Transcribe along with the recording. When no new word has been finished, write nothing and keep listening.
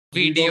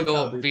We don't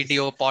video have it.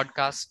 video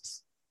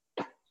podcasts.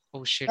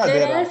 Oh shit. Yeah,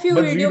 There are a few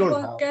but we video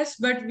don't have. podcasts,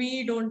 but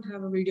we don't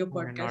have a video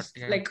We're not podcast.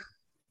 yet. Like,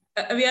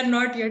 we are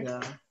not yet.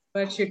 Yeah.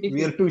 But shitty.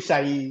 We are too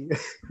shy.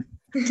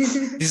 This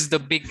is the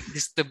big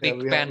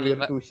Yeah, panel. we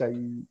are too shy.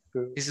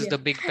 This is Yeah. the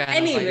big panel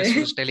Anyway. Virus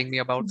was telling me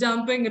about.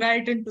 Jumping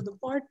right into the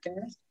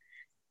podcast.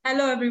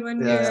 Hello, everyone.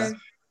 We Yeah. are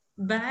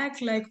back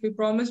like we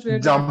promised. We're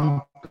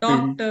Jumping.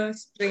 Doctor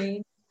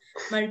Strange,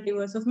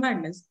 Multiverse of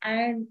Madness.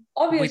 And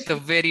obviously, With the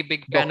very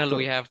big panel Doctor.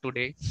 we have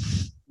today.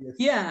 Yes.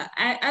 yeah,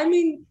 I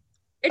mean,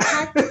 it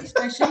had to be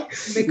special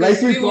because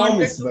Like we we wanted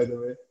promised, to. by the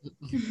way.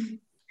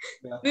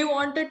 Yeah. We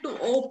wanted to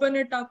open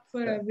it up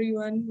for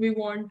everyone. We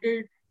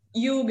wanted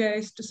you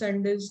guys to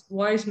send us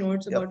voice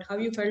notes Yep. about how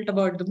you felt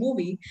about the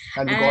movie.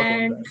 And we got all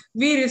And that.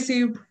 we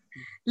received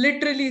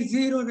literally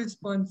zero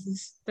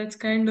responses. That's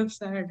kind of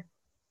sad.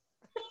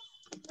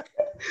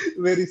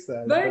 Very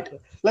sad. But-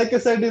 Like I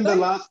said in the but-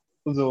 last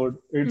episode,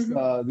 it's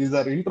Mhm. these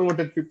are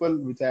introverted people,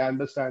 which I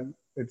understand.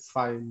 It's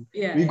fine.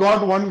 Yeah. We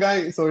got one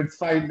guy, so it's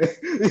fine. We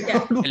Yeah.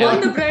 got Hello. On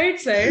one. the bright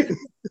side,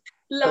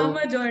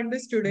 Lama joined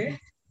us today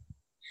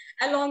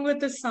along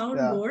with a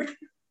soundboard.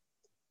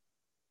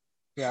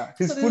 Yeah.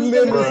 His So this full is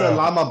name the- is Bruh.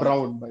 Lama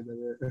Brown, by the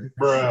way.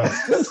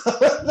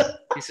 Bruh.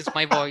 This is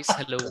my voice.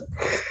 Hello.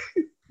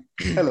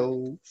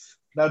 Hello.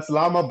 That's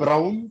Lama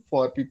Brown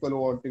for people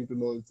wanting to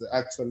know his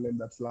actual name.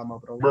 That's Lama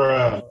Brown.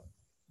 Bruh.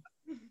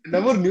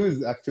 Never knew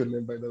his actual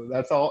name, by the way.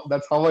 That's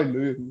how I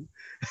knew him.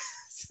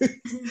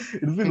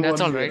 It's been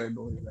That's 1 all year right. I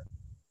know him.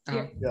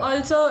 Yeah. Yeah.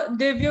 Also,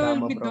 Divya will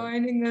Lama be Brown.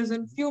 joining us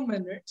in few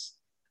minutes.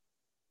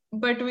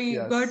 But we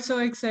Yes. got so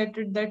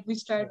excited that we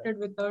started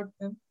without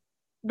him.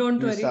 Don't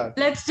We worry. started.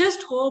 Let's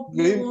just hope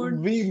he won't.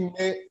 We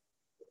may,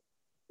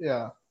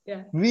 yeah.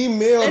 Yeah. We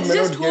may or Let's may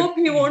just not hope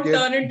he won't get-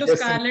 turn into get-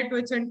 Scarlet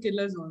Witch and kill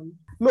us all.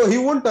 No, he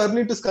won't turn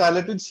into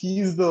Scarlet Witch.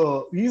 He's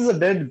a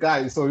dead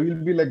guy, so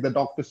he'll be like the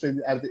Doctor Strange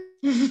at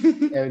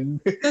the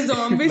end. The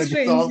zombie Like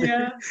strange, zombie.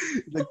 yeah.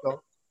 Like,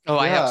 Oh,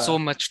 I have Yeah. so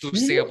much to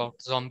say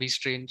about Zombie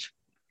Strange.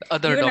 The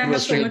other Even I Doctor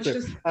have so Strange. much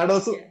to say. and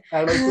also,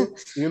 Yeah.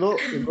 you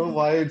know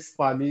why it's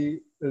funny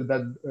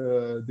that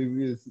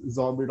the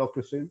zombie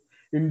Doctor Strange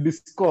in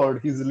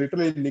Discord, his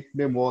literal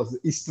nickname was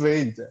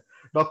Strange.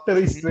 Doctor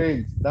is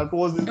Strange. That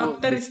was his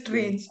Doctor nickname. is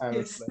strange. I was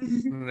Yes.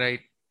 like,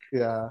 Right.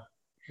 yeah.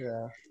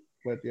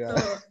 But yeah.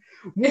 So,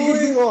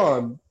 Moving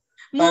on.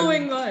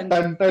 moving on.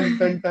 Dun.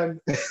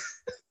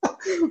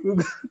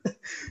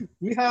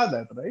 We have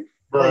that, right?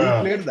 We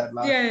Bruh. played that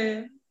last.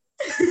 Yeah.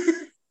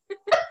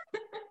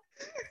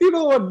 You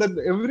know what? Then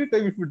every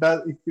time if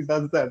it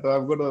does that,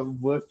 I'm gonna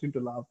burst into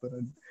laughter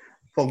and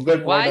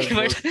forget Why?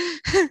 what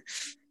I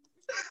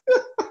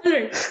But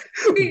Alright.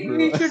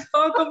 We should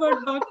talk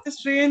about Doctor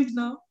Strange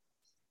now.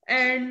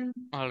 And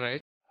all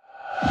right.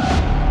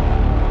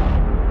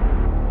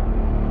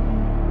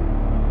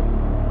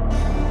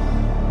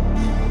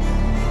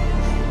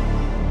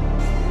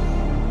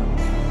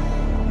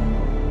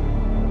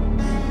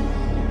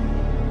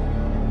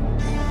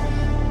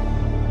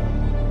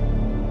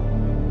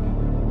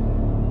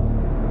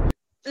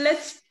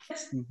 let's,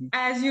 Mhm.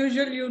 as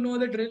usual, you know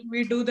the drill.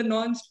 We do the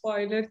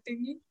non-spoiler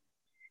thingy.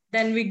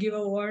 Then we give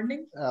a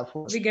warning.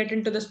 We get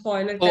into the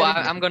spoiler. Oh,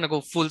 territory. I'm gonna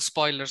go full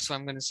spoiler, so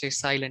I'm gonna stay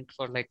silent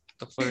for like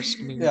the first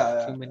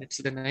Yeah. few minutes.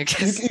 Then I You,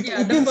 guess. you, Yeah,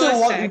 you the can say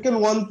first one, act. you can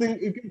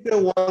say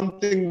one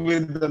thing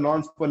with the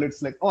non-spoiler.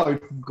 It's like, oh,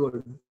 it's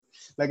good.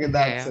 Like in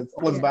that Yeah. sense,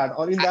 it was Yeah. bad.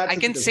 Or in that I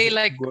sense, can it's say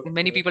like good.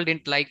 many people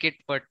didn't like it,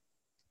 but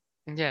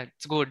yeah,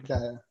 it's good.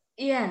 Yeah,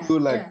 Yeah. you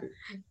like yeah.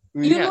 it.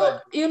 We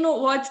You know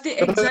what's the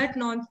exact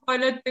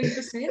non-spoiler thing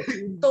to say?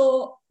 So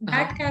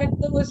that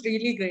character was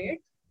really great.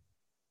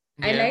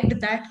 I Yeah. liked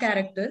that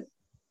character.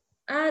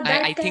 That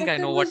I think I character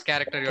know was- what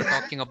character you're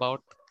talking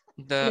about.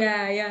 The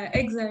Yeah,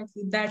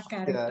 exactly. That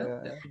character.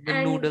 yeah. the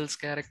And- noodles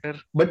character.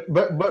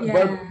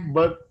 Yeah.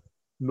 But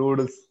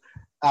noodles.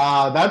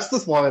 That's the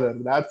spoiler.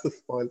 That's the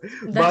spoiler.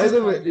 That's By a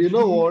the way, spoiler. you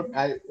know what?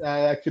 I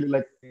actually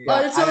like.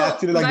 Also, I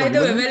actually like by the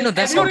way, villain. No,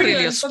 that's not everybody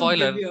really a welcome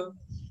spoiler. Divya.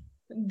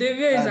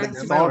 Divya is That's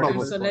actually sort of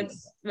audible, a so spoiler. let's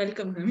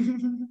welcome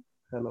him.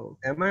 Hello.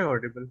 Am I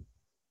audible?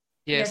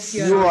 Yes.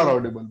 Yes, You Yeah. are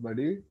audible,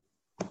 buddy.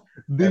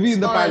 Divi in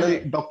the all panel.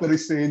 right. Doctor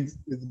Strange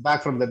is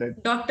back from the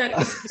dead. Doctor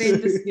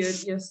Strange is here,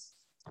 yes.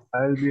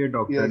 I'll be a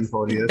doctor Yes. in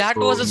 4 years. That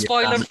so was a yeah,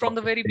 spoiler I'm from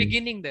the very Doctor Strange.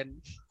 beginning. Then.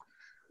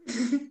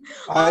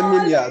 I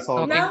mean, yeah. Alright,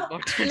 Sorry. Now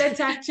Okay. let's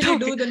actually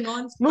do the No,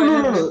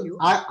 non-spoiler no. review.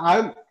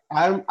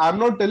 I'm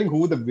not telling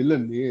who the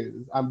villain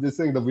is. I'm just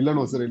saying the villain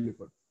was really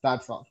good.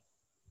 That's all.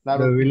 That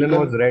The villain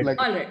was red. Like,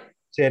 All right.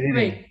 Cherry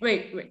red.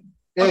 Wait.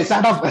 hey,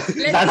 shut up! Let's-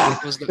 Shut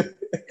up! It was the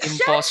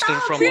imposter Shut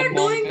up, from we're Among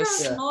doing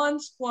Us. a Yeah.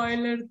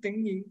 non-spoiler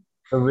thingy.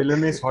 The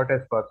villain is hot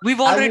as fuck. We've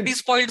I already mean-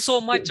 spoiled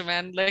so much,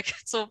 man. Like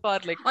so far,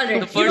 like All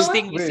right, the you first know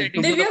thing what? we said Wait,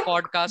 into the Divya,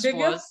 podcast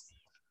Divya, was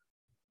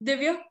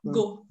Divya,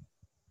 go.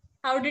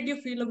 How did you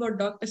feel about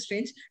Doctor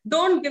Strange?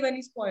 Don't give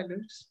any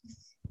spoilers.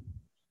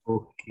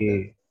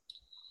 Okay.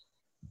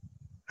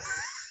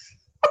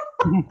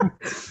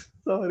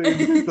 Sorry,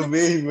 the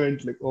way he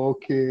went, like,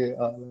 okay.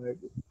 Like,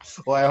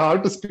 oh, I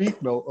have to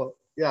speak now. Oh,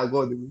 yeah,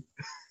 go, Divi.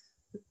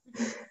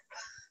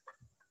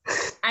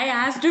 I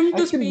asked him I to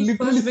can speak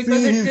literally first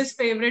because see it's his. his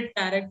favorite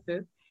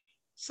character.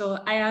 So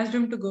I asked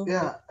him to go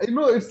Yeah,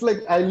 first. it's like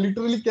I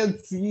literally can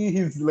see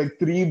his like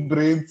three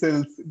brain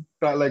cells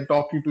like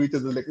talking to each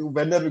other. Like,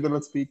 when are we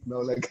gonna speak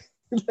now? Like,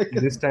 like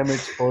This time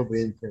it's 4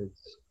 brain cells.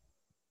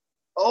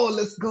 oh,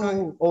 let's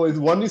go. Oh, it's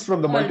one is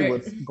from the All right.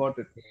 multiverse. Got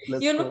it.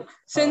 Let's You know, go.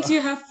 since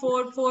you have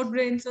four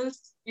brain cells,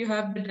 you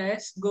have the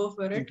dice. Go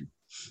for it.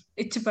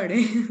 It's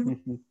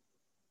pade.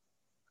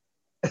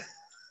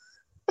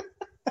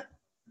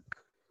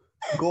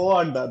 Go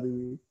on,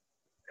 Daddy.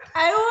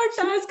 I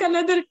won't ask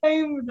another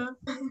time. Na.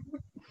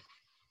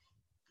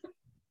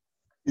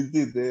 Is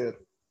he there?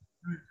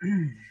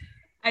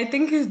 I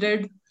think he's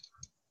dead.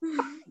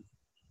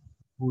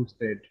 Who's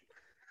dead?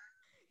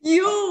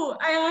 You!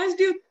 I asked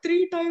you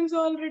 3 times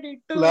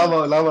already. Too.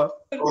 Lama,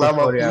 Oh,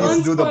 sorry, I please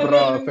was- do the bra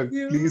Non-spoiler effect.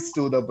 review. Please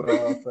do the bra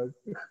effect.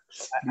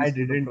 I Please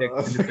do the didn't bra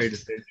actually effect. pay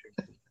attention.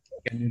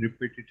 Can you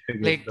repeat it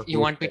again? Like, the you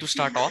whole want me to time?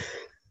 start off?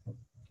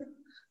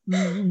 Go,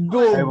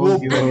 I go,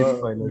 won't give any bra.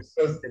 spoilers.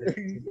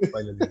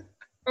 Spoilers.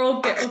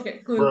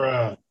 Okay, cool.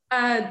 Bruh.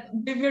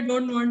 Divya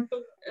don't want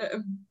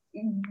to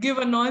give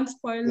a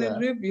non-spoiler Yeah.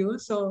 review,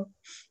 so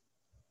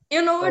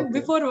you know what? Okay.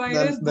 Before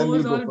virus Then you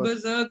goes go all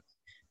first. berserk,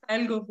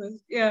 I'll go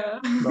first. Yeah.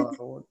 No,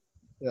 I won't.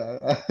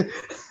 Yeah,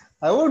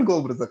 I won't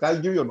go berserk.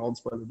 I'll give you a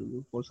non-spoiler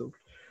review for sure.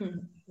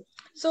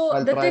 So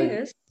I'll the try. thing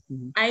is,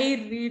 Mhm. I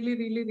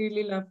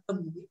really love the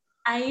movie.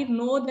 I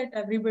know that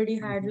everybody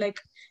had like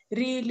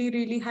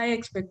really high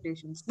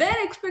expectations. Their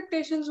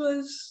expectations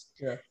was,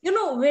 Yeah.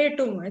 way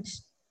too much.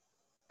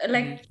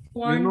 Like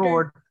You know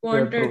what?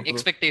 wanted. True.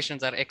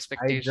 Expectations are I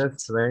expectations.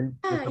 just went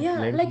with a Yeah,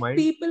 blank like mind,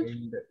 people.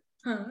 and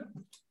Huh?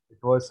 it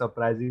was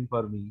surprising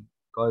for me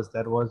because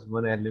there was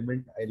one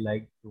element I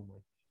liked too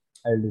much.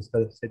 I'll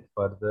discuss it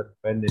further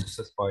when it's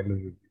a spoiler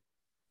review.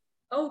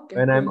 Okay.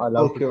 When I'm cool.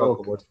 allowed Okay, to talk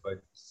okay. about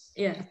spoilers.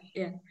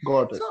 Yeah.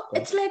 Got it. So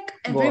Got it's like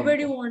Go on,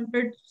 everybody go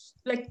wanted,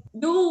 like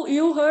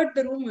you heard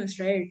the rumors,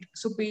 right?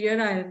 Superior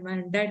Iron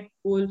Man,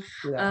 Deadpool. it.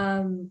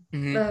 Yeah.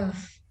 Mhm.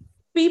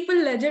 People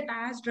legit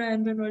asked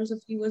Ryan Reynolds if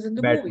he was in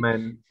the movie.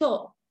 Batman.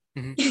 So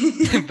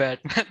Mhm.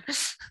 Batman.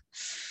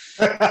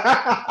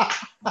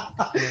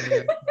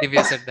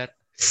 Divya said that.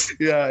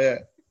 yeah.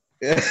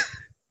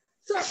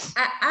 so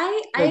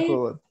I Let's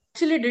go on.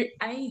 actually did.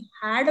 I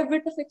had a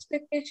bit of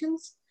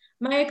expectations.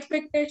 My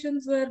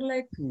expectations were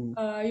like, Hmm.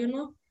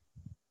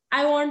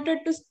 I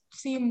wanted to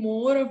see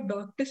more of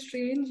Doctor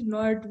Strange,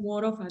 not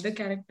more of other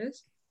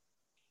characters.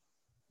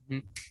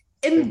 Mhm.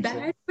 In Same.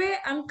 that way,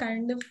 I'm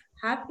kind of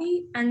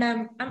happy, and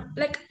I'm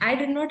like, I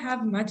did not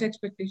have much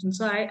expectation,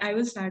 so I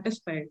was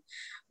satisfied.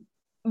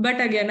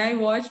 But again, I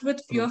watched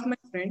with few of my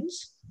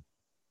friends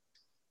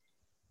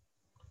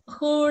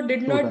who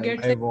did Two not times.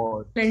 get I like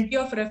was. plenty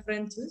of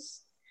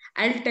references.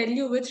 I'll tell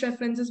you which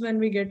references when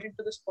we get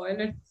into the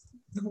spoiler.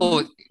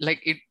 Oh,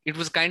 like it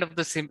was kind of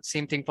the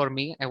same thing for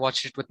me. I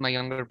watched it with my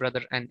younger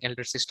brother and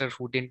elder sister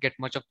who didn't get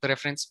much of the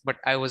reference, but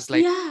I was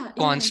like yeah,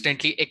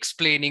 constantly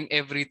explaining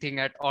everything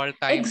at all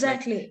times. Like,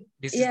 exactly.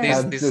 this is Yeah. this,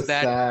 That's this is just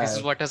that, this is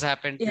sad. what has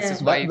happened, this Yeah.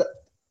 is why.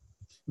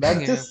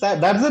 That's Yeah. just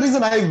sad. That's the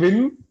reason I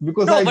win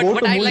because No, I but go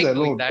to I movies like doing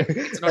alone. that.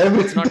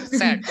 It's not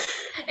sad.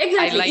 Exactly.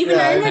 I like Even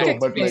Yeah, I I like know, it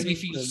but makes like, me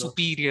explaining.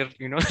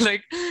 feel you know. superior,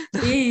 like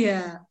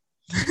Yeah.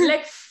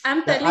 Like I'm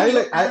Yeah, telling I you,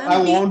 like.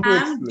 I want to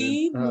I'm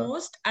the explain.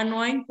 most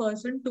annoying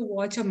person to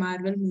watch a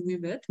Marvel movie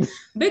with,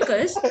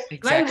 because while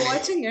exactly.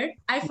 watching it,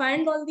 I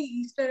find all the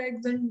Easter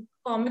eggs and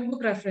comic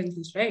book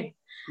references, right?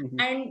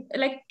 Mhm. And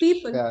like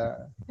people Yeah,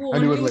 who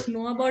and you were only like,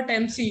 know about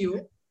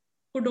MCU,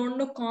 who don't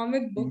know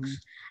comic books,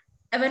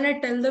 and when I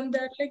tell them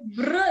that, like,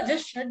 bruh,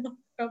 just shut the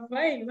fuck up.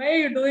 Why are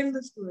you doing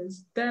this to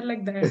us? They're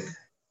like that.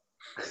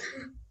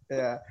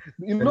 yeah.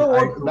 You Well, know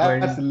I what? too That's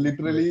went with my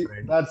literally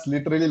friend. that's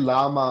literally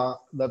Llama.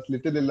 That's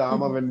literally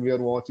Llama Mhm. when we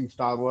are watching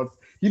Star Wars.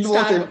 He'll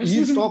Star watch. Wars.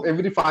 He'll stop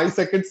every 5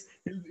 seconds.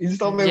 He'll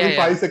stop Yeah, every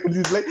yeah. 5 seconds.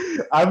 He's like,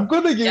 I'm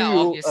gonna give Yeah, you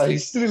a obviously.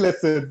 history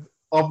lesson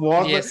of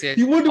what. Yes,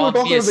 He won't even talk about the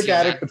obviously,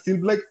 man. characters. He'll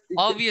be like,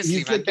 Obviously,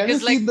 he's man. like, can you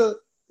Because see like the?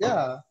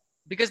 Yeah.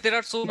 because there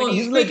are so Oh, many.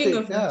 He's like, speaking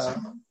of which, yeah.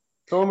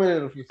 So many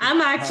references. I'm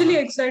actually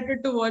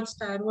excited to watch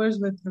Star Wars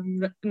with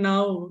him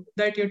now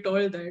that you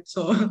told that.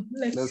 So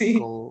let's Let's see.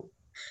 go.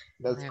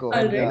 Let's Yeah. go.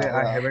 Alright. Yeah, Anyway,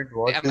 I yeah. haven't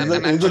watched I'm, He's I'm, a-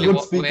 I'm he's a actually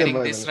good speaker, wearing by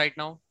the this way. right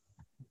now.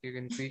 You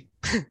can see.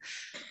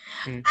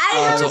 I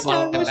have So a Star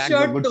on my Wars back,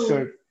 shirt good too.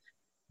 shirt.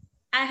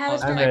 I have a on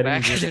Star my wearing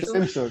back, this. there's-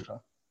 Same shirt. Huh?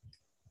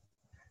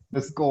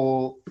 Let's go.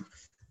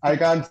 I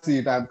can't see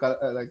it. I'm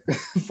like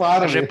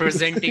far away.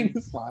 Representing.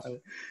 It's far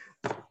away.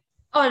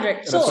 All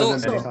right. So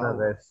Representing so Star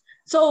Wars.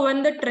 so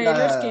when the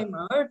trailers Yeah. came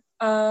out,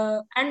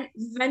 and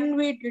when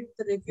we did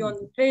the review on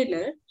the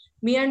trailer,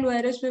 me and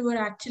Virus, we were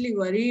actually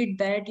worried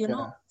that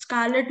Yeah.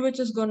 Scarlet Witch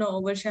is gonna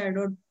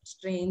overshadow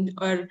Strange,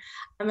 or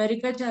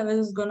America Chavez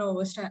is gonna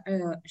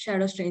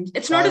overshadow Strange.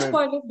 It's not a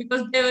Scarlet. spoiler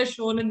because they were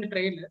shown in the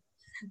trailer.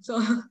 So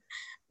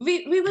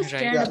we were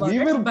scared Yeah, about we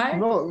it, were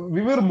but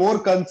we were more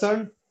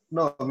concerned.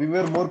 No, we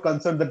were more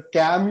concerned that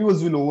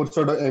cameos will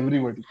overshadow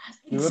everybody.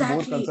 We were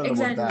more concerned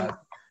about that.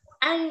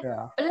 And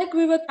Yeah. like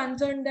we were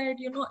concerned that,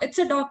 it's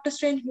a Doctor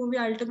Strange movie.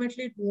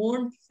 Ultimately, it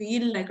won't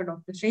feel like a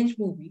Doctor Strange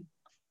movie.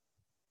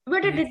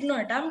 But it did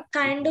not. I'm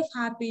kind of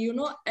happy.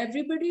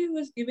 Everybody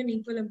was given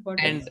equal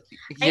importance.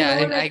 And I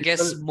know, and I like,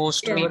 guess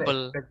most yeah.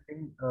 people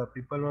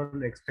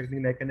were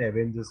expecting like an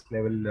Avengers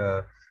level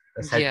Yeah.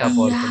 setup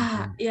or Yeah,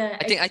 something. yeah,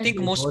 I think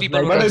exactly. most It was people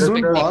like were But I don't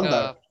expecting want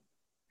that.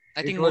 I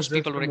It think was most just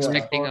people a were movie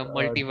expecting a for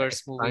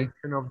multiverse the movie.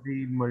 expansion of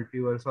the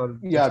multiverse or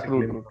Yeah, just a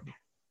true, glimpse.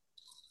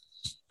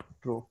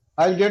 true.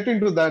 I'll get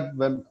into that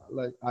when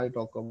like I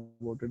talk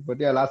about it. But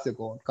yeah, last year,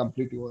 go on.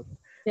 Complete your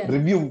Yeah.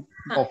 review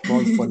of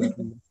non-spoiler.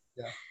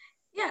 Yeah.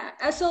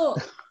 Yeah, so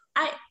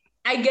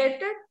I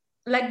get it.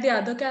 Like the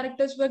other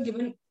characters were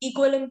given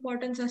equal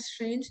importance as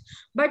Strange,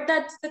 but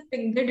that's the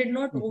thing. They did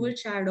not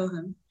overshadow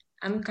him.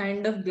 I'm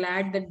kind of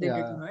glad that they did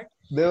Yeah. not.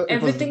 It was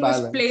Everything was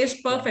balanced.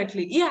 placed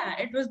perfectly. Yeah,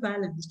 it was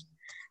balanced.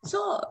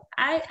 So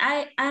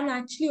I'm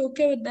actually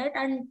okay with that,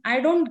 and I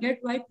don't get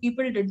why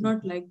people did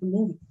not like the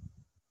movie.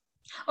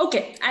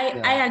 Okay, I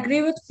Yeah.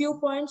 agree with few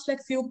points.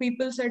 Like few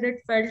people said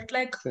it felt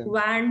like Same.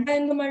 Wanda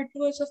in the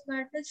Multiverse of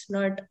Madness,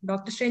 not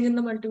Doctor Strange in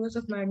the Multiverse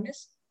of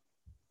Madness.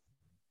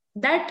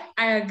 That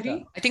I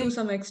agree to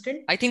some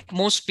extent. I think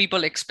most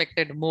people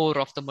expected more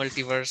of the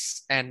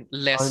multiverse and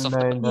less of the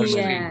And Doctor Yeah.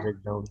 Strange.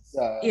 breakdowns.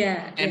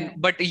 Yeah.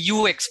 But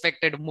you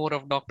expected more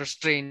of Doctor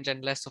Strange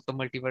and less of the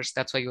multiverse.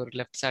 That's why you were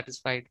left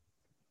satisfied.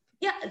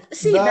 Yeah,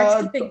 see,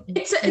 that's the thing.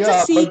 It's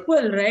a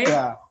sequel, right?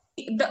 Yeah.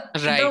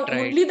 Right.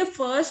 Only the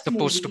first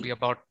Supposed movie. to be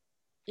about.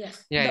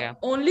 Yeah.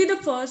 Only the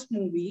first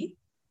movie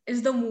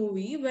is the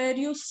movie where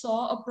you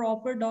saw a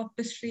proper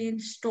Doctor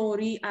Strange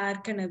story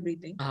arc and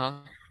everything.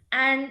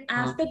 And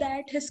after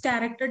that, his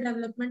character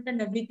development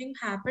and everything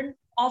happened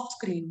off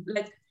screen.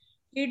 Like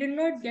he did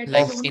not get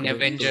like shown in to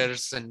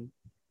Avengers and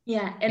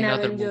in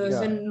other Avengers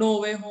movies. and No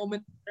Way Home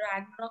and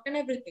Ragnarok and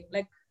everything.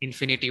 Like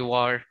Infinity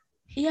War.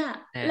 Yeah,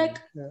 like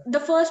the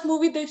first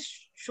movie they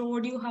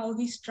showed you how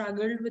he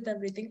struggled with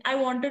everything. I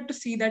wanted to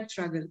see that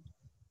struggle,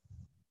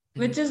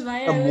 which is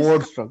why I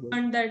was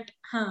concerned that,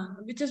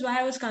 which is why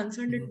I was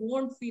concerned it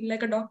won't feel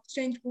like a Doctor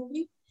Strange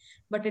movie,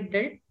 but it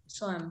did.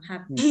 So I'm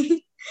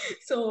happy.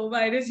 So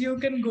Virus, you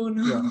can go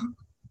now.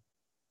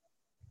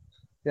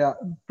 Yeah.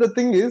 The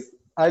thing is,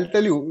 I'll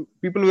tell you,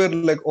 people were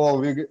like, oh,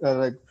 we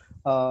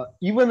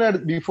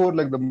even before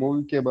like the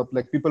movie came up,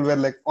 like people were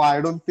like, oh, I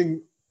don't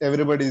think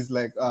everybody's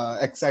like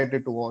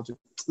excited to watch it.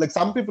 Like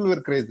some people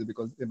were crazy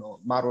because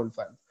Marvel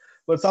fans,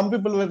 but some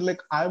people were like,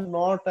 I'm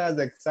not as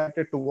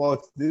excited to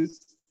watch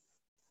this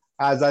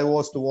as I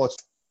was to watch.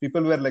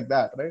 People were like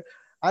that, right?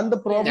 And the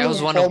problem I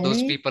was one of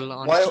those people,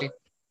 honestly.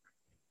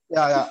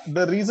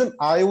 The reason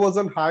I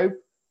wasn't hyped,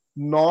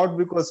 not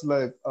because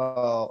like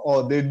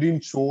they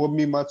didn't show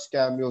me much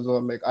cameos or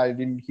like I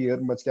didn't hear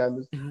much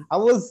cameos. I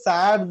was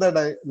sad that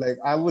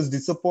I was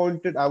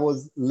disappointed. I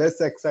was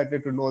less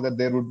excited to know that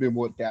there would be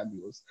more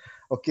cameos.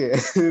 Okay.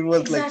 It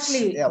was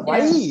exactly. Why?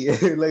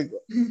 Like,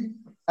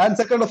 and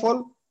second of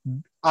all,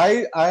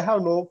 I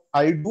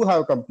do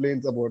have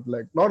complaints about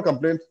like not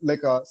complaints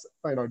like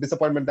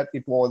disappointment that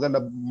it wasn't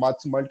a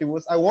much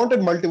multiverse. I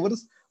wanted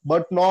multiverse,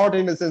 but not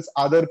in a sense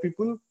other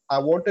people. I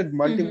wanted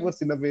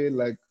multiverse in a way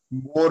like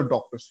more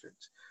Doctor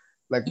Strange,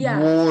 like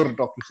more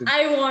Doctor Strange.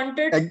 I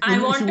wanted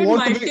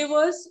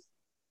multiverse.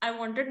 I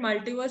wanted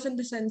multiverse in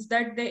the sense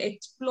that they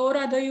explore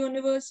other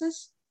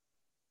universes,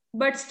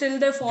 but still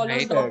they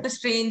follow Doctor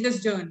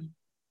Strange's journey.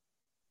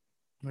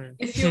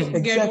 If you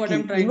get what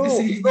I'm trying to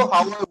say. You know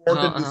how I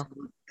wanted this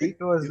movie. It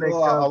was like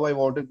how I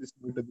wanted this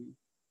movie to be.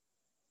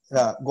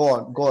 Yeah, go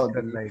on.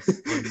 Like,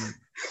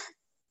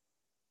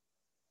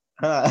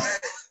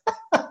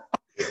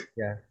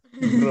 yeah.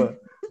 Bro.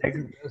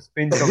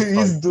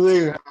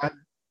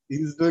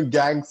 He's doing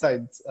gang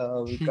signs.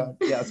 We can't.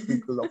 Yeah,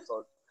 sprinkles of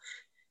salt.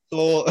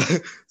 So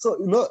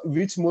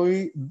which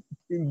movie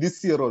in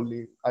this year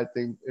only? I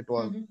think it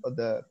was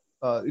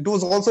it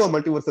was also a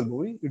multiversal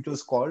movie. It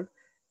was called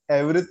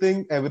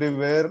Everything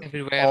Everywhere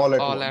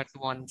All at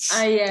Once.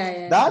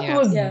 That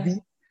was the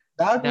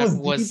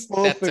perfect.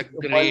 That's a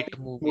great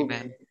movie,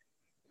 man.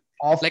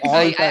 Of like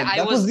all time.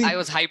 I was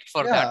hyped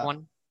for that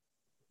one.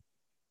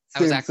 I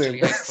was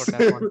actually hyped for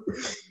that one.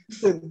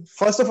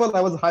 First of all,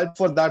 I was hyped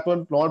for that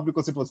one not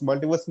because it was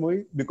multiverse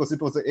movie, because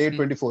it was an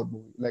A24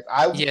 movie. Like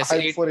I was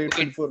hyped for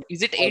A24.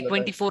 Is it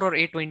A24 or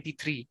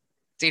A23?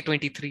 It's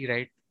A23,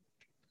 right?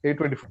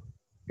 A24,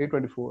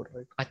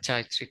 right?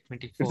 Acha, it's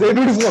A24. It's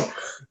A24.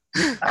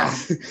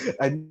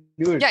 I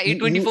knew it. Yeah,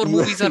 A24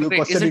 movies are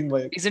great.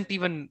 Isn't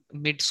even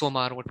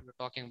Midsommar what we're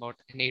talking about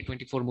an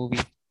A24 movie?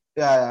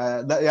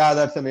 Yeah,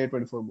 that's an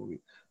A24 movie.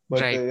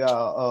 But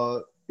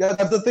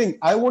that's the thing.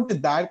 I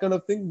wanted that kind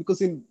of thing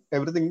because in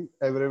Everything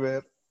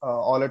Everywhere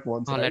All at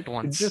Once. All at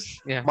once. It's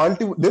just there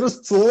are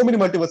so many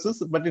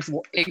multiverses, but it's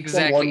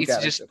exactly. It's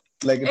just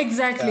like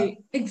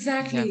exactly.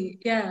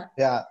 Yeah.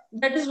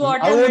 That is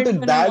what I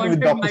wanted that with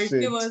Doctor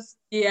multiverse.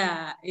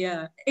 Yeah,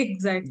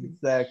 exactly.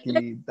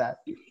 Exactly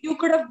that. You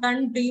could have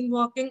done dream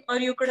walking, or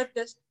you could have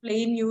just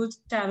plain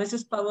used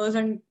Travis's powers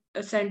and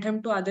sent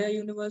him to other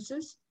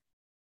universes.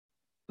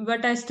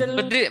 But I still.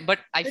 But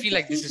I feel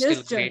like this is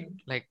still great.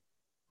 Like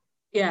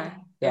Yeah.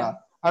 Yeah.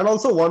 And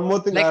also one more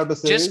thing I have to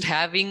say just is,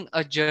 having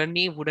a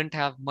journey wouldn't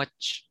have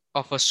much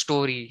of a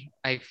story.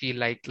 I feel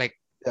like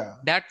yeah.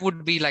 that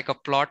would be like a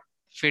plot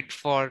fit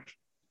for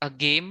a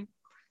game,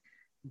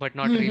 but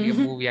not really a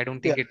movie. I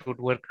don't think it would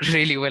work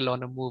really well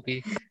on a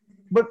movie.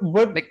 But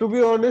Like, to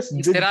be honest,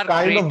 they there are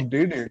kind great, of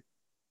did it.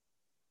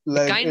 they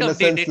Like kind in a of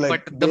did sense, it,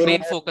 like but the they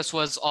main were, focus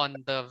was on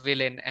the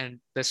villain and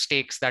the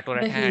stakes that were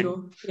The at hand,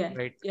 hero. Yeah.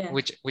 right? Yeah.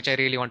 Which I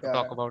really want to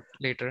talk yeah. about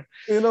later.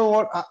 You know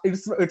what?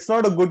 It's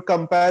not a good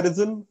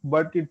comparison,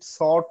 but it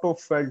sort of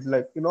felt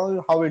like, you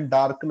know how in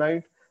Dark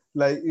Knight,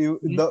 like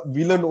the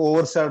villain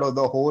overshadowed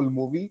the whole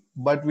movie,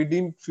 but we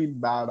didn't feel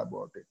bad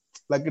about it.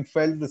 Like it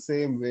felt the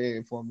same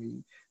way for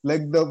me.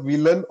 Like the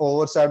villain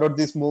overshadowed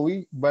this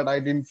movie, but I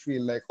didn't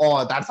feel like,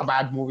 oh, that's a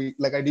bad movie.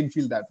 Like I didn't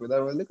feel that way. I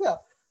was like, yeah,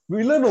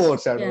 villain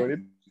overshadowed Yeah. it.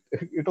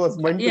 It was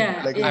meant to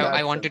Yeah. like in Yeah. I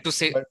that wanted to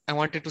sense. say But I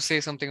wanted to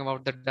say something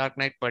about the Dark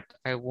Knight, but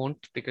I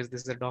won't because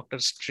this is a Doctor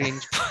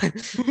Strange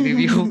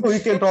review we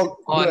can talk.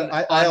 on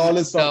I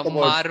always the talk about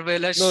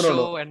Marvelous no.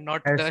 show and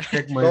not the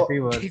Hashtag No,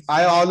 multiverse.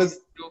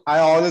 I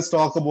always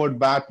talk about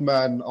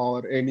Batman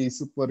or any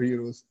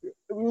superheroes.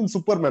 Even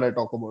Superman I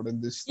talk about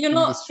in this show.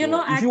 If you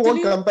want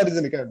Actually,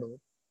 comparison, you can do it.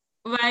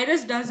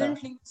 Virus Yeah.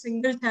 doesn't leave a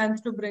single chance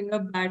to bring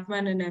up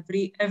Batman in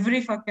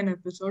every fucking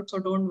episode, so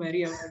don't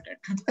worry about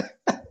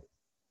it.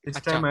 This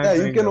Acha. time Yeah,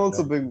 I'm you can up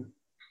also that. bring.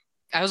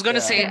 I was gonna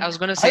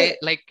Yeah. say,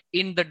 like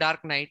in the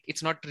Dark Knight,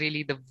 it's not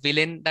really the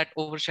villain that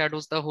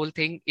overshadows the whole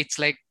thing. It's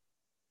like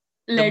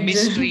the Ledger.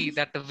 mystery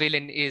that the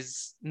villain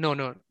is. No,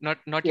 not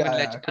even Yeah,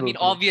 Ledger. I true, mean,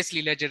 true.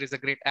 obviously Ledger is a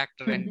great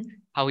actor and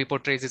how he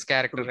portrays his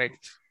character, True. right?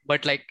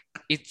 But like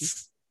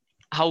it's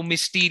how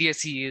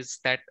mysterious he is,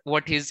 that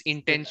what his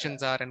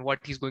intentions are and what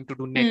he's going to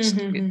do next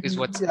is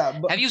what's. Yeah,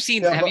 but Have you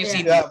seen yeah, but,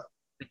 seen yeah,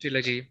 the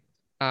trilogy,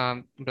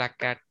 Black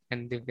Cat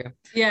and Divya?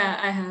 Yeah,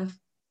 I have.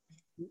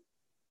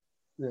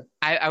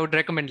 I would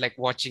recommend like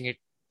watching it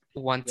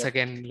once Yeah.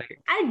 again.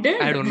 Like I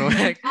did. I don't know,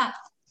 like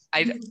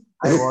I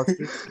watched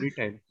it 3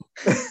 times.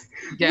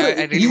 yeah,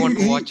 I really want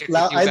to watch it with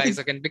you I guys think-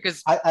 again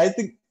because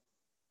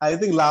I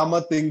think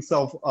Lama thinks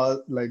of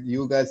like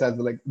you guys as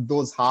like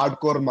those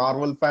hardcore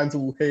Marvel fans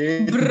who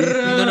hate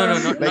DC.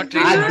 no, Like not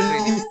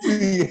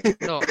really.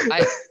 DC.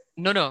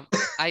 No,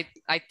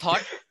 I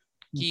thought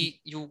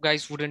you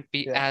guys wouldn't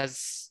be Yeah.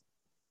 as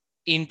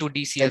into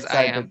DC as I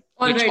Excited. am.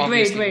 All which right, wait,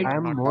 obviously wait. I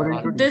am not more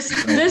at all. into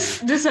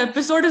This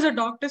episode is a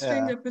Doctor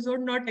Strange Yeah. episode,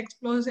 not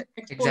exposing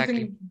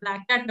Exactly.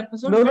 Black Cat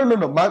episode. No.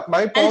 My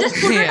I'll point. just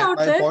put it Yeah. out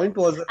My there. point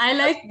was. I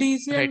like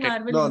DC and Right.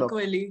 Marvel No.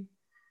 equally.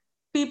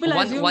 People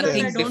One assume that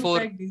thing I don't before-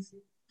 like DC.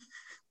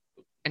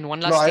 And one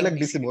No, last I thing like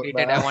DC more.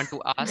 related I want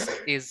to ask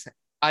is,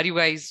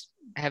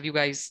 have you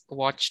guys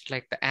watched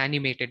like the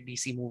animated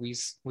DC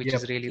movies, which Yep.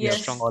 is really Yes.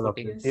 the strong all of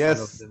footing? them. Yes.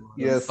 All of them.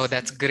 Yes. Oh,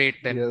 that's great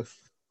then. Yes.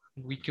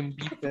 We can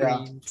be Yeah.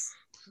 friends.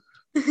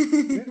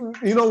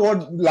 You know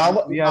what?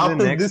 Lama, We are the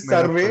after next this man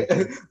of survey,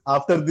 content.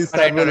 after this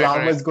Alright, survey, alright, Lama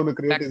alright. is going to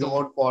create Back his to-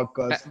 own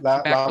podcast.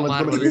 back to Lama is going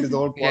Marvel. to create his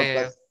own Yeah,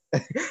 podcast,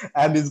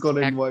 and he's going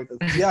to Back- invite us.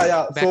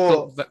 Yeah. Back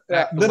So to,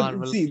 back to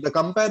Marvel. see the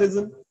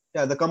comparison.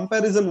 Yeah, the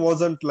comparison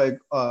wasn't like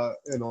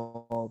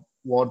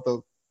what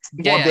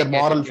Yeah, their I get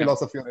moral it, yeah.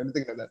 philosophy or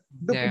anything like that.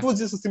 Yeah. It was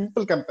just a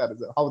simple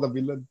comparison. How the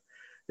villain,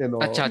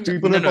 Acha.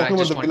 people No, are no, I talking about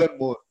just the want- villain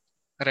more.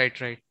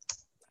 Right.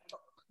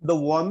 The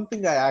one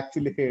thing I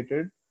actually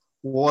hated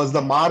was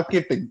the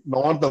marketing,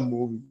 not the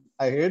movie.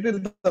 I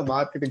hated the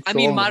marketing. I so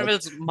mean, much.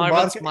 Marvel's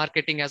marketing-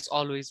 marketing has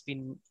always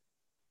been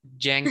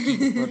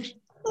janky,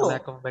 for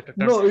lack of a better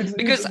term. No, it's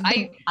Because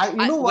you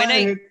know why when I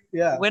I- hate,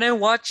 yeah. When I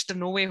watched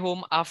No Way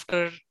Home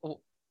after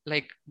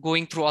like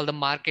going through all the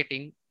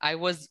marketing, I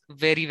was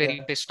very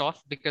Yeah. pissed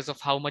off because of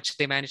how much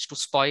they managed to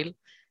spoil,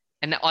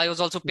 and I was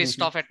also pissed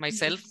Mhm. off at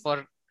myself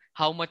for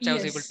how much I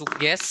was able Yes. to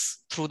guess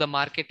through the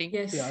marketing.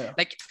 Yes. Yeah.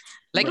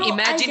 Like Bro,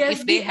 imagine I guess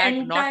if they the had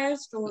not entire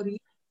story.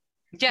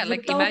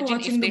 like without imagine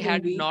if watching they the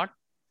had movie. not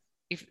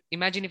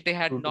imagine if they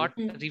had Mhm. not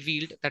Mm.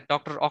 revealed that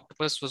Dr.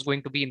 Octopus was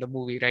going to be in the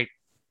movie, right?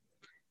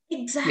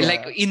 Exactly. Yeah.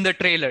 Like in the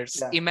trailers.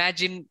 Yeah.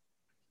 Imagine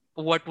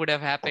what would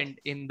have happened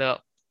in the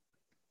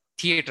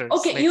theaters.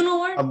 Okay, Like, you know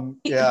what?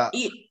 Yeah.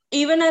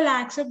 Even I'll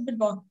accept the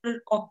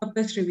Doctor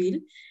Octopus reveal.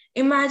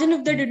 Imagine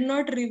if they did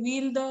not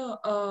reveal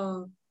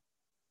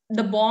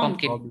the bomb,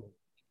 Pumpkin.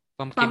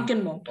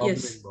 pumpkin bomb.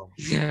 Yes, Goblin bomb.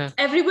 Yeah.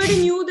 everybody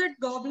knew that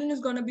Goblin is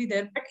gonna be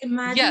there, but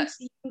imagine Yeah.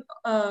 seeing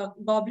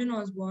Goblin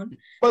Osborn.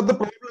 But the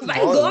problem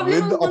Why was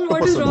Goblin with the Osborn?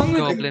 What octopus is wrong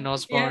with Goblin him?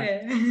 Osborn.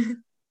 Yeah.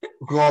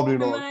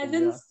 Goblin also,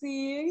 Imagine yeah.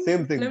 seeing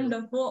Same thing, Willem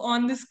bro. Dafoe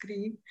on the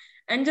screen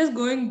and just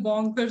going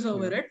bonkers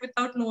over Yeah. it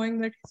without knowing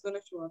that he's gonna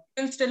show up.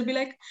 He'll still be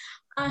like,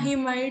 he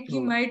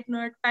True. might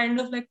not, kind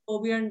of like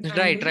Obi and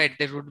Right.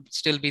 There would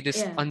still be this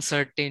Yeah.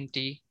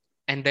 uncertainty.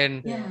 And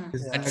then Yeah.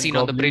 Is Yeah. that that scene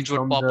on the Goblin bridge would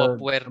from pop the up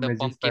where the Amazing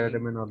pumpkin.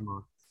 Spider-Man or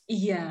not?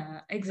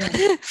 Yeah,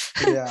 exactly.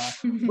 Yeah.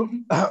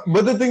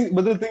 But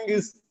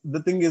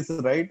the thing is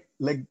right,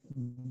 like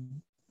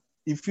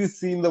if you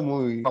seen the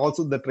movie,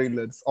 also the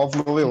trailers of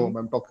No Way Home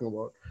I'm talking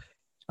about,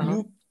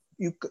 Uh-huh.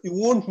 you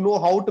won't know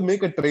how to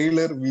make a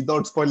trailer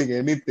without spoiling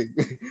anything.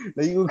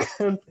 Like you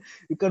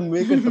can't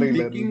make a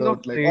trailer Speaking without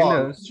of like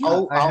trailers, I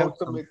how have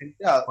to something make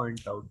to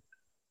point out.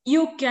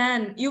 You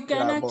can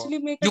actually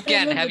make a You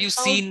can. trailer Have you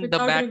seen the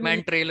without Batman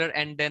revealing. trailer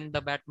and then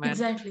the Batman?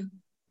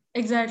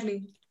 Exactly.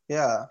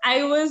 Yeah.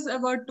 I was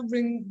about to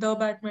bring the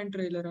Batman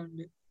trailer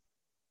only.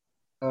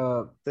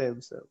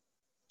 Same. So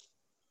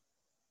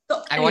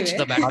I watched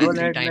the anyway, Batman Marvel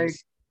 3 had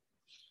times.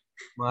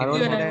 Marvel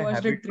Even had I a watched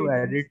habit it to 3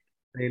 times. edit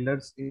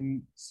trailers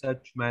in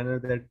such manner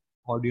that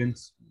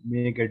audience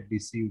may get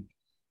deceived.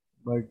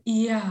 But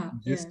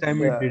this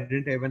time it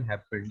didn't even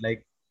happen.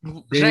 Like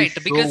Right,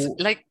 because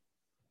like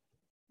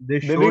they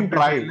They showed didn't the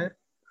try. trailer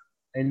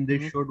and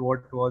they showed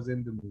what was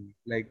in the movie.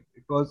 Like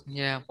it was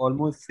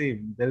almost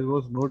same. There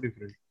was no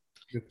difference.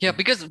 Yeah,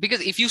 because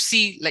if you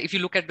see, like if you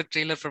look at the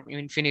trailer from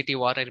Infinity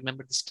War, I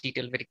remember this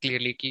detail very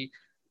clearly.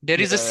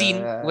 There is a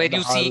scene where the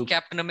you see Hulk.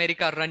 Captain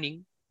America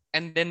running,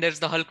 and then there's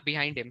the Hulk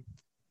behind him,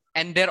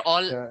 and they're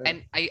all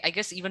and I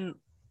guess even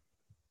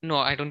no,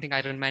 I don't think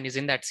Iron Man is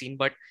in that scene,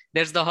 but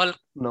there's the Hulk.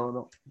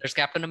 No. There's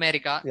Captain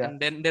America, and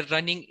then they're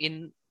running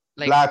in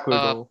like Black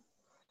Widow.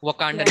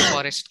 Wakandan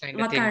forest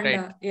kind of thing,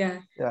 right?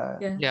 Yeah.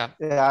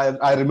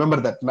 I remember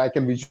that. I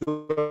can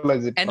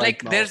visualize it. And right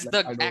like now. there's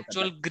Like, the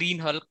actual green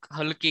Hulk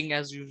hulking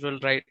as usual,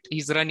 right?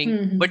 He's running.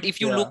 Mhm. But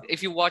if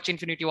you watch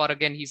Infinity War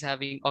again, he's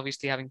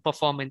obviously having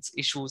performance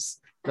issues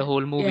the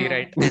whole movie,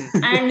 right?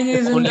 And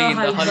he's only in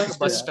the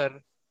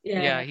Hulkbuster.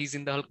 Yeah. He's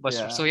in the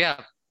Hulkbuster. Yeah. So yeah.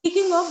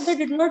 Speaking of, they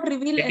did not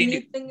reveal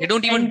anything They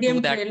don't in even do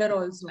Endgame that trailer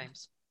also.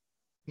 times.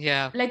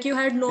 Yeah. Like you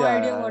had no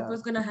idea what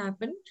was gonna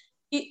happen.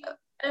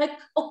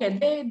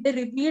 They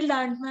revealed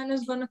Ant-Man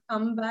is gonna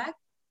come back,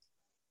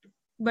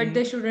 but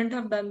they shouldn't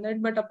have done that.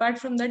 But apart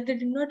from that, they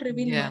did not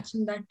reveal much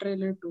in that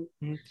trailer too.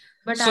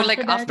 But so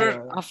like that,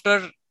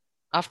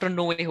 after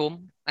No Way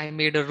Home, I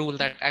made a rule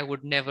that I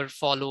would never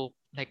follow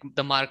like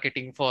the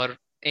marketing for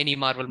any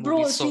Marvel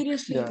movies. So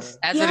seriously.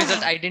 as a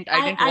result, I didn't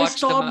watch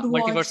the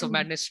Multiverse of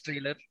Madness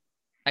trailer.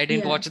 I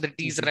didn't watch the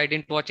teaser. I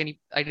didn't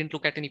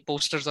look at any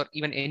posters or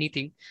even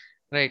anything.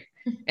 Right.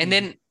 And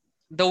then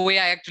the way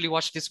I actually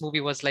watched this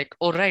movie was like,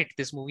 oh, right,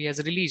 this movie has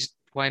released.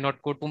 Why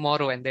not go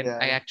tomorrow? And then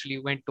I actually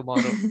went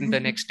tomorrow the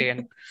next day.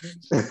 And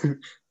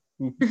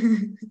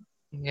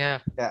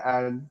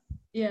and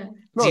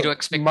zero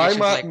expectations.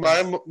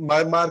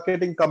 My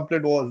marketing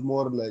complaint was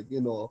more like,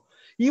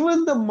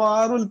 even the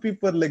Marvel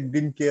people like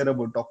didn't care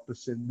about Doctor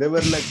Strange. They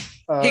were like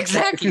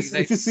exactly.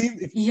 If you seen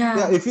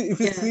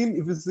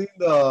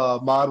the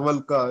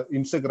Marvel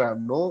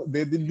Instagram, no,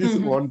 they did this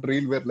one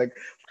reel where like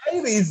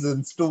 5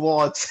 reasons to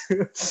watch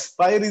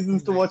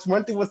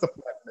Multiverse of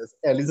Madness.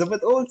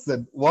 Elizabeth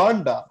Olsen,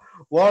 Wanda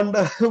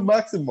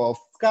Maximoff,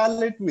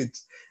 Scarlet Witch,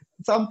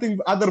 something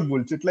other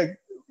bullshit like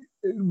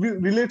it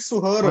relates to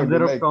her.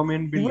 Mother only, of Tom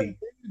and Billy.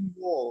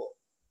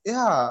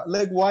 Yeah,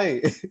 like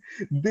why?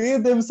 They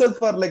themselves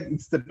are like,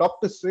 it's the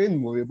Doctor Strange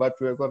movie, but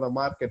we're gonna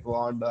market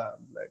Wanda.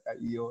 Like,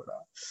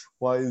 Yoda.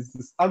 Why is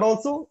this? And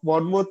also,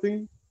 one more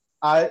thing,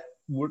 I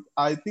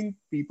think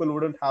people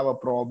wouldn't have a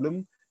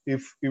problem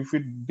if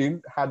it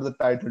didn't have the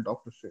title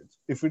Doctor Strange.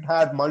 If it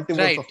had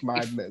Multiverse of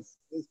Madness.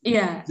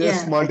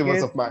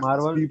 Multiverse of Madness.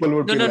 Marvel, people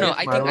would No.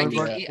 I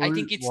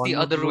think it's the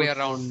other way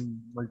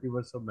around.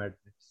 Multiverse of Madness.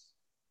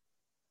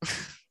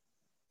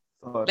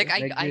 Like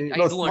I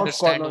do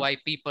understand why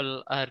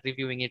people are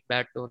reviewing it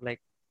bad though.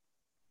 Like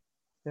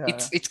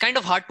it's kind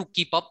of hard to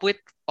keep up with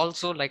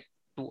also, like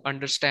to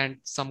understand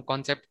some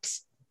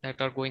concepts that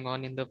are going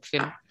on in the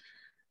film.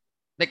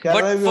 Like,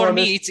 but for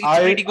me, it's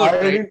pretty good,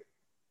 right?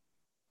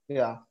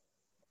 Yeah.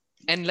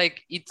 And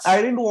like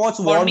I didn't watch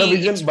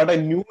WandaVision, but I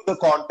knew the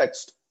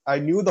context. I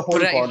knew the whole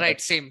context.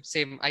 Right,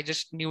 same. I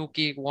just knew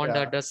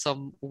Wanda does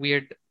some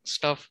weird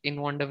stuff in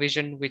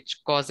WandaVision,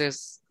 which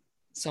causes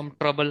some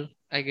trouble,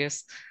 I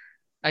guess.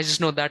 I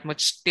just know that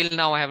much. Till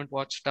now, I haven't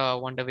watched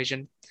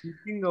WandaVision.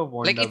 Speaking of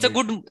WandaVision, like it's a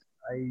good,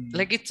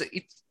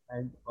 it's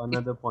and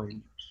another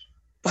point,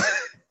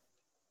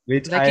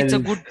 which like I'll it's a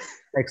good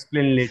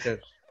explain later.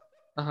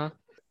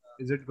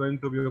 Is it going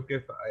to be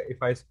okay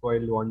if I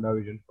spoil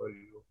WandaVision for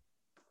you?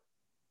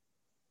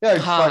 Yeah,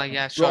 it's fine.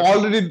 Yeah, sure. I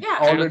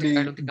don't think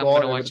I'm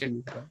gonna watch it.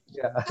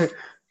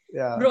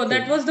 Yeah. Bro,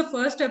 that was the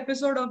first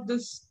episode of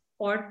this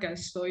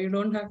podcast, so you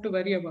don't have to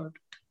worry about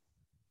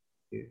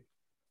it.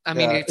 I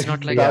mean, it's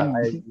not like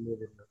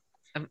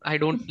I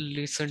don't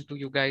listen to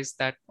you guys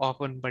that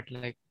often, but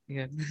like,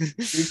 yeah.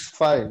 It's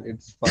fine.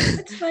 It's fine.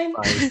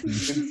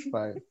 It's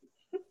fine.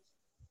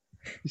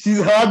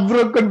 She's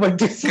heartbroken, but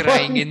she's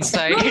crying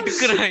inside.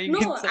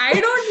 No, I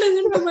don't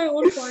listen to my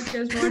own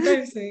podcast. What are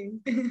you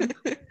saying?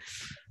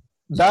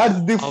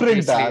 That's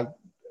different, Dad.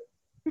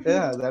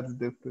 Yeah, that's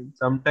different.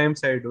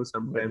 Sometimes I do,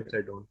 sometimes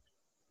I don't.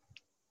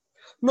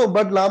 No,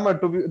 but Lama,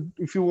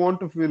 if you want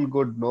to feel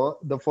good, no,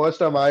 the first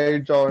time I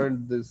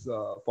joined this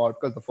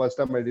podcast, the first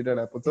time I did an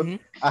episode,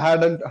 I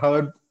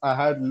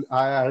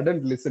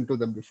hadn't listened to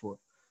them before.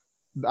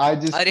 I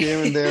just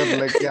came in there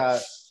like, yeah,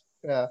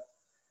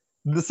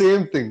 the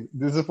same thing.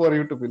 This is for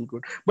you to feel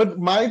good. But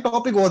my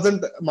topic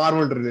wasn't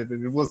Marvel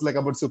related. It was like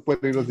about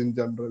superheroes in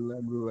general,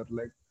 and we were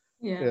like,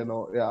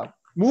 Yeah.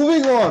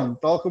 Moving on.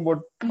 Talk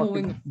about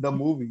the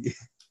movie.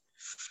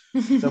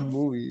 The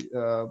movie.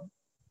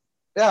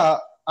 Yeah,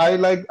 I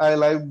like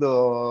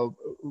the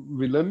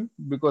villain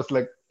because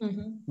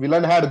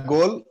villain had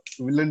goal,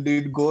 villain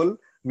did goal,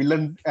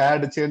 villain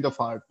had a change of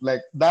heart.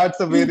 Like that's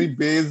a very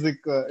basic,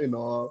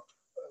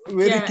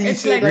 very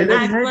cliche kind of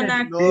act one,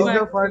 act two, change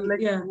of heart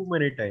too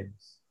many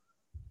times.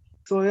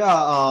 So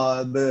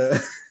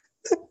the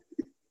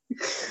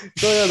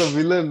the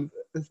villain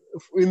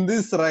in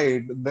this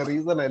ride, the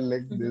reason I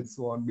like this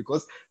one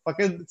because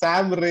fucking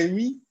Sam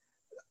Raimi,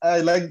 I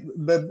like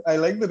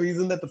the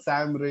reason that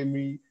Sam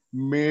Raimi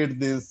made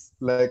this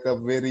like a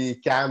very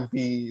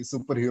campy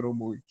superhero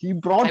movie. He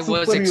brought I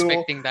was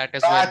expecting that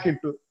as back well.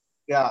 into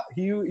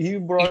he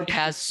brought it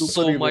has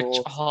so much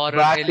horror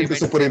back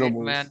elements into superhero in it,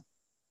 movies. Man.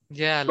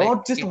 Yeah,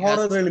 not just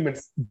horror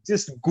elements,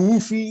 just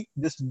goofy.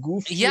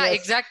 Yeah,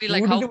 exactly.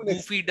 Like how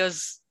Goofy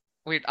does.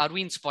 Wait, are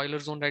we in spoiler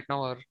zone right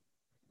now or?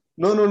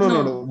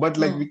 No. But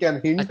like we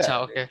can hint.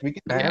 Achha, okay. We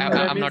can.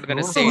 I'm not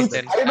gonna say it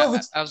then. I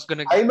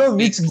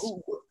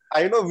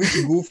know which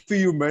Goofy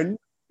you meant.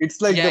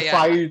 It's like the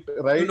fight,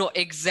 right? You know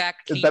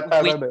exactly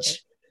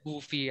which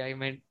Goofy I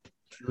meant.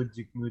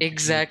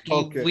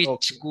 Exactly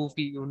which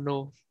Goofy you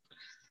know.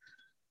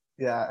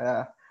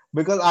 Yeah.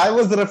 Because I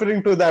was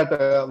referring to that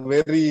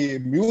very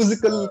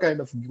musical kind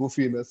of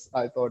goofiness.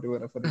 I thought you were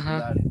referring to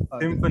that.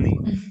 Symphony.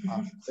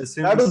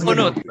 That was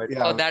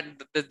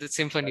good. The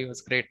symphony was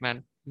great,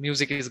 man.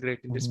 Music is great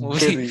in this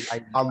movie.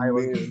 I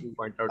want to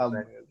point out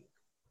that.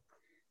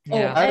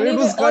 Yeah.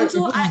 Anyway,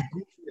 also,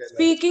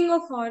 speaking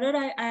of horror,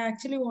 I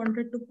actually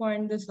wanted to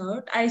point this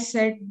out. I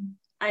said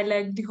I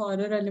like the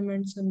horror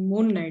elements in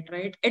Moon Knight,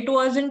 right? It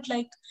wasn't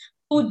like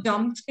too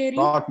jump scary.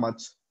 Not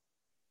much.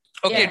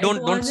 Okay,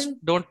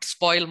 don't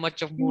spoil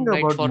much of Moon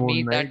Knight for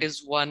me. That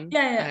is one.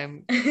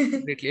 I'm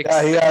completely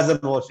excited. He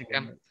hasn't watched it.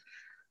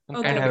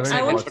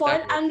 I won't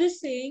spoil. I'm just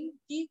saying,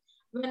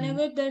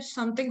 whenever there's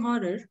something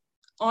horror,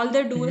 all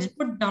they do is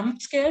put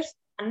jump scares,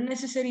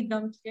 unnecessary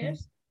jump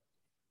scares.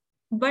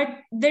 But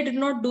they did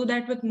not do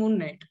that with Moon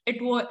Knight.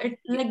 It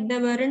like there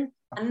weren't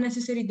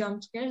unnecessary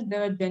jump scares. They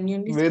were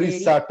genuinely very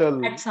scary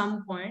subtle at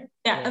some point.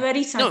 Yeah,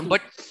 very subtle. No,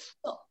 but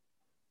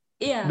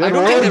I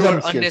don't think there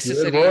were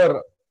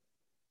unnecessary.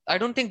 I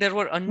don't think there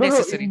were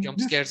unnecessary jump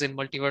scares in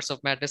Multiverse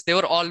of Madness. They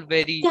were all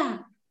very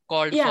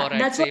called for,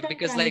 I'd say,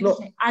 because like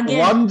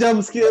one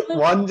jump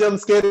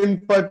scare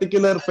in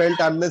particular felt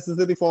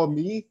unnecessary for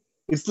me.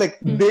 It's like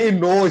they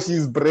know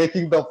she's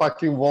breaking the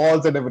fucking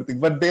walls and everything,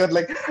 but they're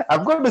like,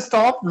 I'm going to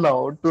stop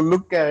now to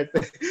look at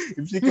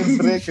if she can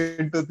break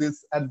into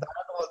this. And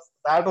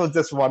that was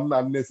just one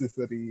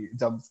unnecessary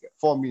jump scare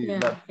for me.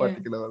 That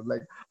particular one.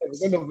 Like I was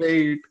going to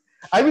wait.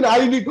 I mean,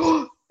 I did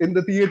in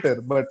the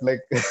theater, but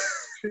like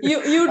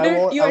you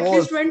at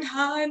least went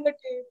in the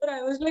theater.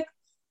 I was like,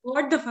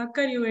 what the fuck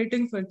are you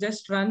waiting for?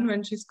 Just run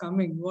when she's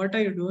coming. What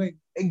are you doing?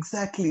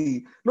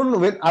 Exactly.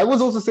 No. I was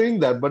also saying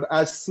that, but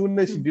as soon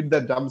as she did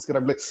that jump scare,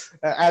 I'm like,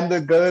 and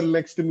the girl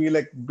next to me,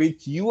 like,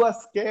 bitch, you are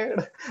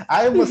scared.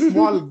 I am a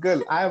small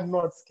girl. I am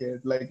not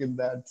scared, like in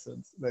that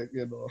sense, like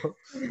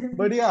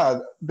But yeah,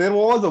 there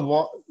was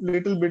a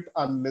little bit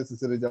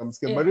unnecessary jump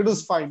scare, but it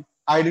was fine.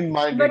 I didn't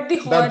mind. But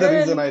it. That's the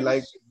reason I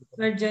liked it.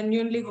 Were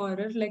genuinely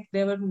horror, like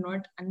they were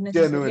not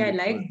unnecessary. I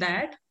liked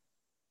that.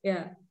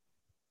 Yeah.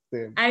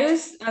 Same. I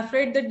was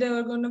afraid that they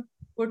were gonna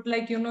put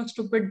like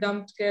stupid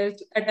jump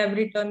scares at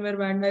every turn where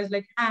Wanda is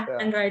like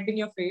and right in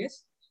your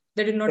face.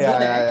 They did not do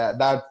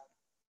that.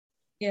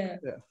 Yeah.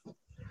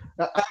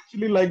 I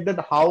actually like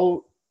that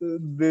how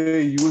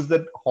they use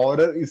that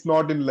horror is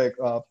not in like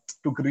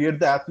to create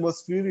the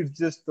atmosphere. It's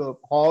just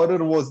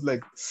horror was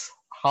like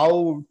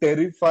how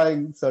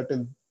terrifying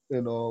certain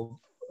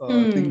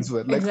things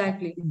were. Like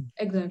exactly.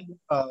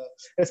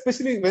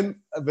 Especially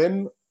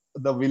when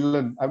the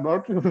villain, I'm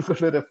not even going to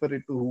refer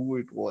it to who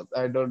it was.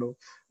 I don't know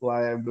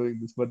why I'm doing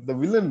this, but the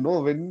villain,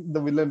 when the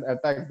villain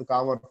attacked the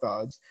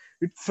Kamar-Taj,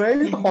 it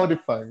felt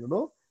horrifying,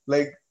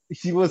 like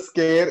she was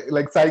scared,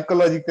 like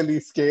psychologically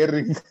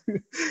scaring.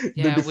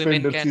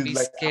 Women can be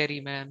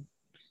scary, man.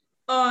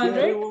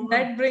 Alright,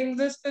 that brings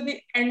us to the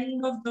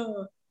end of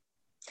the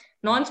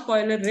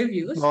non-spoiler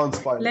reviews.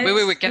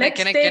 Wait. Can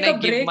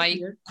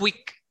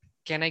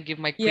I give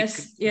my quick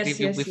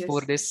review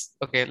before this?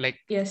 Okay, like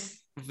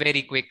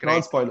very quick,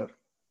 right?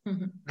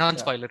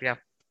 Non-spoiler, yeah.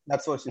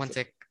 That's what she One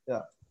said. sec.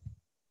 Yeah.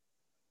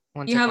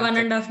 You have 1.5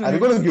 minutes. Are you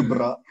going to give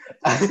bra?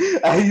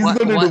 He's going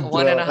to do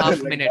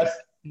 1.5 minutes.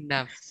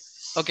 Nah.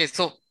 Okay,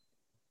 so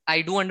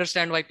I do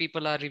understand why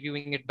people are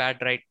reviewing it bad,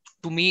 right?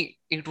 To me,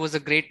 it was a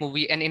great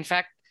movie. And in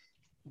fact,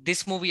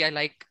 this movie I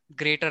like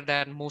greater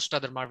than most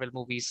other Marvel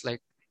movies.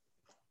 Like,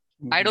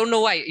 I don't know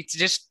why. It's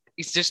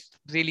just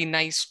really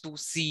nice to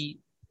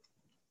see.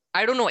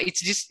 I don't know. It's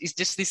just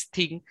this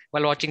thing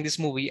while watching this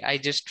movie. I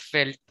just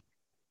felt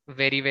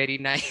very, very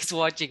nice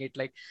watching it.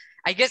 Like,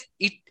 I guess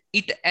it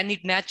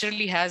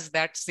naturally has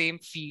that same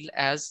feel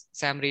as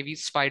Sam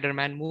Raimi's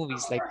Spider-Man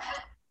movies, like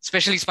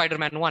especially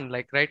Spider-Man 1,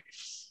 like, right?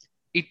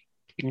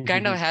 It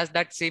kind of has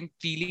that same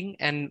feeling,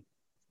 and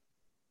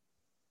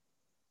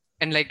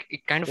and like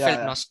it kind of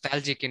felt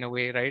nostalgic in a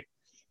way, right?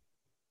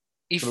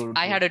 If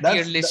I had a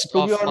tier list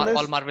of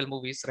all Marvel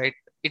movies, right,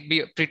 it'd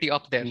be pretty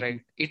up there,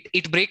 right?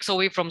 It breaks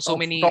away from so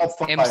many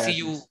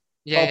MCU.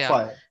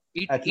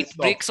 It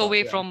breaks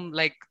away from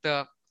like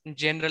the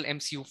general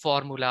MCU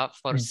formula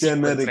for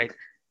sequels, right?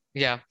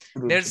 Yeah.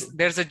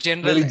 There's a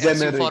general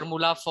MCU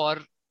formula for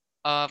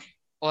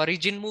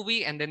origin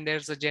movie, and then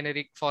there's a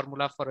generic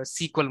formula for a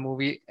sequel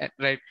movie,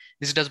 right?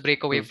 This does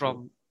break away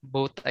from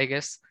both, I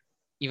guess,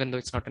 even though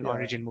it's not an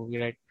origin movie,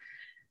 right?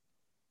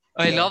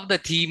 I love the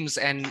themes,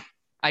 and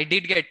I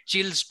did get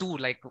chills too,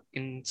 like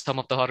in some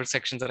of the horror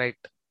sections, right?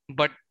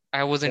 But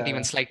I wasn't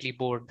even slightly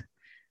bored.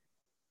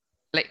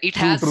 Like it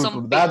has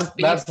some.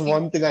 That's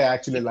one thing I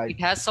actually like. It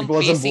has some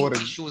pacing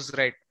issues,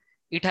 right?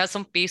 It has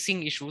some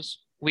pacing issues,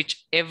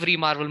 which every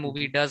Marvel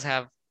movie does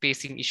have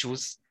pacing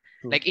issues.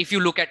 Like if you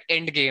look at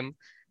Endgame,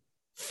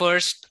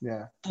 first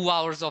 2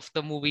 hours of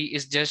the movie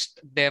is just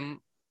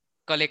them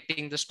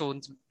collecting the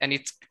stones, and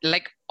it's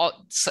like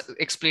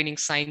explaining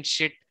science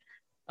shit,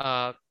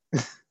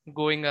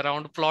 going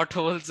around plot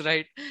holes,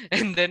 right?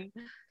 And then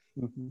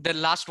the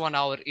last 1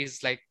 hour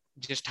is like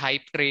just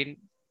hype train.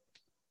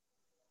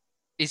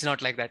 It's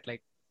not like that.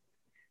 Like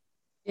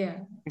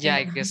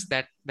I guess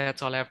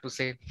that's all I have to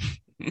say.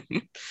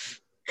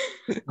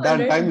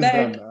 That time is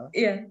done.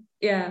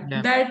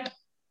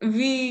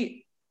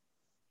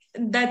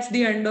 That's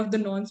the end of the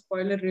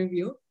non-spoiler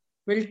review.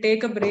 We'll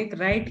take a break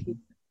right here,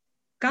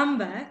 come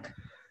back,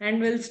 and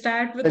we'll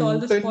start with all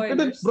the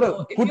spoilers.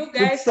 So if you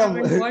guys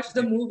haven't watched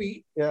the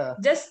movie,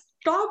 just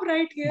stop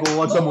right here, go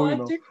watch the movie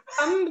now.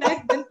 Come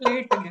back, then play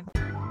it again.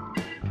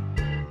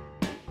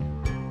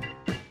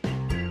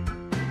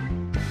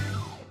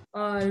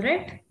 All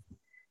right,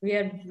 we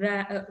are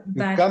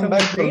back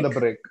from the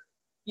break.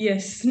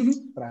 Yes. This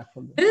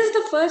is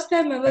the first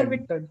time ever we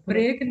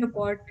break in the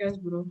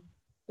podcast, bro.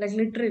 Like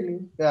literally.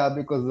 Yeah,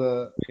 because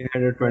we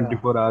had a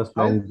 24 hours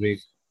planned break.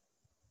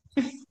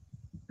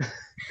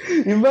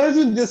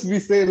 Imagine just we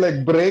say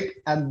like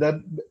break, and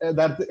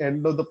that's the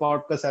end of the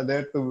podcast, and they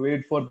have to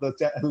wait for the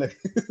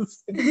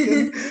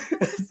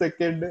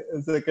second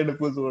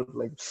episode,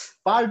 like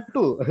part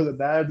 2.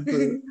 That's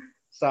the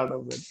start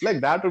of it.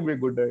 Like that would be a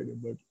good idea,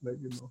 but like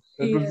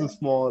it was a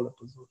small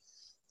episode.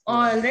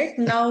 All right,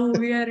 now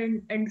we are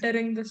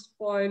entering the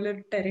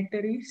spoiler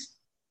territories,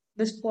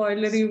 the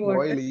spoilery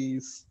water.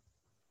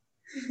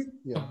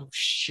 Oh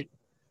shit!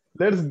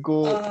 Let's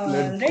go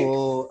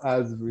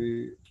as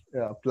we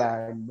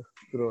planned.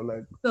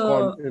 Like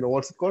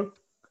what's it called?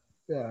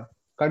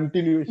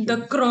 Continuation.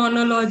 The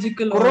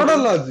chronological.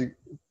 Chronology.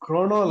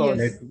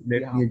 Yes.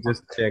 Let me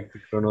just check the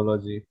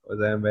chronology,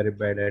 because I am very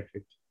bad at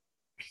it.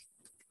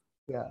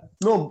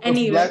 No.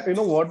 Anyway.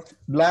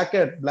 Black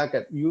Hat.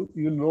 You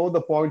know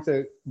the points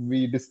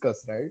we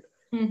discussed, right?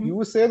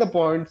 You say the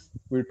points,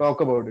 we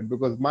talk about it,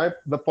 because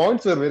the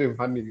points were very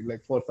funny.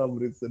 Like for some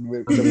reason,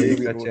 mention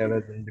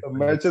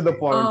the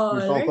points,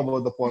 we talk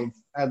about the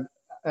points, and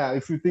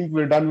if you think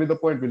we're done with the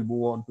point, we'll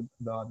move on to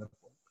the other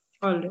point.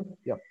 All right.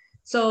 Yeah.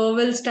 So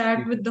we'll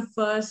start with the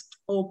first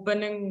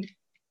opening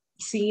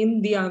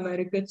scene, the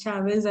America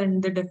Chavez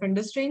and the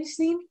Defender Strange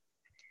scene.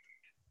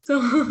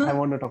 So I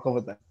want to talk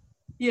about that.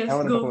 Yes,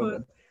 go for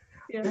it.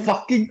 Yeah.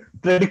 Fucking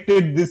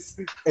predicted this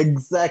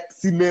exact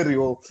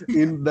scenario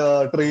in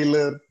the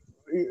trailer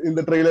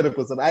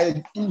episode.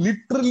 I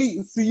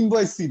literally scene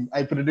by scene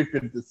I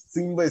predicted this.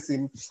 Scene by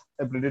scene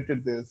I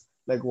predicted this.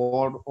 Like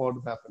what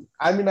happened.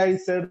 I mean, I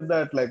said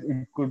that like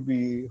it could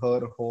be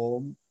her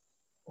home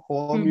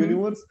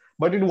universe,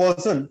 but it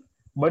wasn't.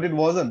 But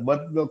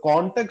the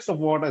context of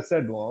what I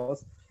said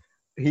was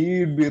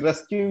he'd be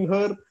rescuing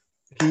her,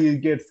 he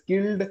gets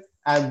killed,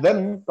 and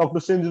then Doctor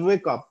Strange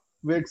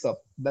wakes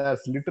up.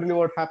 That's literally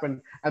what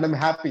happened, and I'm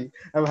happy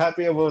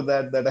about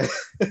that I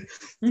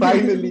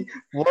finally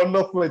one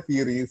of my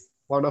theories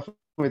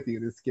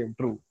came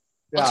true.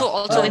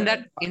 Also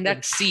in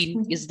that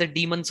scene, is the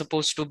demon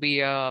supposed to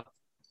be a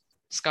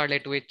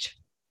Scarlet Witch?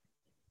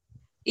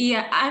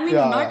 Yeah, I mean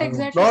not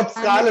exactly. Not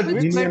Scarlet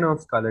Witch, minion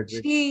of Scarlet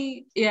Witch.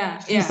 She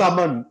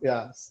summoned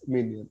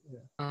minion.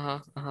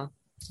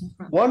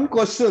 One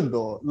question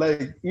though,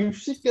 like if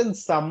she can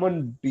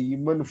summon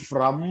demon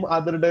from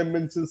other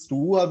dimensions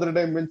to other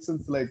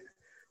dimensions, like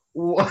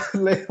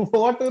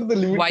what are the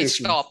limitations? Why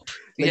stop?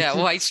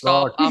 Why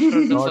stop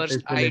after the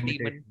first eye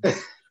demon?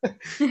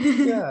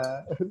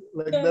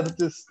 That's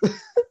just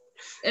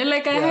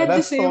like I had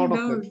the same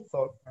doubt.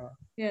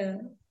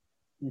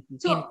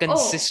 So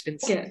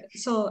inconsistency.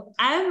 So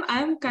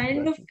I'm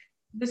kind of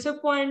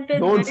disappointed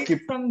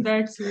from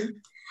that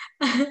scene.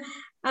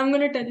 I'm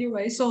gonna tell you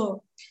why.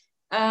 So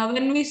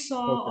when we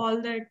saw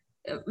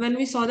when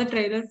we saw the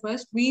trailer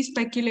first, we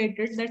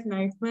speculated that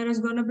Nightmare is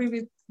gonna be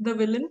with the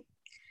villain.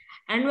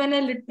 And when I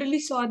literally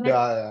saw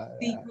that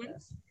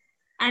sequence,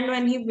 and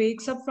when he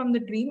wakes up from the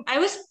dream, I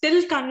was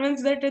still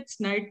convinced that it's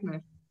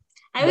Nightmare.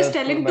 I was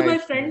telling to my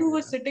friend who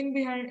was sitting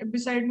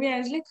beside me, I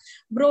was like,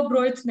 bro,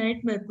 it's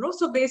Nightmare, bro.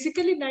 So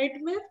basically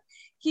Nightmare,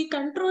 he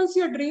controls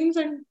your dreams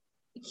and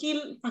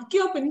he'll fuck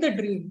you up in the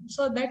dream.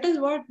 So that is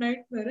what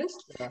Nightmare is.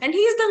 Yeah. And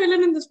he's the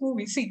villain in this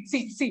movie.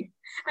 See.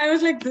 I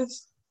was like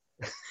this.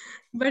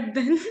 But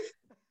then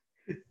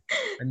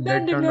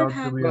that did not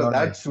happen. No,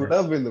 that should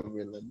have been the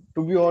villain.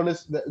 To be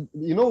honest,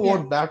 you know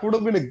what? Yeah. That would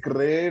have been a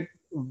great,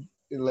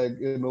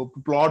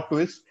 plot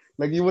twist.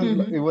 Like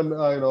even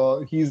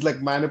he's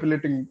like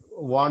manipulating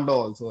Wanda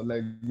also,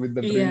 like with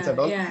the dreams and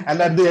all. Yeah.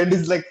 And at the end,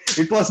 it's like,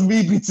 it was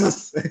me,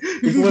 bitches.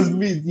 It was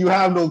me. You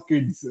have no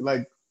kids.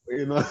 Like,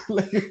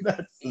 like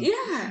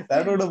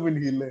that would have been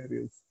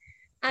hilarious.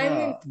 I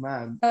mean,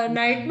 man.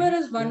 Nightmare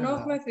is one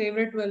of my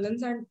favorite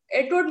villains, and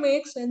it would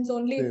make sense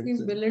only if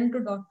he's villain to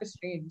Doctor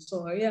Strange.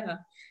 So yeah,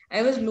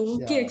 I was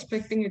low-key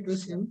expecting it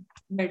was him,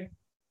 but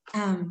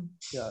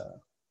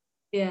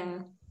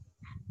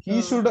he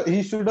should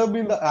have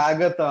been the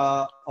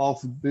Agatha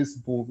of this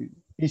movie.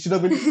 He should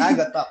have been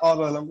Agatha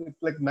all along.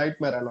 It's like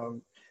Nightmare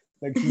along.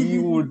 Like he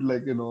would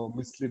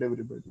mislead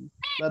everybody.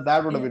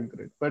 That would have been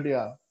great. But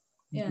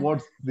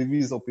what's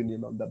Divi's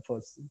opinion on that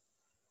first scene?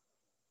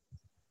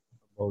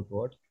 About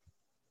what?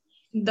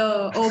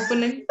 The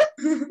opening.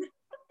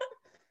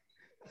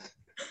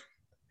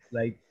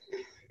 Like,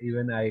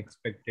 even I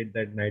expected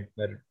that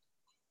Nightmare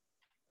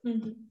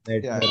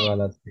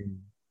wala thing,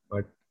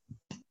 but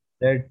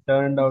that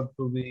turned out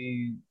to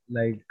be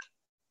like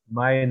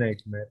my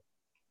nightmare.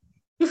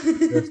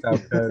 Just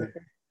after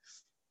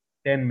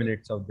 10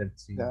 minutes of that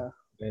scene,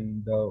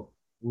 when the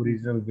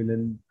original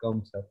villain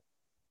comes up.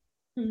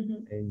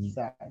 And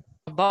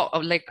about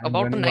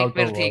the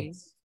Nightmare thing,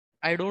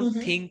 I don't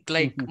think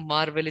like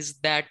Marvel is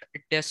that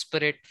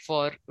desperate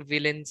for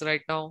villains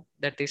right now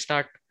that they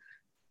start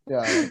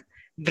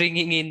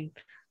bringing in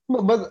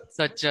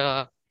such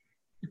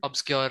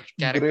obscure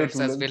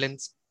characters as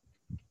villains.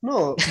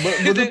 No,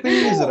 but the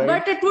thing is, right?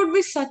 But it would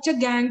be such a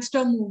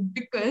gangster move,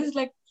 because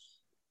like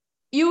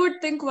you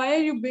would think, why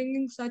are you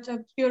bringing such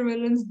obscure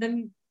villains?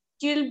 Then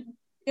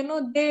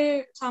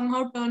they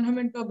somehow turn him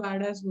into a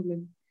badass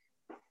villain.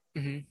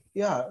 Mm-hmm.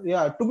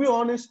 Yeah. To be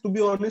honest,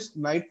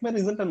 Nightmare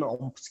isn't an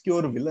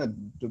obscure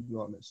villain. To be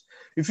honest,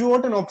 if you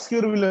want an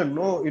obscure villain,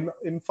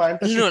 in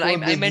fantasy. No, I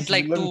meant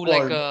like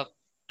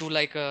to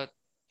like a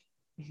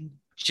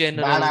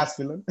general badass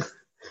villain,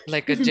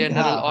 like a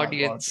general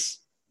audience.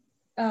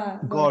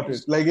 Got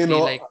it. Like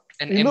like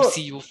an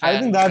MCU fan. I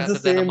think that's the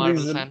same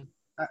reason. Fan.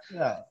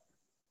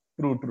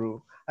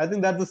 True. I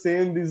think that's the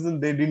same reason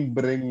they didn't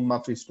bring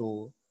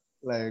Mephisto.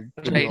 Like,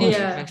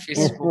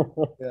 Mephisto.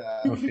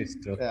 Mephisto.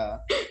 Mephisto.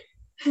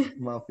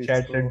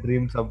 Shattered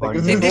dreams of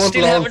they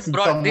still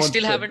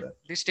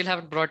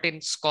haven't brought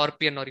in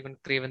Scorpion or even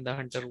Kraven the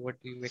Hunter.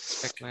 What do you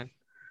expect, man?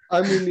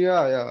 I mean,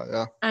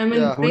 yeah. I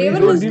mean,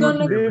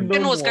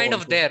 Kraven was kind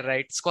of there,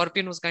 right?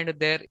 Scorpion was kind of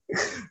there.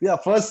 Yeah,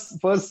 first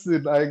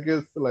scene, I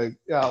guess,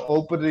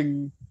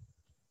 opening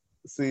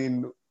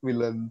scene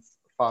villains.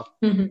 Fuck.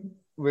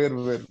 Where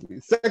were we?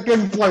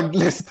 Second point.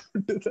 Let's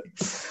go to the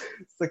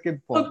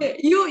second point.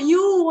 Okay,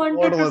 you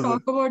wanted to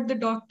talk about the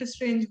Doctor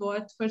Strange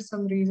watch for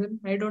some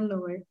reason. I don't know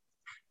why.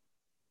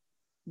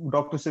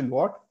 Doctor Strange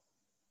what?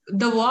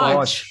 The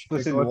watch.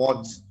 Doctor Strange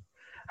watch.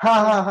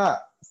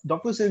 Ha.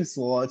 Doctor Strange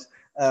watch.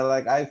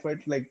 I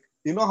felt like,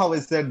 how I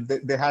said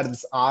they had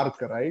this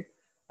arc, right?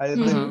 I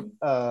think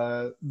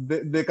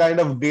they kind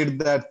of did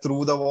that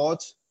through the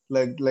watch,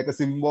 like a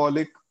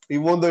symbolic.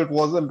 Even though it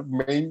wasn't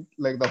main,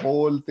 like the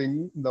whole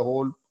thing,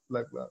 the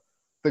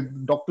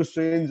Doctor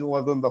Strange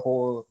wasn't the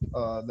whole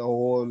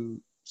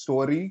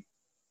story,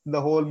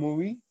 the whole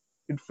movie.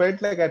 It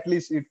felt like at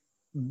least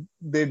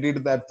they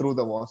did that through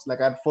the watch.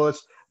 Like at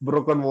first,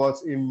 Broken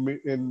watch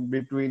in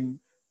between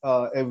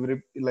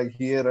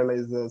he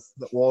realizes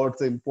what's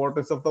the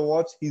importance of the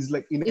watch. He's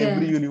like in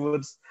every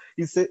universe.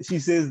 She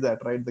says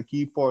that, right? The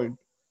key point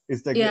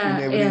is like in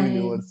every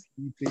universe,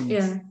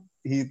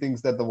 he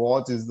thinks that the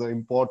watch is the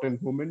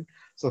important moment,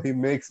 so he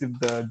makes it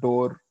the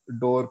door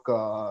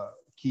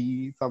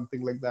key,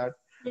 something like that.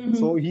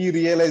 So he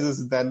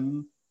realizes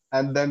then,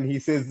 and then he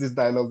says this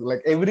dialogue.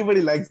 Like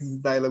everybody likes this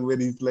dialogue where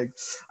he's like,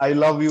 "I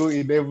love you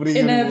in every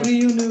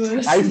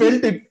universe." I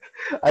felt it,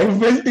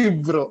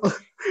 bro.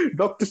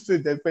 Doctor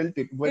Strange, I felt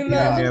it. But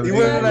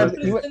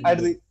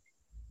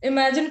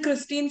imagine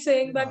Christine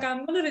saying back,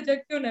 "I'm gonna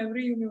reject you in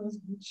every universe."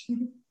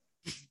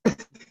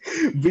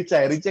 Which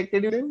I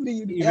rejected in every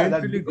universe.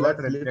 Eventually got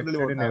rejected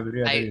in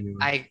every other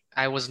universe.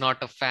 I was not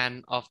a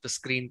fan of the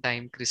screen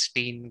time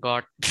Christine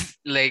got.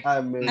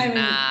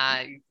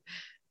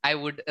 I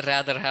would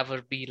rather have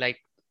her be like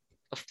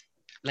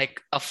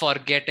a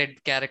forgotten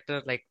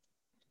character. Like,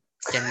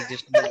 can we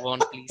just move on,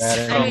 please?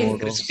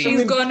 Christine,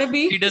 she's gonna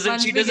be. She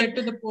doesn't. She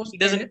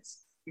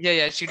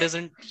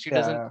doesn't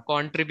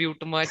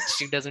contribute much.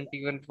 She doesn't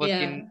even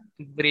fucking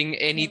bring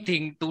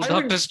anything to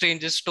Doctor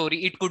Strange's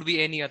story. It could be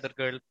any other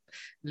girl,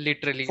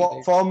 literally.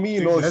 For me,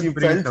 she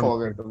felt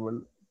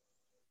forgettable.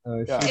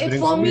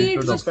 For me,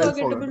 it was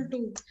forgettable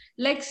too.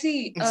 Like,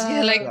 see,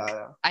 I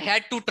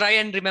had to try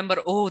and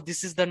remember. Oh,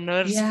 this is the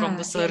nurse from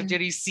the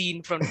surgery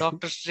scene from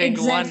Doctor Strange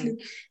 1.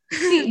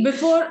 See,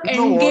 before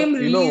Endgame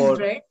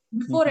released, right?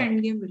 Before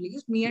Endgame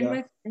released, me and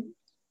my friend,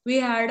 we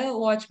had a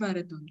watch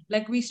marathon.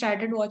 Like we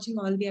started watching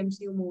all the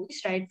MCU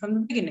movies right from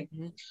the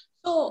beginning.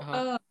 So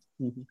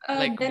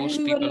like then most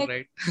we people, were like,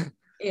 right?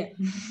 yeah.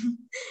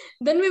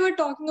 Then we were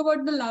talking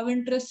about the love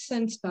interests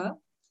and stuff,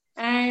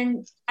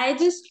 and I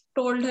just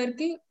told her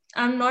that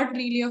I'm not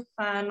really a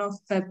fan of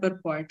Pepper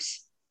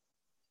Potts.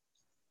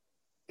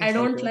 I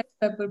don't like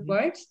Pepper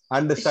Potts.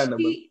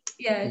 Understandable.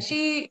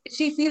 She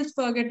feels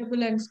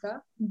forgettable and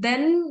stuff.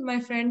 Then my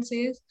friend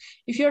says,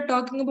 if you're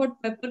talking about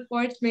Pepper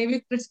Potts, maybe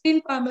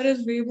Christine Palmer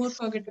is way more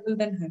forgettable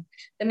than her.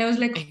 Then I was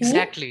like,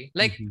 exactly.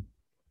 Like,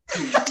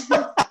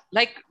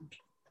 like,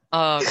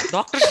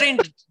 Doctor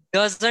Strange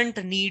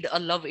doesn't need a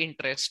love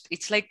interest.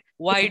 It's like,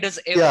 why does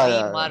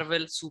every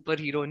Marvel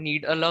superhero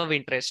need a love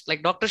interest?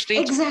 Like Doctor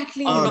Strange, out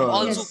of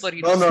all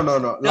superheroes,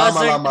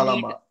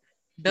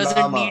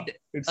 doesn't need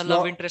a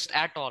love interest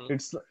at all.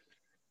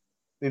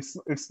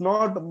 It's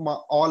not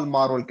all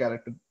Marvel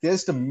characters,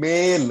 just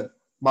male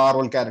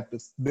Marvel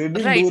characters. They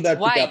didn't do that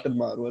to Captain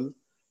Marvel.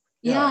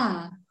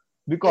 Yeah.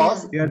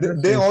 Because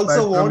they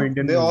also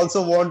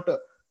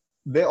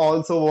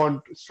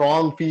want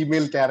strong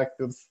female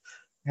characters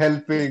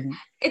helping.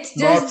 It's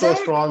just not so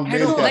strong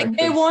male characters. Like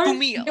they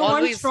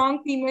want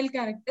strong female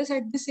characters.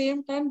 At the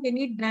same time, they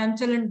need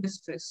damsel in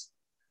distress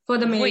for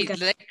the male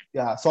character.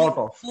 Like, sort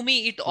of. To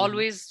me, it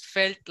always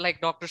felt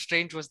like Doctor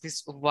Strange was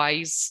this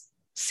wise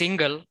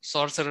single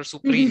sorcerer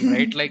supreme,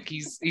 right? Like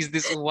he's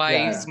this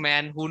wise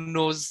man who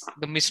knows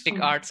the mystic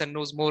arts and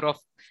knows more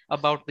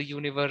about the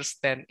universe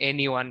than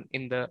anyone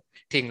in the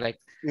thing. Like,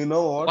 you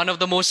know what? One of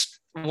the more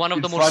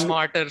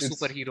smarter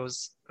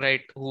superheroes,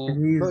 right?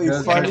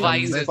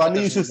 It's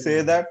funny you should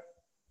say that.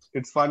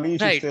 It's funny you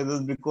should say this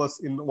because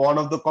in one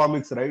of the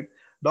comics, right,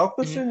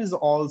 Doctor Strange is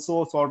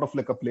also sort of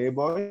like a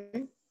playboy.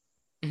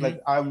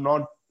 Like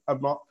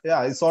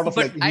it's sort of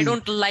like I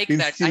don't like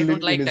that. I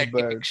don't like that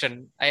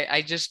depiction.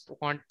 I just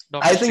want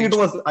Doctor I think it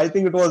was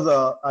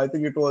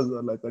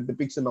like a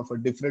depiction of a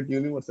different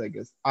universe, I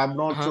guess. I'm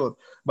not sure,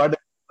 but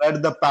I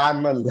read the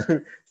panel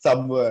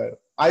somewhere.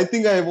 I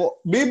think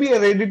maybe I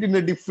read it in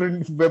a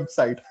different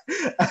website.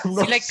 I'm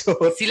not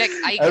sure.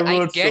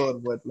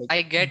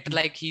 I get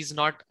like he's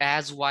not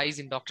as wise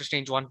in Doctor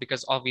Strange 1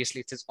 because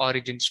obviously it's his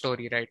origin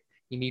story, right?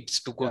 He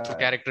needs to go through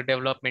character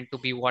development to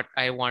be what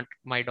I want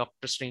my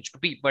Doctor Strange to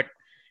be. But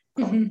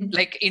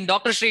like in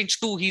Doctor Strange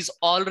 2, he's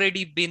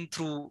already been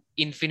through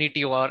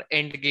Infinity War,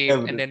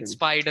 Endgame, and then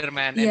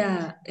Spider-Man.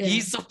 And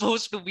he's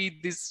supposed to be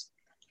this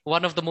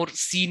one of the more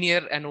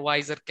senior and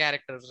wiser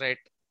characters, right?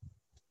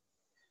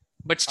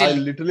 But still, I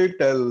literally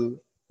tell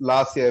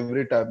Lassie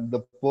every time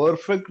the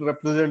perfect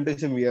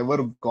representation we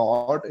ever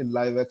got in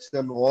live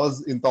action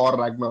was in Thor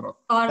Ragnarok.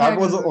 That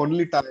was the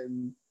only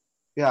time.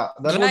 Yeah,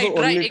 that was the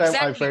only time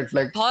I felt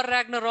like Thor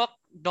Ragnarok,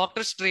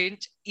 Doctor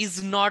Strange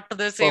is not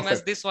the same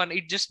as this one.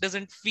 It just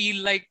doesn't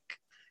feel like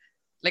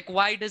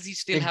why does he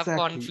still have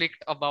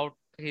conflict about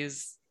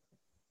his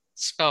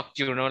stuff?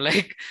 You know,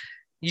 like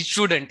he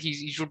shouldn't.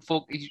 He should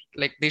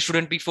like they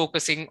shouldn't be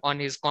focusing on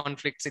his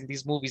conflicts in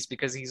these movies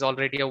because he's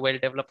already a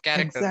well-developed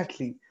character.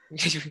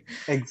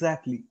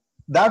 Exactly.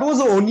 That was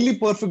the only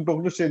perfect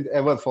Doctor Strange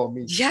ever for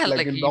me. Yeah,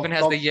 like he even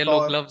has the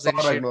yellow gloves and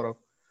shit.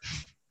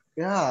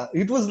 Yeah,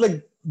 it was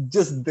like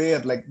just there,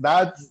 like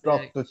that's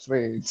Doctor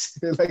Strange.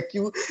 Like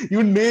you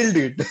nailed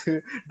it.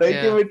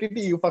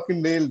 You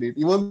fucking nailed it.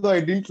 Even though I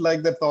didn't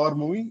like the Thor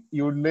movie,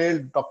 you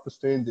nailed Doctor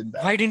Strange in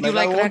that. Why didn't you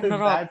like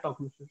Ragnarok?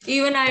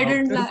 Even I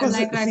didn't like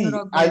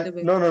Ragnarok. By the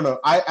way. No.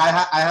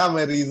 I have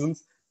my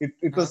reasons.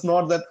 It was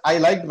not that I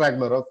liked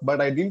Ragnarok,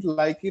 but I didn't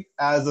like it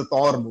as a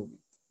Thor movie.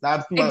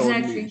 That's my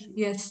only issue.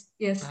 Yes.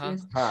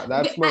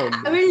 That's my only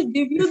I will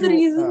give you the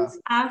reasons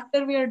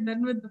after we are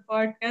done with the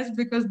podcast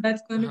because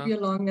that's going to be a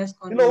long ass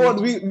conversation. You know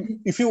what?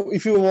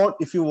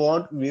 If you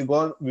want, we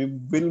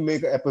will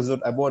make an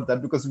episode about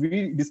that because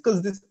we discuss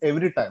this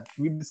every time.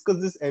 We discuss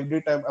this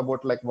every time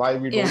about like why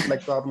we don't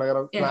like Thor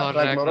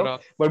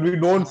Ragnarok, but we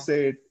don't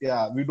say it.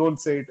 Yeah, we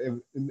don't say it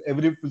in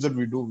every episode.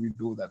 We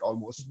do that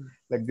almost.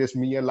 Like just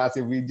me and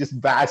Lassie, we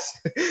just bash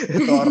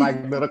Thor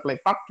Ragnarok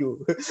like fuck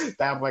you,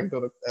 Thor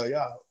Ragnarok.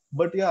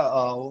 But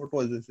what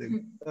was I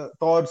saying?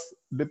 Thor's,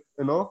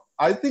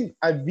 I think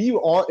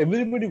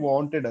everybody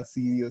wanted a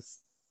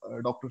serious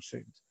Doctor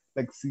Strange,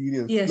 like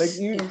serious.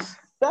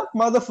 That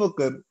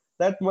motherfucker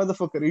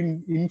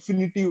in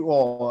Infinity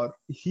War,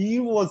 he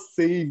was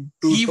saying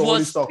to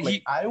Tony Stark,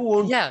 like, I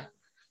won't. Yeah.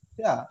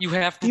 You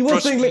have to. He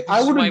was saying like,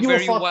 I wouldn't give a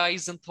fuck.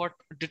 Wise and thought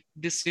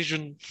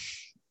decision.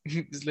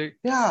 It's like,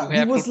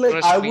 he was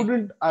like,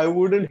 I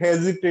wouldn't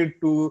hesitate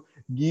to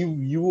give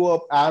you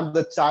up and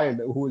the child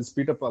who is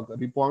Peter Parker.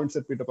 He points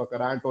at Peter Parker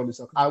and Tony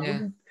Stark. I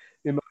wouldn't,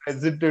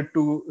 hesitate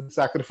to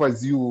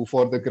sacrifice you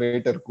for the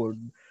greater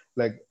good.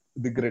 Like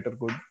the greater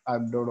good. I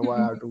don't know why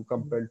I have to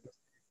compare it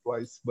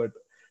twice, but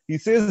he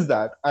says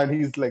that, and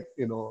he's like,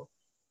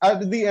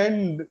 at the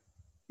end,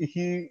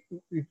 he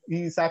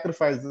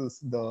sacrifices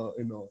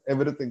the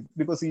everything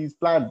because he's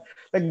planned.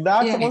 Like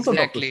that's also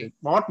Doctor Strange.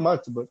 Not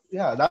much, but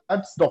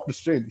that's Doctor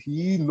Strange.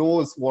 He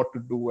knows what to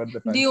do at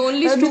the time. The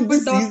only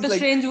stupid Doctor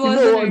Strange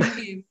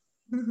was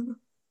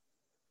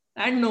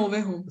and No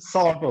Way Home.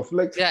 Sort of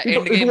like Yeah, it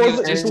Endgame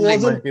was. just It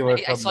like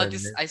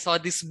wasn't. I saw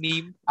this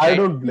meme. I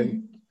don't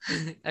blame.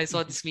 I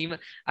saw this meme.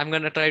 I'm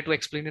gonna try to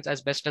explain it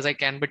as best as I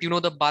can. But you know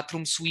the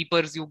bathroom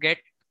sweepers you get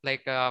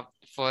like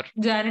for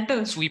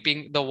Janitors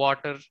sweeping the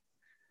water.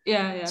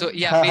 Yeah. So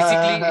yeah,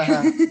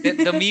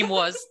 basically the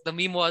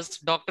meme was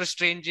Doctor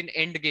Strange in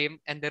Endgame,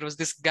 and there was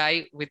this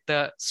guy with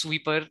the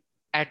sweeper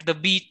at the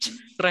beach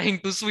trying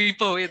to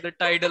sweep away the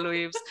tidal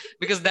waves,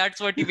 because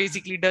that's what he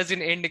basically does in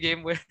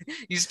Endgame, where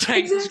he's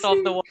trying to stop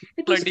the water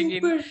flooding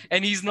in,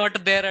 and he's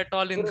not there at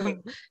all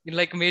in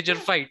like major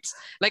fights.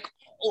 Like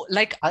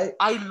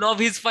I love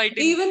his fight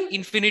in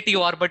Infinity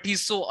War, but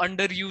he's so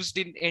underused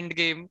in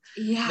Endgame.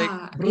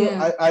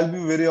 I'll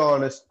be very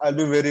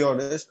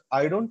honest.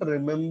 I don't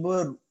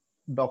remember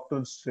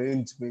Doctor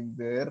Strange being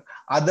there,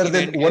 other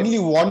than only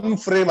one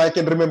frame I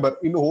can remember.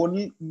 In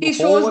only he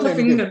shows the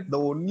finger. The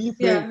only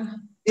frame.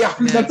 Yeah,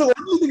 that's the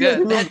only thing I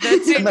remember.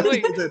 That's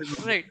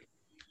it. Right.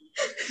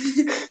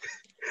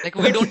 Like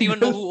we don't even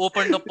know who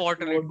opened the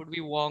portal. It could be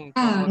Wong.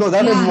 No,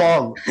 that was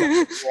Wong.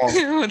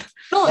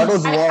 No, that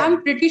was Wong.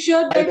 I'm pretty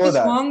sure that was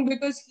Wong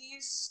because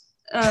he's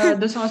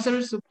the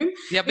Sorcerer Supreme.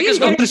 Yeah, because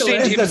Doctor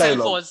Strange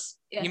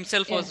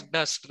himself was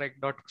dust, like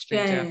Doctor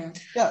Strange.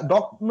 Yeah.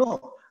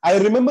 No, I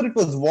remember it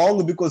was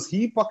Wong because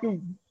he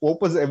fucking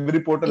opens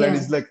every portal and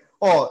he's like,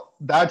 "Oh,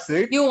 that's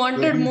it. You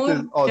wanted more.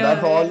 Says,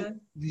 that's all."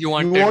 You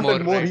wanted more,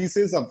 right? He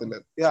says something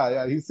like,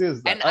 he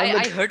says that. And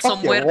I heard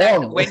somewhere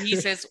that when he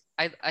says,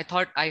 I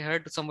thought I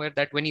heard somewhere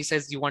that when he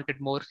says you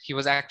wanted more, he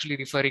was actually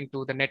referring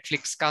to the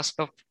Netflix cast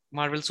of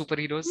Marvel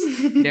superheroes,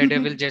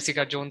 Daredevil,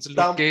 Jessica Jones,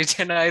 Luke Cage,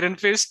 and Iron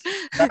Fist.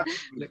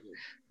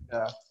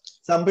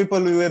 Some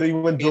people were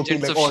even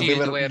joking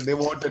like, they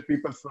wanted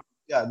people from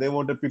they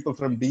wanted people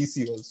from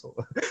DC also.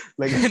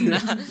 like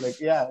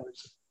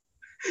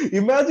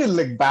imagine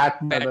like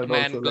Batman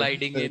also,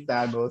 gliding like, in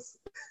Thanos.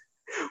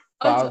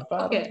 Also,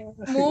 okay,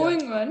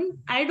 moving on.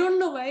 I don't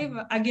know why,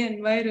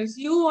 Virus,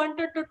 you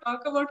wanted to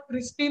talk about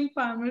Christine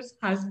Palmer's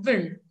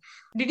husband.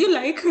 Did you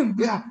like him?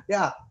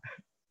 Yeah.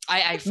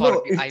 I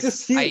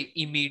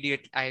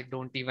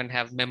don't even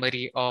have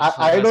memory of.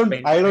 I don't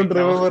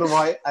remember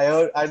why.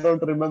 I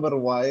don't remember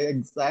why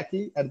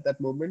exactly at that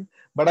moment,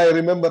 but I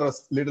remember a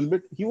little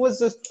bit. He was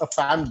just a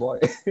fanboy.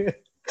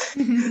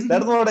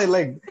 That's what I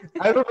liked.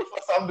 I don't know,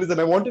 for some reason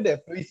I wanted to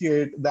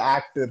appreciate the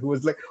actor who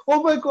was like,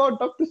 "Oh my God,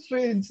 Doctor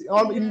Strange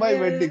in my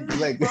wedding!"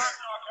 Like, it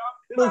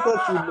was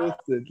such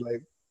innocent.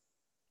 Like,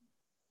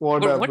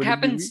 what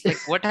happens? Like,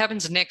 what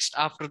happens next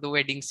after the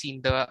wedding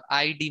scene? The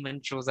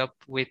I-Demon shows up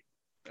with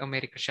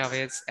America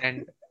Chavez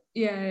and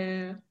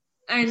and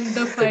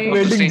the fight.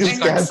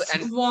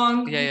 And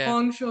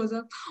Wong shows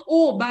up.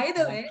 Oh, by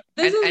the way,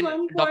 this is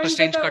one point Doctor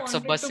Strange that cuts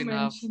a bus in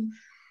half.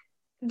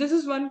 This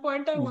is one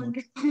point I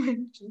wanted to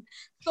mention.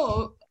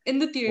 So, in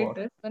the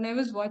theater, when I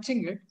was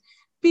watching it,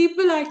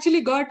 people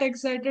actually got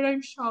excited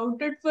and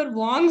shouted for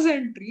Wong's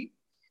entry.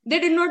 They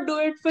did not do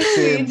it for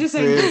Strange's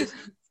entry.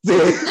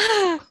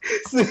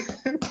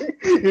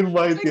 In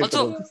my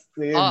theater.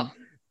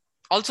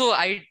 Also,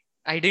 I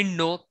didn't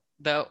know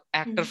the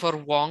actor for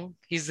Wong,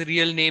 his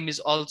real name is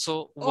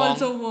also Wong.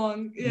 Also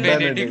Wong. Yeah.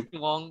 Benedict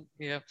Wong.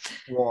 Yeah.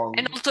 Wong.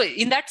 And also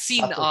in that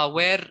scene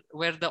where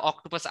the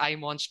octopus eye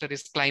monster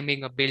is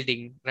climbing a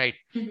building, right?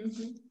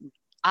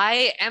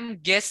 I am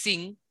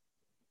guessing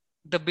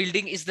the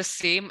building is the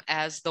same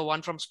as the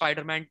one from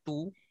Spider-Man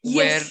 2.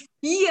 Yes.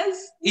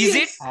 Is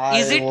it?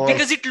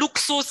 Because it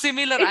looks so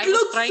similar. It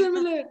looks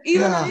similar.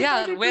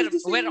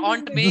 Where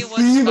Aunt May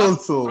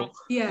was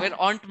where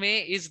Aunt May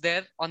is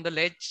there on the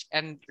ledge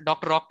and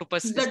Dr.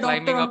 Octopus is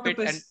climbing up it.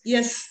 And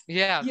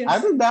I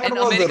think that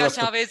was America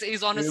Chavez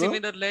is on a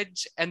similar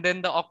ledge, and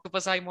then the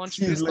octopus eye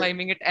monster is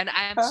climbing it. And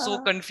I am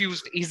so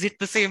confused. Is it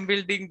the same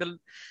building?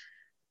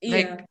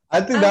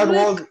 I think that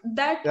was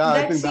that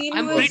scene.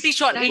 I'm pretty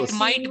sure it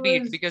might be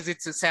it because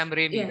it's Sam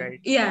Raimi, right?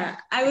 Yeah,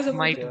 I was.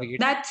 Might be.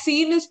 That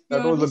scene is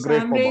purely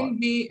Sam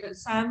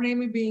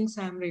Raimi being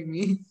Sam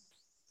Raimi.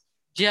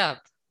 Yeah.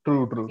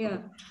 True. Yeah.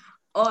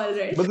 All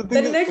right. But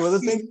the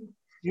thing,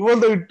 even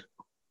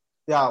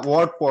though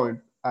what point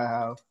I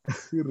have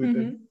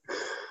written?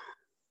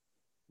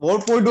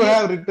 What point do I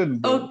have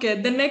written? Though?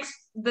 Okay, the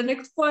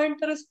next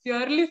pointer is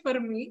purely for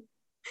me.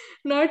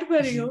 Not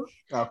for you.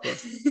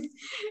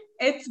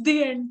 It's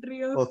the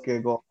entry of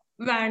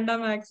Wanda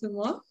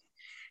Maximoff.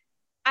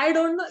 I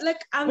don't know.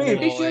 Like, I'm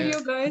pretty sure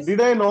you guys. Did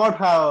I not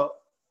have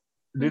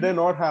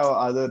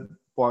other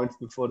points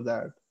before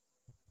that?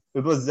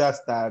 It was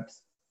just that.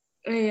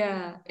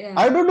 Yeah.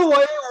 I don't know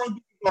why I want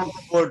to talk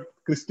about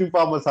Christine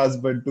Palmer's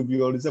husband. To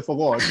be honest, I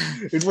forgot.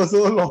 It was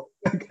so long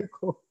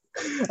ago.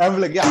 I'm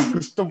like,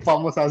 Christine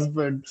Palmer's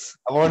husband.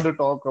 I want to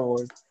talk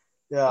about.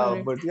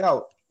 But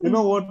you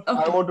know what?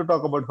 Okay. I want to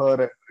talk about her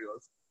entry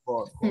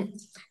also.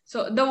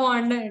 So the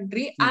Wanda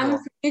entry, I'm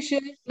pretty sure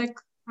like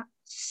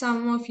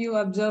some of you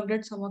observed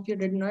it, some of you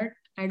did not.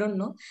 I don't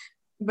know.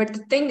 But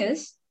the thing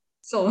is,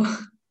 so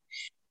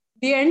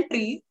the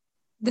entry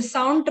the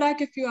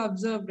soundtrack, if you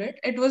observed it,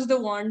 it was the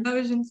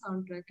WandaVision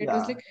soundtrack. It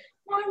was like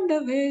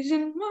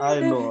WandaVision, I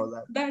know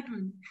that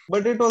one.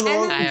 But it was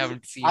all. I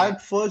haven't seen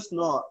at first,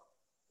 no.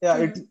 Yeah,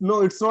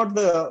 it's not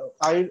the.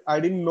 I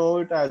didn't know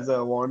it as a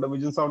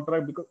WandaVision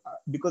soundtrack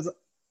because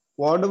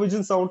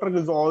WandaVision soundtrack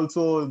is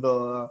also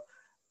the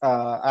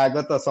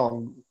Agatha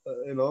song.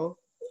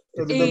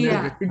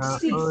 Yeah.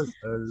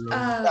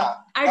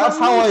 That's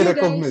how I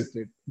recognized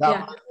it.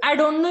 I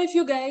don't know if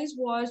you guys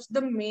watched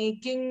the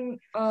making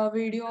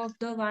video of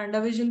the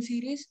WandaVision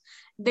series.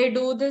 They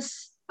do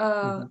this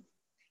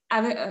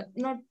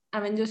not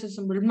Avengers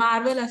Assembled,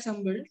 Marvel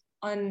Assembled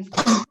on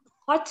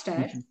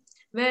Hotstar,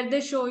 where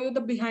they show you the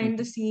behind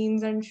the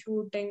scenes and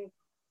shooting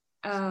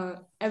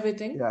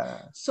everything.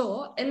 Yeah.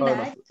 So in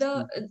that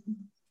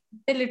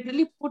they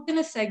literally put in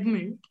a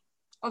segment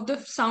of the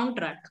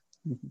soundtrack,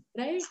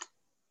 right?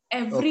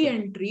 Every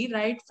entry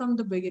right from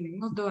the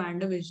beginning of the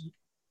WandaVision.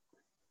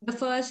 The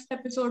first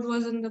episode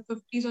was in the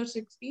 50s or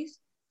 60s,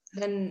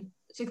 then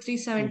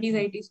 60s, 70s,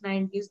 80s,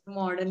 90s, the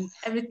modern,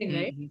 everything,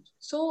 right?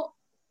 So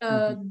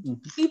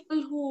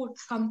people who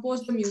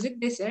composed the music,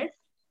 they said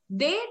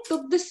they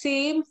took the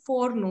same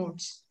 4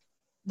 notes.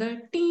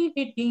 The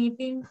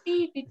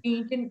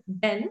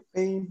then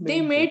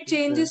they made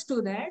changes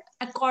to that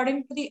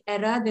according to the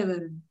era they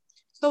were in.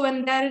 So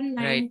when they're in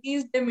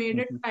 90s, they made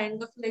it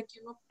kind of like,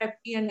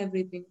 peppy and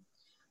everything.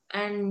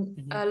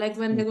 And like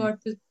when they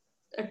got to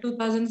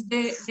 2000s,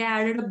 they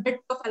added a bit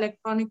of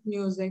electronic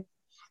music.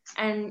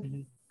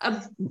 And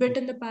a bit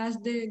in the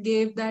past, they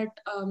gave that,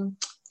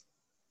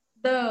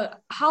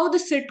 how the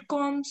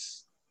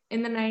sitcoms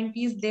in the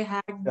 90s, they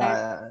had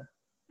that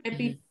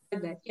peppy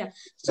like that. Yeah.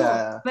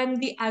 So when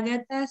the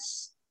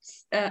Agatha's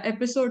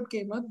episode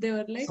came up, they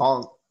were like,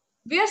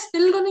 we are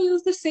still going to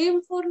use the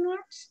same 4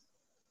 notes,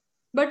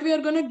 but we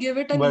are going to give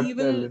it an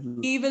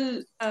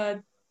evil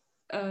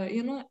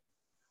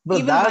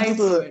But that's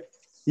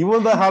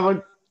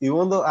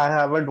even though I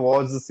haven't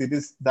watched the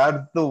series,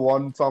 that's the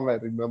one song I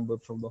remember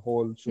from the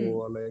whole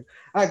show. Like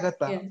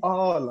Agatha,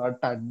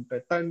 tan,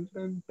 tan,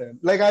 tan, tan.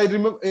 Like I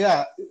remember,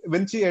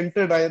 when she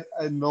entered, I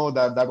know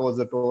that was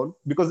the tone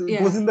because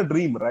it was in the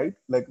dream, right?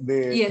 Like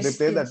they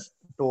play that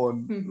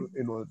tone,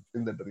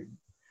 in the dream.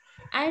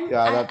 And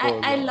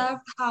I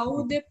loved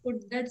how they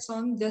put that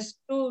song just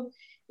to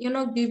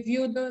give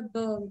you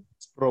the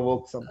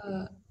provoke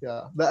something.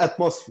 The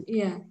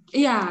atmosphere.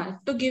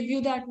 To give you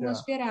the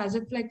atmosphere as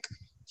if like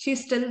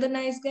she's still the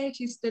nice guy,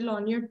 she's still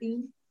on your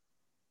team.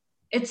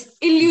 It's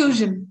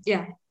illusion.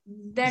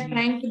 They're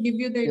trying to give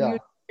you the illusion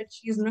that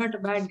she's not a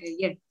bad guy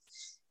yet.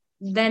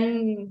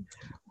 Then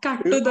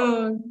cut to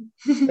the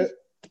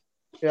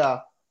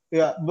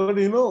but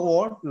you know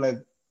what, like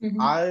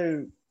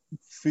I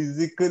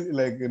physically,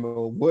 like,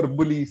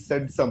 verbally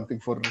said something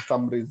for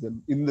some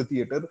reason in the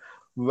theater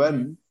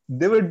when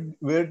they were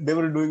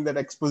doing that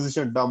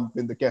exposition dump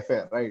in the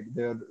cafe, right?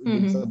 They're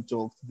doing some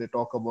jokes. They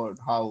talk about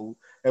how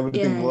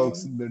everything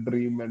works in the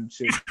dream and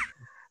shit.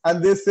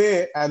 And they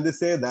say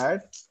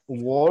that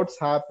what's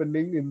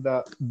happening in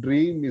the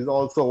dream is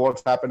also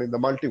what's happening in the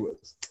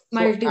multiverse.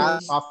 So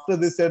after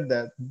they said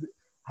that,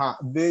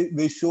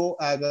 they show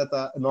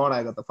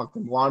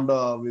fucking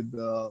Wanda with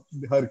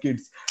her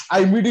kids. I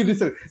immediately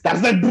said,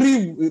 that's a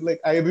dream. Like,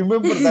 I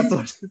remember that's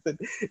what she said.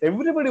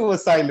 Everybody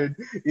was silent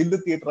in the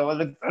theater. I was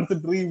like, that's a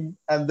dream.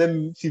 And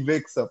then she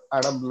wakes up.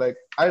 And I'm like,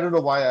 I don't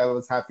know why I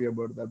was happy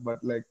about that.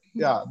 But like,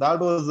 that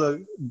was a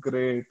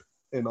great,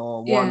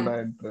 Wanda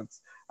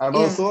entrance. And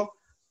also,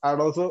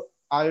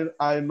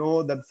 I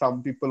know that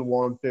some people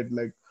wanted,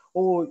 like,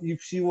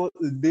 if she was,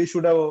 they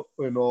should have,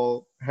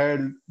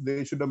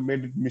 they should have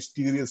made it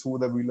mysterious who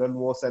the villain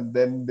was, and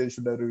then they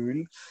should have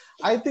revealed.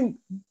 I think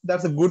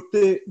that's a good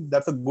thing.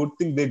 That's a good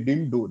thing they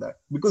didn't do that,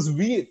 because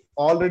we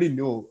already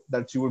knew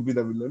that she would be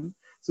the villain.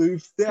 So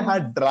if they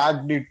had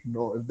dragged it,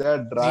 it,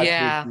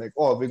 like,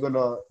 we're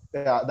gonna,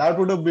 that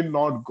would have been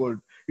not good.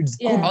 It's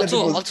good.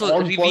 Also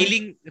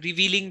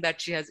revealing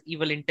that she has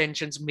evil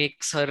intentions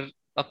makes her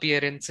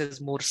appearances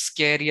more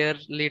scarier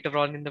later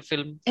on in the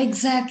film.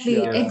 Exactly.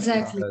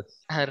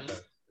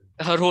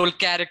 Her whole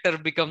character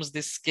becomes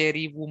this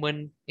scary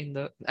woman in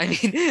the,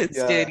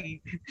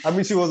 scary. I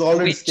mean, she was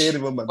already scary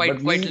woman,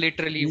 quite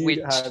literally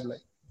witch.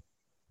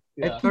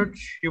 I thought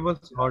she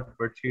was hot,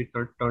 but she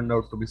turned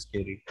out to be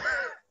scary.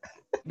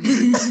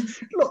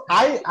 No,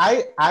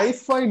 I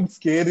find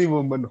scary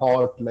woman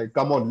hot. Like,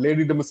 come on,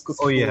 Lady Damascus.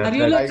 Oh yeah,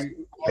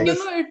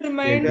 it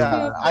reminds me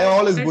of I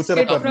always butcher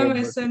up from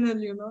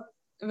SNL,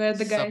 where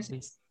the guy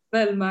says,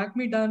 well, mark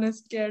me down as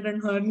scared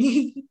and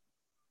horny.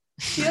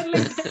 You're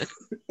like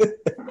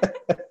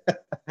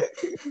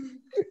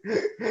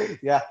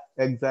yeah,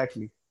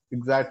 exactly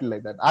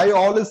like that. I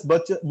always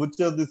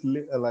butcher this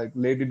like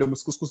Lady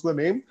Damascus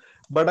name,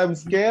 but I'm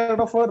scared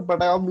of her.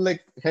 But I'm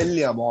like, hell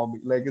yeah, mommy.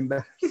 Like in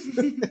that.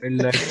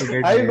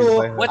 I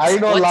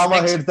know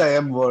Lama hates the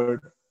M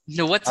word.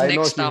 No, what's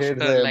next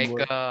after like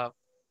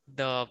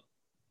the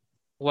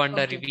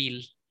Wanda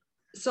reveal?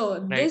 So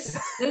this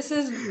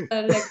is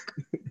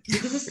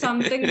this is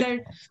something that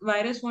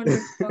Virus wanted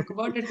to talk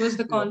about. It was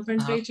the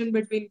confrontation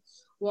between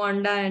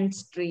Wanda and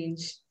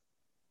Strange.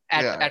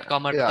 At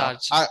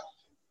Kamartaj.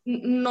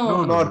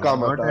 No, not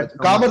Kamartaj.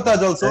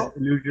 Kamartaj also.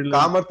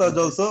 Kamartaj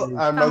also, and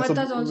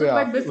Kamartaj also,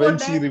 but before when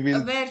that, she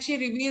reveals, where she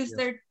reveals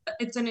that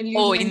it's an illusion.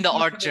 Oh, in the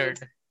orchard.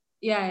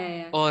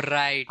 Yeah. Oh,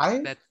 right.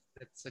 That's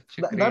such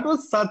a great... that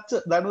was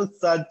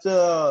such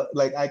a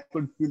like, I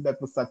could feel that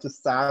was such a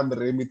Sam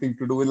Raimi thing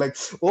to do. Like,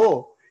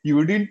 oh,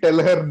 you didn't tell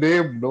her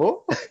name,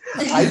 no?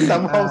 I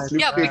somehow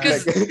slipped. Yeah,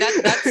 because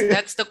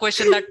that's the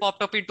question that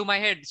popped up into my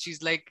head.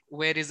 She's like,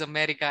 "Where is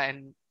America?"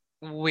 And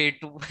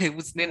wait,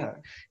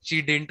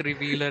 she didn't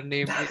reveal her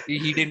name.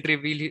 He didn't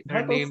reveal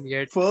her name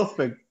yet.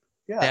 Perfect.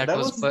 Yeah, that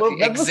was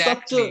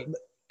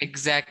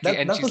exactly.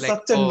 And she's like,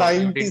 such a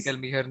 90s... you didn't tell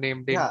me her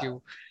name, didn't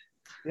you?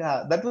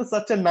 Yeah, that was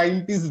such a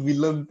 90s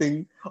villain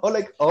thing. Or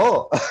like,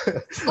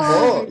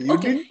 you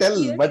didn't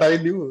tell, but I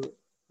knew.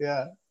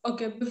 Yeah.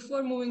 Okay,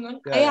 before moving on,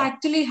 I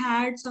actually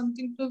had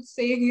something to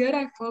say here.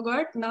 I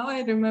forgot. Now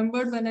I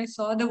remembered when I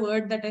saw the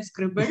word that I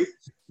scribbled,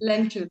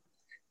 Lenchur.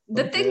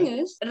 The thing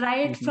is,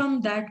 right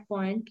from that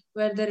point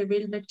where they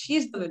revealed that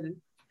she's the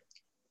villain,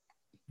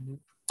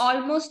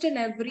 almost in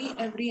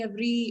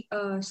every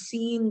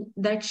scene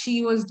that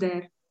she was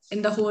there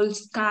in the whole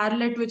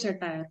Scarlet Witch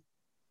attire,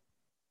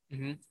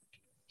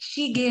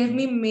 she gave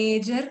me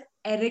major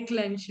Eric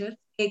Lenchur,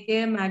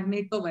 aka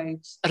Magneto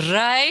vibes.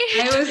 Right?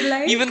 I was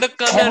like, even the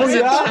colors.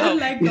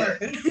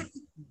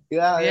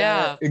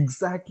 Yeah,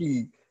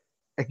 exactly.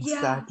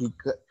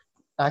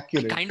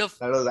 Accurate. That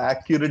was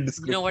accurate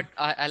description. You know what?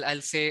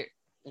 I'll say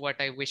what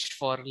I wished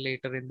for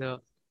later in the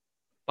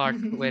part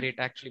where it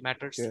actually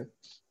matters.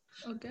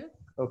 Okay.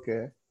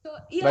 So,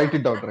 write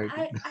it down.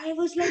 I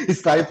was like,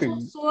 he's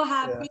typing. So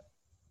happy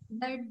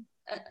that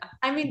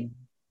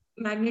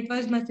Magneto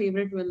is my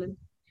favorite villain.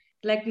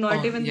 Like,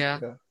 not even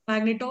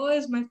Magneto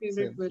is my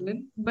favorite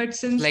villain, but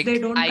since they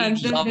don't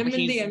consider him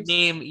in the MCU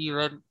name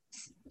even.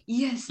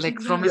 Yes, like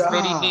exactly. From his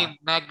very name,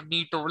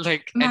 Magneto,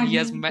 and he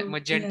has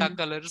magenta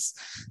colors.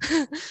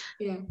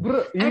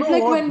 Bro, you know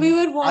like what? When we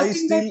were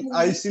watching that movie,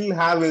 I still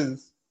have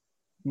his.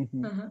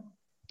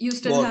 You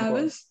still have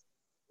his?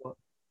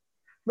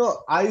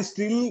 No, I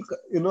still,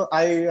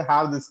 I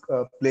have this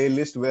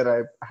playlist where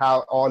I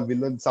have all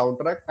villain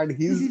soundtrack, and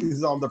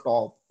he's on the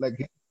top.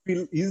 Like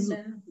he's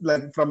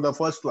like from the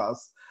first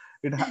class.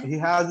 He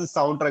has this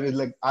soundtrack. It's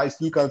like, I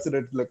still consider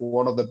it like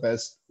one of the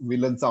best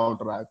villain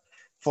soundtrack.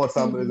 For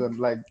some reason,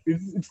 like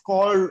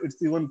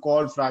it's even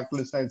called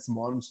Frankenstein's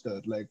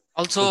Monster. Like,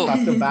 also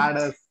such a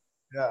badass.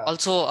 Yeah.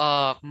 Also,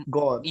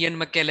 Ian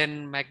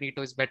McKellen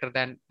Magneto is better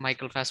than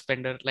Michael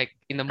Fassbender. Like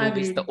in the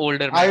movies, the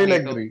older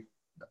Magneto.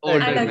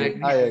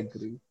 I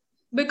agree.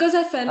 Because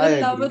I fell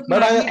in love with Magneto.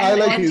 But I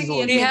like his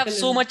They have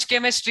so much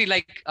chemistry.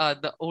 Like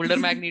the older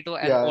Magneto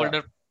and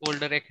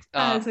older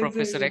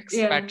Professor X,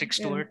 Patrick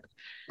Stewart.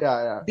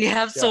 Yeah. They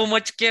have so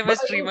much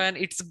chemistry, man.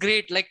 It's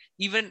great. Like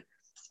even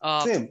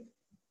Same.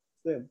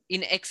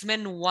 In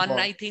X-Men 1,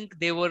 I think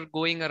they were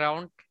going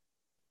around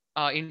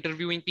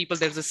interviewing people.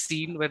 There's a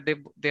scene where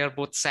they are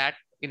both sat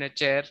in a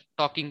chair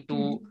talking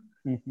to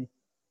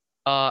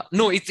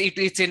no,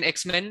 it's in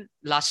X-Men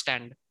Last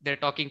Stand. They're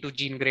talking to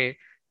Jean Grey.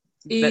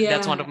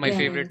 That's one of my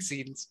favorite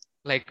scenes.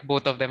 Like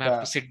both of them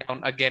have to sit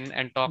down again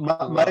and talk.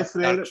 My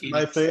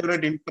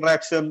favorite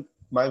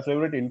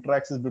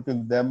interactions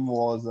between them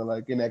was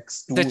like in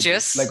X2. The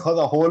chess? Like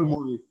the whole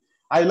movie.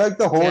 I like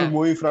the whole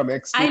movie from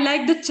X2. I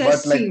like the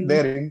chess scene.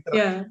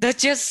 The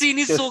chess scene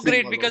is so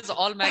great because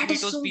all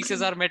Magneto's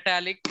pieces are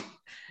metallic.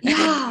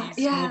 And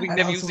he's moving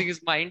them using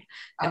his mind.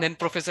 And then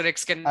Professor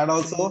X can do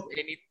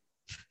anything.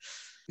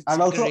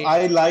 And also,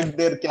 I like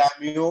their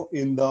cameo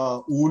in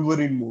the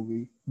Wolverine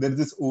movie. There's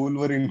this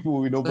Wolverine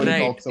movie nobody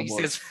talks about. He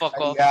says, fuck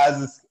off.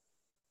 That's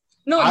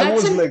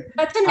an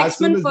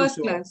X-Men First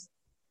Class.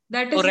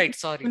 That is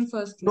sorry.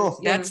 First Class. No,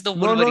 that's the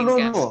Wolverine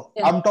cameo.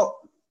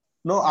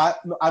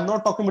 I'm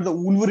not talking about the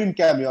Wolverine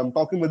cameo. I'm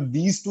talking about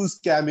these two's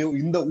cameo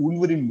in the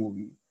Wolverine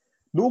movie.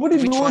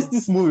 Nobody knows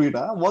this movie,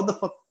 nah? What the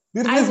fuck?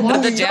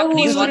 The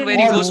Japanese one where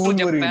he goes to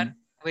Japan.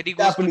 Where he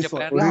goes to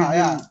Japan.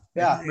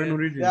 Yeah.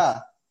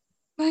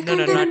 No,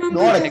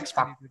 not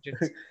X-Men.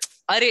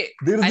 I'll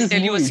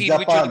tell you a scene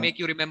which will make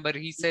you remember.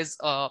 He says,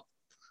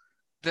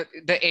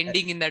 the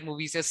ending in that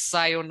movie says,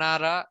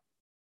 Sayonara.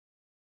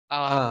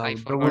 I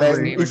forgot his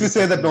name. If you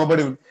say that,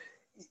 nobody will.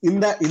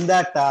 In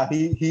that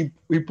he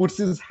puts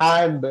his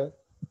hand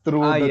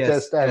through the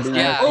chest and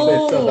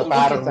the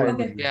parasite.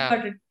 And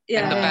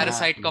the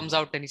parasite comes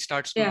out and he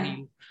starts to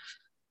heal.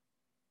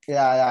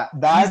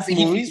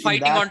 He's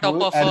fighting on top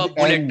of a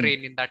bullet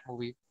train in that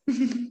movie.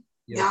 He's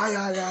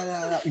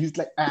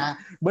like,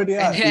 but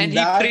and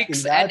he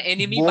tricks an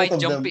enemy by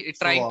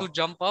trying to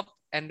jump up,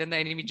 and then the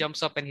enemy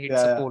jumps up and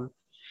hits a pole.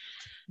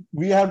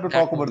 We have to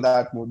talk about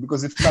that movie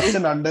because it's such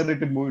an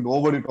underrated movie.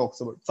 Nobody talks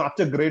about it. Such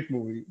a great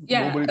movie.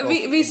 Yeah,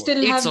 we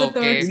still have the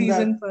third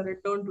season for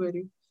it. Don't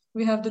worry.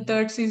 We have the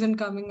third season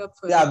coming up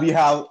for it. We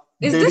have.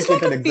 Is this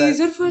like a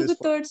teaser for the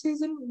third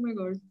season? Oh my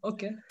god.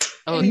 Okay.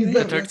 Oh, Anyway,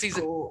 the third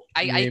season.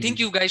 I think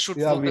you guys should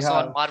focus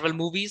on Marvel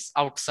movies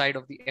outside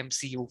of the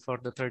MCU for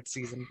the third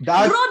season.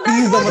 That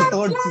is our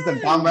third season,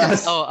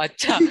 dumbass. Oh,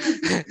 acha.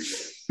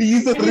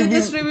 Teaser You reveal.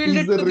 just revealed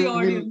it to the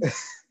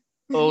audience.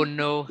 Oh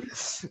no.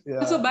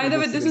 Yeah, So by the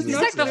way, this is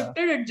not like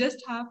scripted, it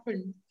just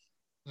happened.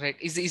 Right.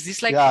 Is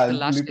this like the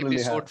last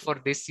episode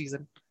for this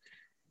season?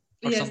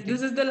 Yes, something?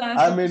 This is the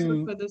last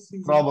episode for this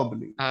season.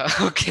 Probably.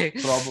 Okay.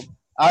 Probably.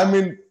 I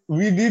mean,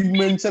 we did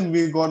mention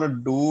we're gonna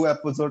do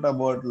episode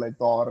about like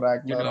Thor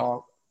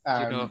Ragnarok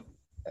and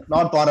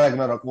not Thor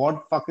Ragnarok.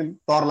 What fucking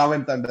Thor Love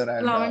and Thunder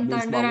and Love and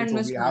Thunder and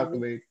so we have to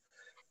wait.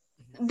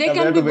 They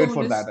can be wait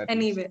for that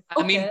anyway.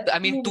 Okay. I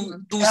mean,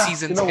 two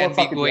seasons can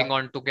be going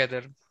on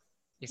together.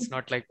 It's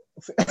not like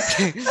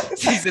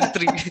season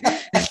 3,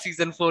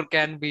 season 4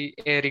 can be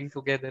airing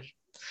together.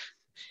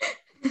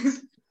 Who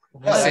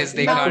says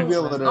they can't?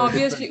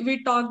 Obviously,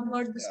 we talked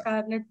about the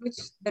Scarlet Witch,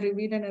 the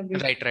reveal and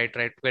everything.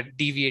 Right. We're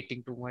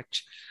deviating too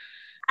much.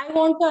 I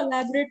want to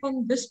elaborate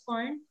on this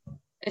point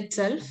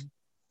itself.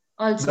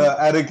 Also, the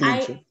Eric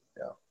Lyncher.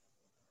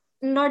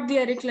 Not the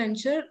Eric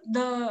Lyncher.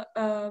 The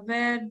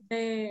where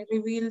they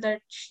reveal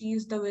that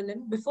she's the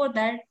villain. Before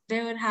that,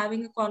 they were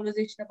having a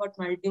conversation about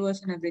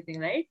multiverse and everything,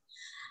 right?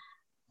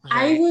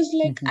 I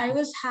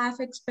was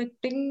half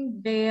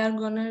expecting they are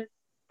gonna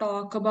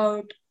talk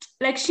about,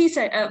 like she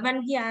said,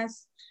 when he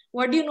asked,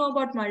 what do you know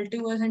about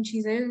multiverse? And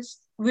she says,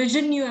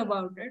 Vision knew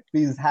about it.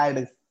 Viz had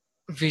his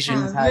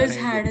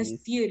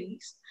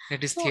theories.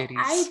 It is theories.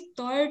 I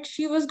thought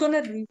she was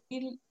gonna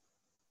reveal,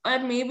 or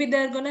maybe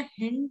they're gonna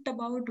hint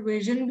about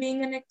Vision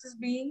being an Nexus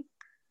being.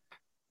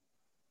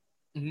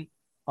 Mm-hmm.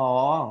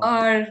 Oh,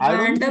 or I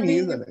don't think he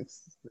is an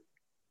Nexus.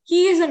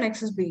 He is a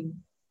Nexus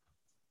being.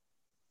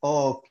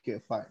 Okay,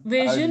 fine.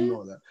 Vision. I didn't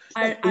know that.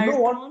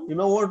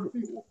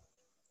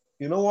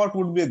 You know what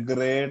would be a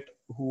great,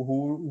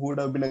 who would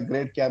have been a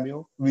great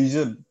cameo?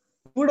 Vision.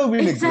 Would have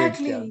been a great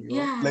cameo.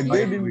 Yeah. Like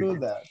they didn't do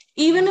that.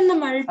 Even in the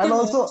multiverse. And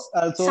also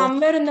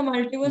somewhere in the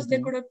multiverse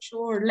they could have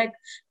showed, like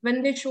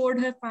when they showed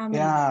her family.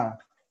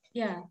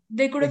 Yeah.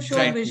 They could have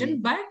shown Vision,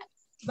 but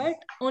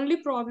only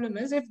problem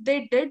is if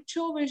they did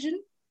show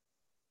Vision,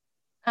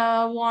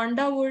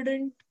 Wanda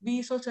wouldn't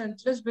be so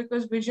senseless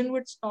because Vision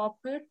would stop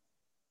her.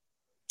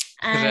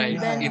 And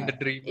then, in the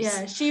dreams.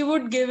 Yeah, she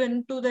would give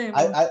in to the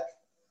emotion.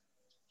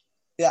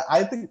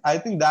 I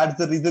think that's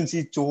the reason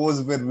she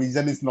chose where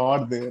Vision is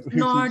not there.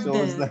 Not she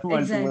chose there.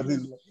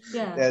 Exactly.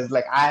 It's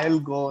like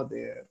I'll go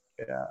there.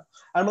 Yeah.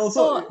 And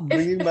also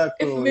bringing back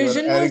to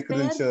Vision Eric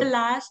was there,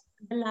 Lyncher.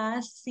 the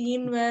last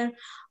scene where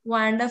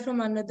Wanda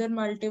from another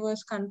multiverse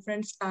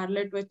confronts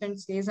Scarlet Witch and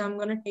says, I'm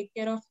gonna take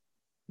care of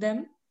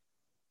them.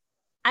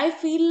 I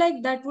feel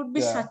like that would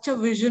be such a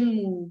Vision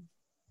move.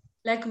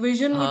 Like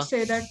Vision would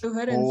say that to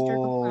her instead of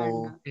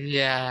Wanda.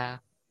 Yeah.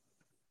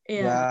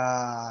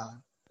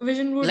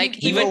 Vision would like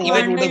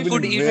it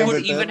could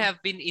even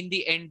have been in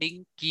the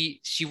ending.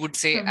 She would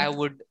say,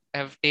 I'll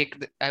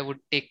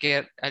take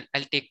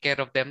care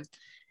of them,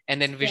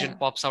 and then Vision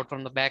pops out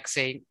from the back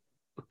saying,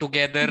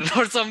 together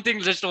or something,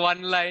 just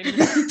one line,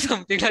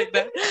 something like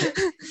that.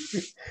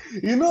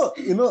 you know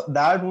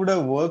that would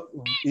have worked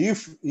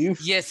if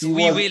yes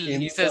we will.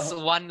 He says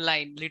one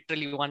line,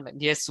 literally one line.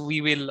 Yes,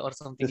 we will, or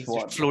something. He's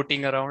just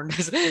floating around.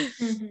 That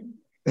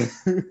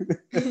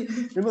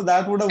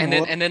would have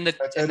worked. And then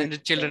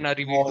the children are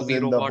revealed to be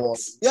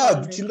robots.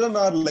 Children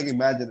are like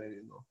imaginary.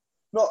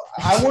 No,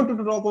 I wanted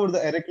to talk about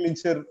the Eric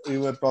Lyncher we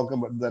were talking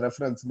about, the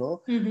reference.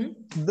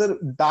 The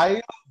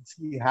dialogues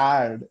he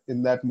had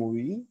in that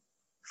movie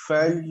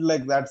felt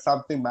like that's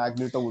something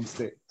Magneto would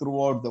say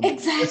throughout the movie.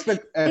 Exactly.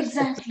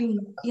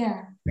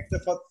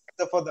 Except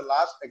for the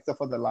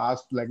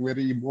last like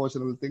very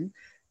emotional thing.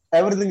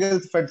 Everything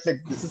else felt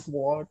like this is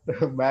what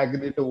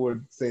Magneto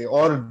would say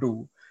or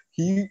do.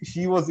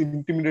 She was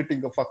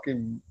intimidating a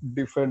fucking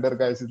defender,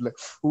 guys. She's like,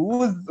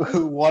 who's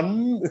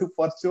one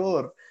for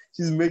sure?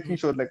 She's making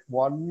sure like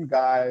one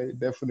guy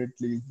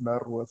definitely is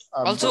nervous.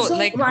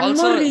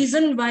 More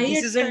reason why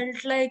it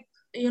felt like,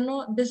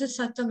 this is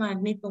such a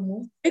Magneto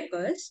move,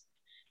 because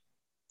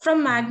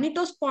from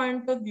Magneto's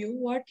point of view,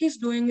 what he's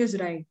doing is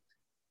right.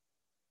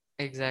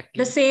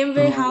 Exactly. The same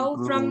way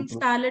how from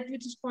Scarlet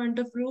Witch's point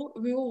of view,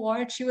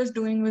 what she was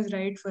doing was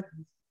right for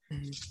him.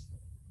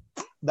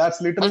 That's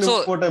literally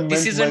what I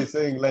meant by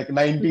saying like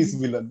 90s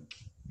villain.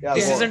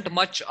 This isn't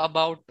much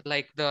about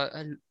like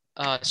the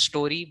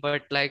story,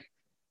 but like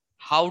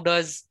how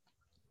does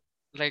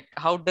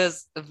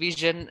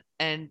Vision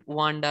and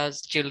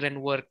Wanda's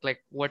children work?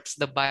 Like what's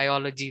the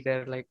biology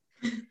there? Like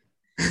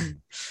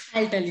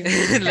I'll tell you.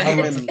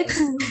 It's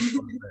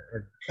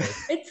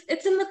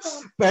in the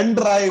pen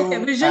drive.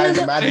 Okay,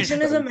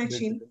 Vision is a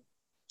machine.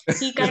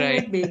 He can't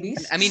make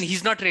babies. I mean,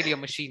 he's not really a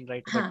machine,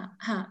 right?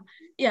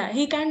 Yeah,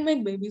 he can't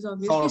make babies,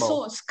 obviously.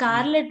 So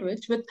Scarlet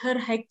Witch, with her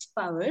hex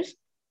powers,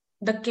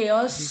 the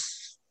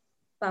chaos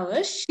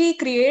powers, she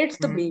creates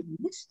the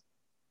babies.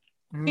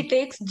 She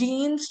takes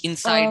genes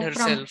inside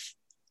herself.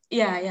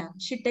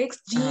 She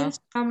takes genes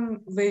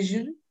from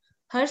Vision,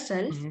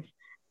 herself,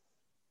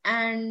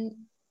 and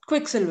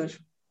Quicksilver.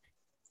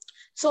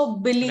 So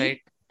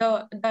Billy,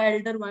 the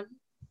elder one,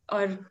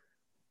 or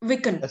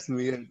Wiccan. That's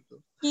weird.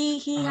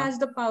 He has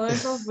the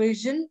powers of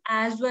Vision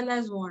as well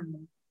as Wanda.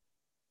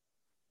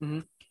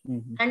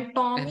 And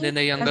Tommy and then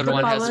the younger has the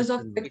one powers has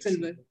of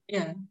Quicksilver.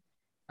 Yeah.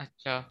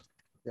 Acha.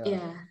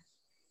 Yeah.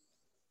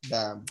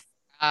 Damn.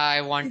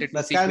 I wanted to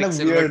That's see kind of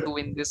Quicksilver weird. to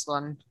win this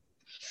one.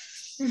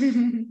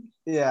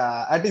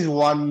 Yeah, at least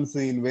one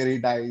scene where he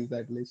dies,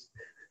 at least.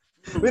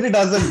 Where he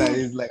doesn't die,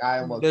 he's like, I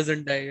am also.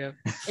 Doesn't die.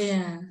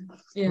 Yeah.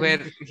 Yeah. Where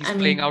he's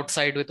playing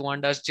outside with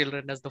Wanda's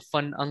children as the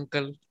fun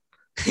uncle.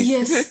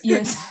 Yes.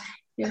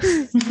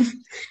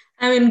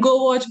 I mean,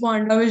 go watch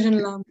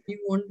WandaVision, Lam. You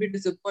won't be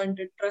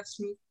disappointed. Trust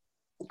me.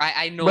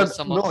 I know But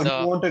some no, of the.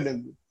 he wanted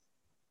it.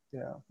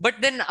 Yeah. But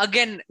then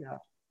again,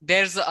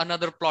 there's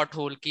another plot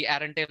hole. Ki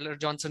Aaron Taylor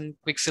Johnson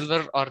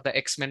Quicksilver or the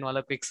X-Men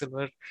wala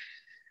Quicksilver.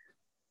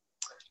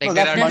 Like No,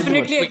 there that's are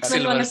Definitely two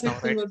X-Men wala Quicksilvers now,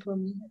 right? Quicksilver for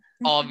me.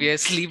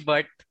 Obviously,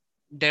 but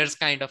there's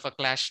kind of a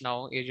clash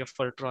now. Age of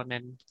Ultron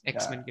and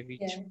X-Men ke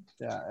beech.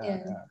 Yeah.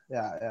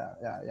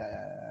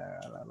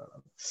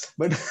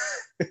 But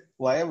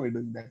why are we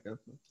doing that?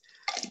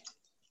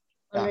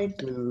 All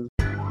right.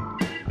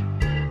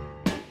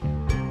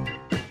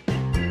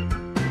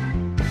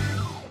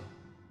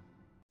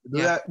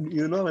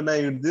 You know, when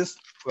I eat this,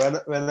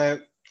 when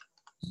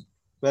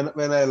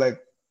I like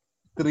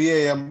 3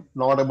 a.m.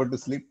 not able to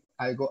sleep,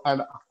 I go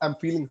and I'm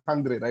feeling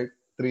hungry, right?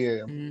 3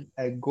 a.m.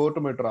 I go to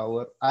my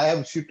drawer. I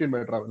have shit in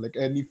my drawer, like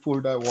any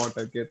food I want,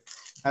 I get,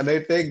 and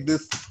I take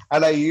this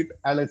and I eat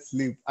and I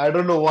sleep. I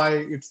don't know why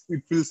it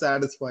feels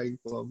satisfying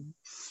for me.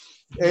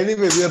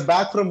 Anyway, we are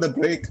back from the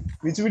break,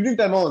 which we didn't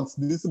announce.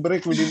 This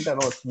break we didn't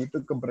announce. We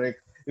took a break.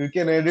 You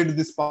can edit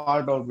this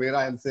part or where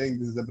I am saying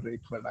this is a break,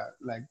 but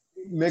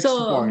next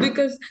point.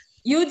 Because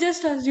you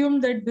just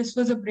assumed that this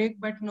was a break,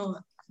 but no,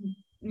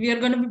 we are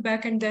going to be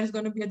back and there's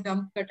going to be a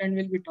jump cut and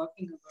we'll be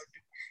talking about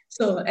it.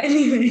 So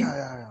anyway.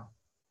 Yeah.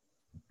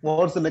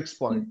 What's the next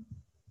point?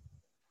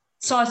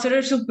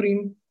 Sorcerer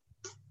Supreme.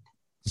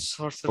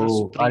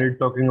 Are you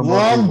talking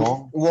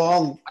about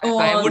Wong?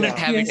 I wouldn't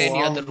have it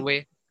any other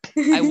way.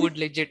 I would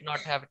legit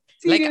not have it.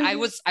 Like I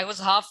was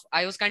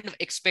kind of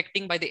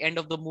expecting by the end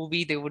of the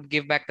movie they would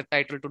give back the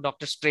title to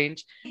Doctor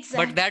Strange,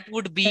 but that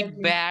would be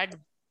bad.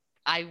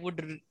 I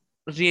would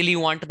really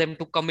want them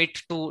to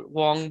commit to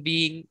Wong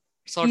being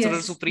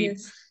Sorcerer Supreme.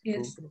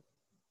 Yes.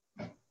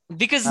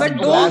 Because but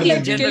Wong in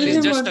like, general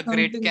is just a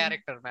great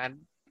character, man.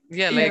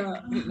 Yeah,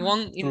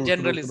 Wong in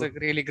general is a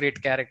really great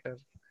character.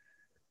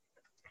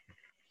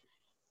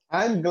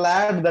 I'm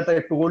glad that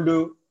I told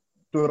you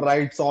to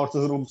write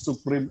Sorcerer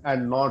Supreme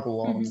and not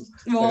Wong.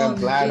 Like, I'm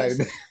glad I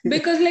did.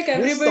 Because like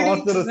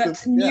everybody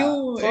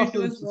knew it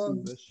was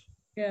Wong.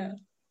 Yeah.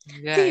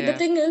 See, the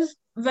thing is,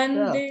 when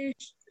they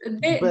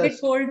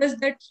told us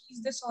that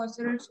he's the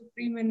Sorcerer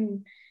Supreme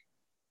in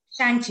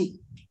Shang-Chi.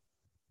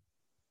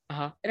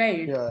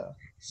 Right. Yeah.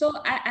 So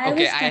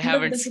I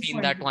haven't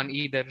seen that one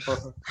either.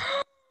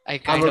 I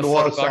kind of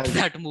forgot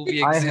that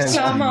movie exists.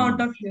 Kick Lama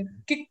out of here.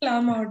 Kick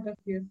Lama out of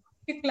here.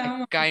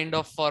 I kind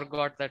of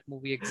forgot that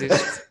movie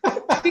exists.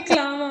 Kick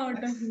Lama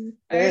out of here.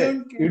 I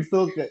don't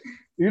care.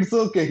 It's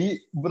okay.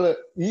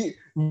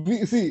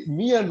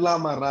 Me and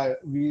Lama, right?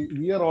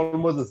 We are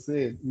almost the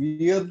same.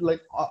 We are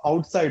like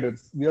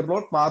outsiders. We are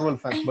not Marvel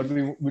fans, but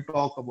we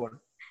talk about it.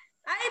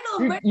 I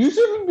know, but you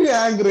shouldn't be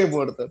angry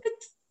about that.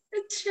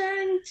 It's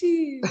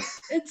Shang-Chi.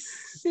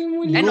 It's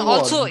simulated. And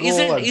also,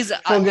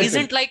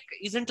 isn't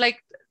like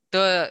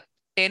the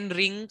 10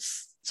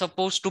 rings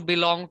supposed to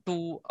belong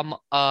to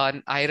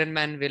an Iron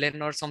Man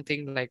villain or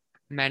something like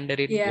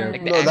Mandarin?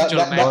 Like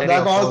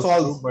that all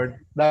solves.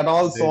 That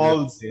all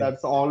solves.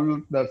 That's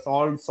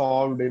all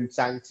solved in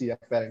Shang-Chi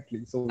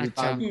apparently. So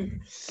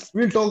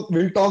we'll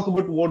talk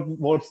about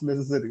what's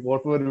necessary.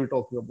 What were we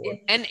talking about?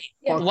 And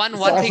one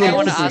thing I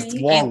want to ask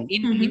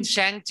in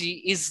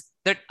Shang-Chi is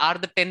that are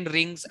the 10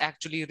 rings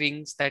actually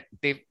rings that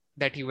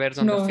he wears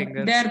on the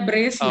fingers? They're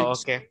bracelets. Oh,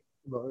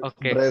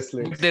 okay.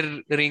 Bracelets.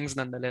 They're rings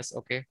nonetheless.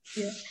 Okay.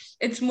 Yeah.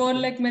 It's more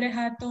like mere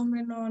haathon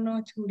mein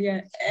no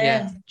chudiya.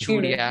 Yeah,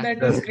 chudiya.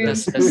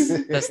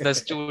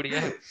 That's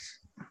chudiya.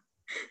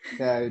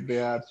 Yeah, they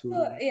are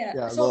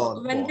chudiya.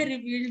 So when they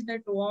revealed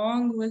that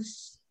Wong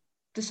was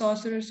the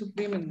Sorcerer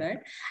Supreme in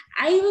that,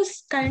 I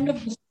was kind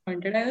of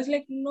disappointed. I was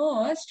like,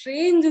 no,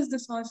 Strange is the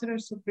Sorcerer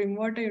Supreme.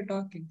 What are you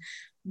talking?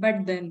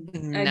 But then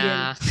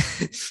again,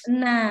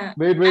 nah.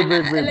 Wait.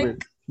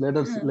 Let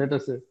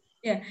us say.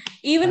 Yeah.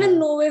 Even in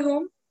No Way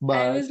Home,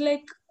 I was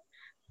like,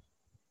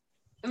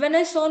 when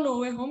I saw No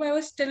Way Home, I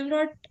was still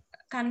not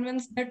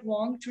convinced that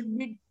Wong should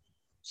be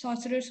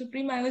Sorcerer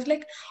Supreme. I was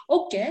like,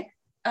 okay,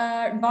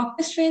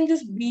 Doctor Strange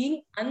is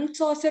being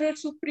un-Sorcerer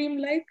Supreme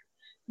like,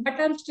 but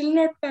I'm still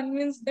not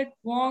convinced that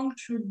Wong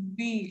should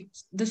be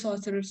the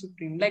Sorcerer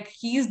Supreme. Like,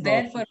 he's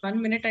there for 1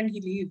 minute and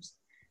he leaves.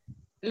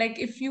 Like,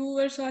 if you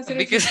were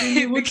Sorcerer Supreme,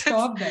 you would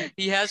stop that.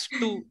 He has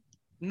to...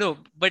 No,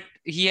 but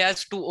he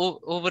has to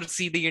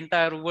oversee the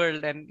entire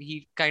world, and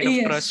he kind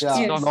of trusts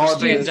Doctor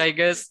Strange, I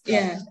guess.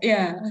 Yeah.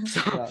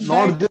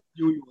 Not just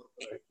you.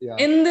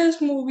 in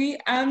this movie,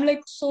 I'm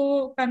like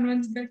so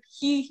convinced that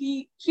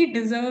he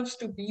deserves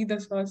to be the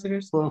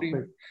Sorcerer Supreme.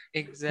 Perfect.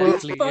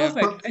 Exactly.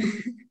 Perfect.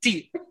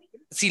 Yeah.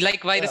 See,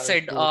 like Virus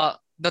said,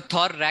 the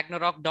Thor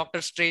Ragnarok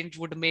Doctor Strange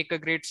would make a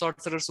great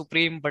Sorcerer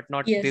Supreme, but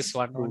not this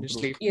one,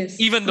 honestly. Yes.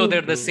 Even though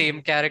they're the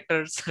same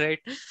characters, right?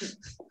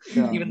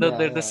 Even though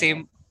they're the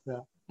same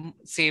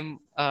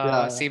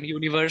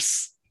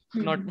universe,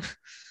 not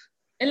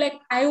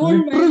like I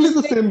won't literally mind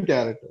the same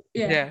character.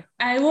 Yeah.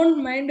 I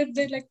won't mind if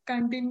they like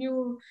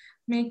continue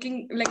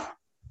making like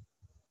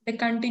they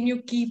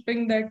continue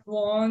keeping that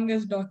Wong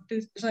as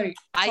Doctor. Sorry,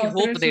 I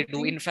hope they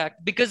do. In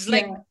fact, because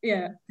like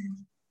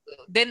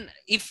then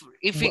if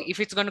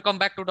it's going to come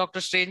back to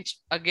Doctor Strange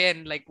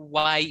again, like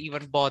why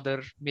even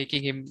bother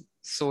making him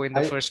so in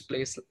the first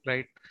place,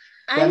 right?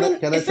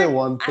 Can I say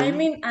one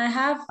thing?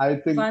 I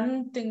think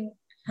one thing.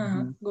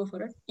 Go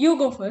for it. You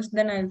go first,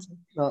 then I'll say.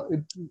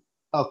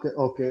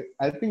 Okay.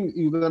 I think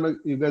you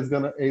guys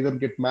gonna either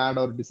get mad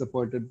or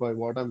disappointed by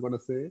what I'm gonna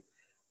say.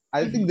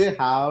 I think they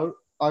have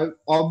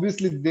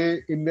obviously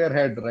they in their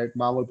head, right?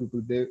 Marvel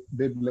people, they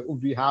like,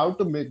 we have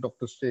to make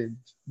Doctor Strange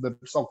the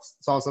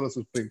Sorcerer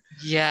Supreme.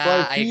 Yeah, so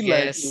I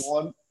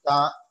feel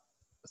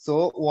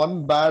like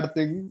one bad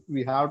thing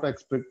we have to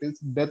expect is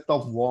death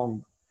of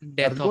Wong.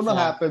 That's gonna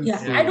happen. Yeah,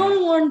 soon. I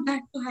don't want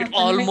that to happen. It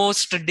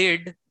almost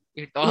did.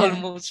 It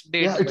almost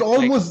did. Yeah, it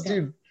almost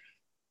did.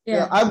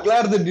 Yeah, I'm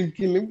glad they didn't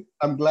kill him.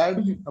 I'm glad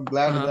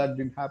that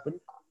didn't happen.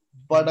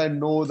 But I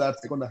know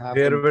that's gonna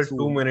happen. There were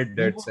too many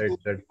deaths at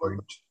that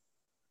point.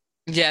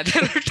 Yeah,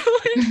 there were too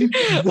many.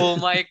 Oh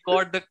my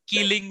god, the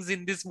killings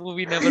in this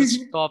movie never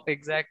stop.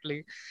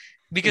 Exactly.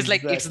 Because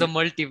like it's the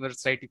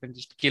multiverse, right? You can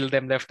just kill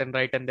them left and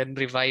right and then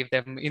revive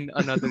them in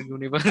another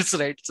universe,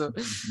 right? So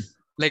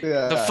like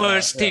the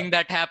first thing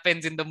that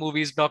happens in the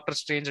movie is Doctor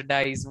Strange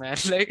dies, man.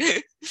 Like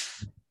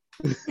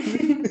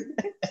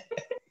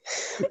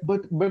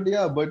but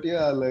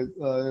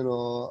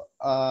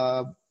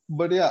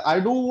I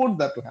don't want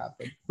that to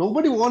happen.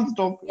 Nobody wants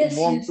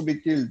Wong to be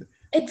killed.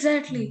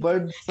 Exactly.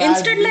 But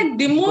instead, like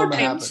demote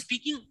him.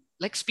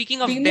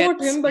 Speaking of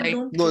deaths, him, but like,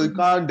 no, you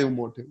can't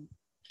demote him.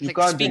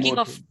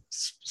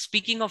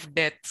 Speaking of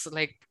deaths,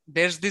 like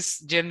there's this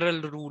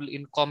general rule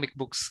in comic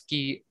books: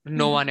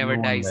 no one ever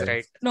dies,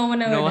 right? No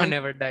one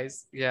ever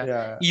dies.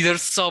 Yeah. Either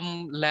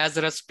some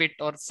Lazarus pit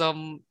or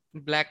some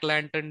Black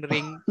Lantern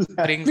ring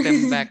brings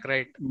them back,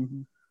 right?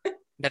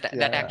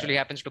 That actually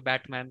happens to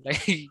Batman. Like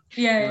he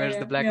wears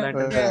the Black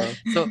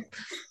Lantern.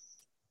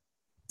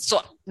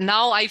 So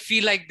now I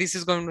feel like this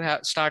is going to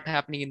start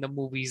happening in the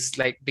movies,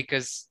 like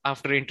because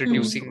after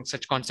introducing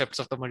such concepts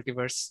of the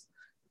multiverse,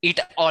 it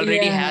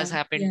already has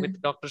happened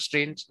with Doctor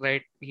Strange,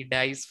 right? He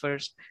dies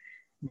first.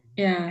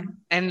 Yeah.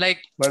 And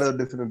like, but a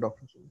different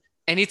Doctor Strange.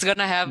 And it's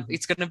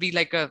gonna be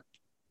like a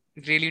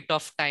really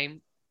tough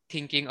time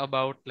thinking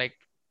about like,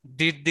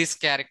 did this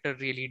character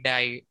really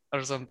die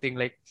or something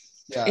like?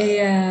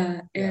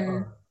 Yeah.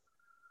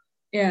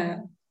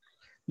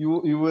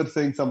 You were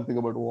saying something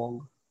about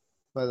Wong,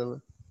 by the way.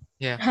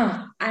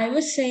 Yeah. I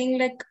was saying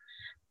like,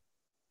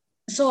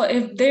 so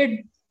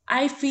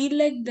I feel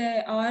like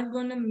they are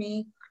gonna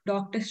make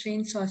Doctor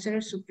Strange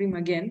Sorcerer Supreme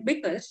again,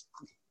 because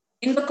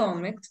in the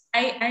comics,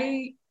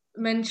 I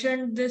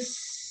mentioned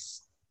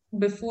this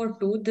before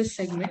too, this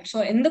segment.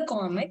 So in the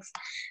comics,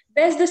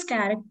 there's this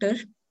character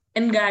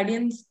in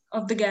Guardians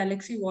of the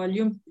Galaxy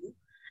Volume 2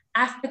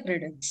 after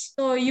credits.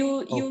 So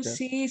you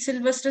see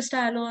Sylvester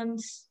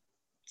Stallone's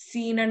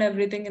scene and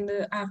everything in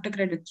the after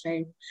credits,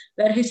 right?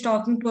 Where he's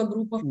talking to a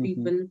group of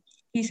people.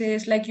 He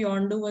says like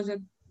Yondu was a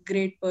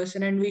great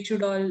person and we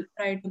should all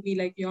try to be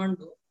like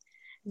Yondu.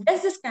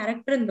 There's this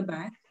character in the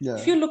back.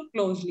 If you look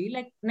closely,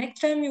 like next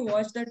time you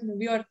watch that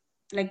movie or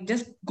like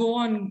just go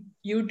on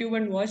YouTube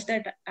and watch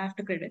that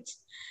after credits,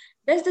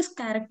 there's this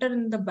character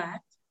in the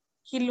back.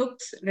 He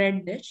looks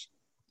reddish.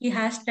 He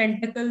has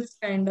tentacles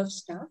kind of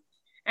stuff.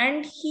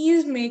 And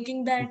he's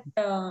making that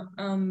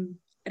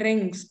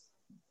rings,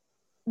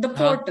 the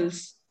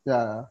portals.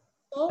 Yeah.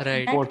 So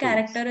that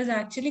character is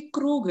actually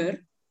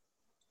Kruger,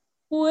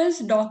 who is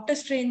Doctor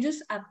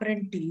Strange's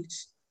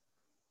apprentice.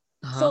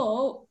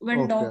 So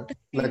when Doctor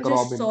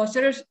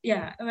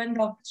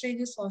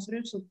Strange is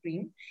Sorcerer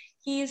Supreme,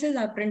 he is his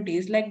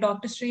apprentice. Like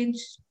Doctor Strange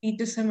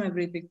teaches him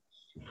everything.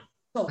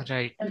 So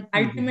and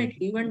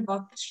ultimately, when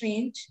Doctor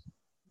Strange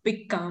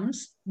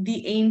becomes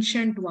the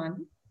Ancient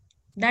One,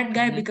 that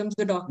guy becomes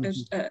the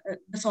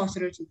the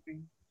Sorcerer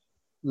Supreme.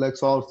 Like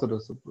Sorcerer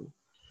Supreme.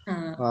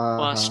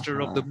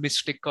 Master of the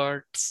mystic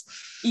arts.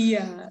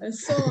 Yeah.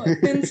 So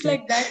since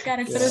like that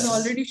character is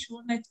already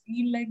shown, I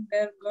feel like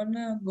they're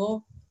gonna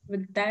go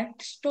with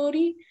that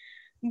story,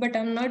 but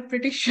I'm not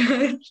pretty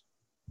sure.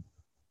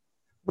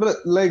 But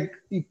like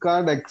you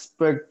can't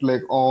expect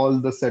like all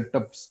the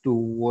setups to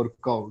work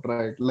out,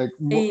 right? Like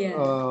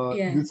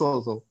this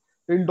also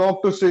in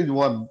Doctor Strange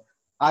 1,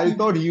 I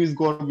thought he was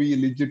going to be a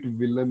legit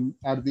villain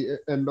at the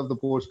end of the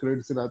post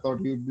credits scene. I thought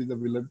he would be the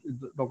villain in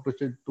Doctor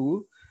Strange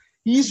 2.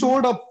 He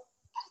showed up.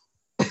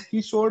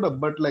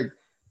 But like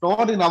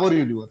not in our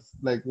universe.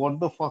 Like what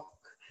the fuck?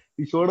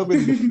 He showed up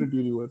in different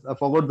universe. I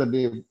forgot the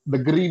name. The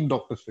Green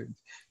Doctor Strange.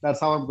 That's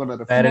how I'm gonna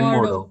refer. Baron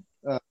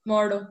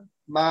Mordo.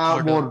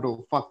 Mordo.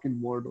 Fucking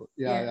Mordo.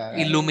 Yeah.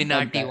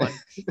 Illuminati one.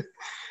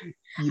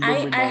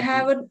 I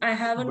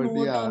have a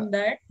note on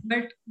that,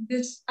 but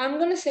this I'm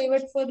gonna save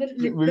it for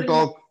we'll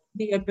talk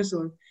the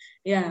episode.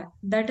 Yeah,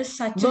 that is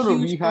such a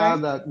huge we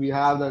have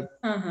that.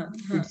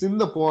 It's in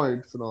the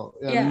points,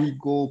 we'll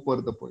go per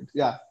the points.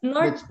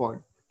 Next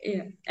point.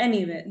 Yeah.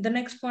 Anyway, the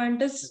next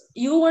point is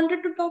you wanted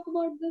to talk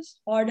about this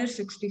Order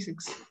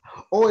 66.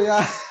 Oh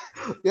yeah,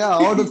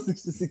 Order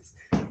 66.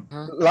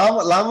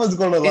 Lama's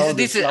gonna love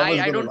this.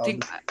 I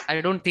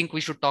don't think we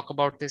should talk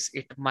about this.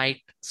 It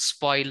might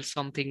spoil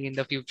something in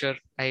the future.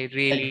 I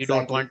really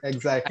don't want.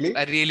 Exactly.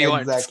 I really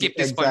want. Skip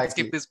this point.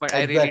 Skip this point.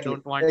 I really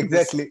don't want.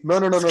 Exactly. No.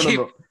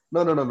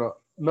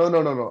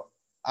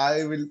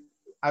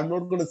 I'm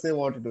not gonna say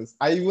what it is.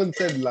 I even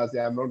said last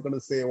year I'm not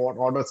gonna say what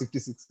Order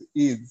 66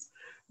 is.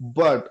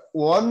 But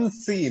one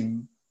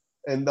scene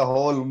in the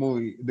whole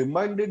movie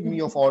reminded me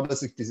of Order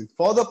 66.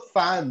 For the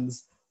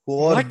fans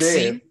who are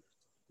there.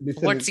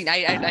 What scene?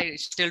 I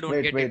still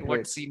don't get it.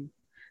 What scene?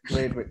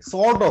 Wait.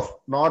 Sort of.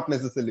 Not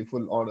necessarily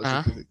full Order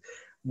 66.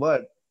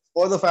 But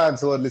for the fans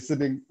who are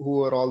listening,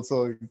 who are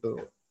also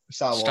into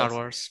Star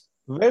Wars.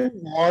 When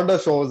Wanda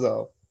shows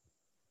up,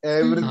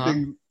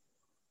 everything...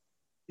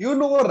 You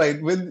know, right?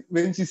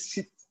 When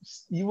she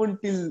even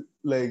till,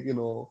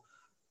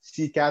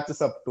 she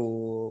catches up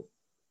to...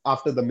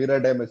 After the mirror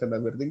dimension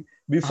and everything.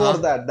 Before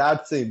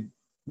that scene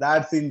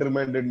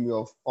reminded me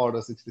of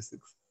Order 66.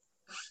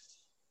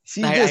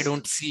 I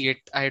don't see it.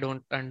 I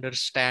don't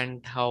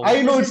understand how.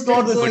 I know it's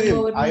not the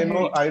same. I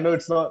know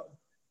it's not.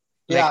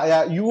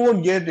 Yeah, you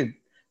won't get it.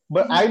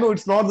 But I know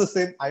it's not the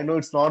same. I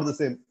don't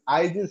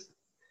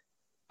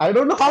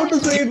know how to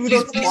say it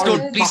without.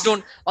 Please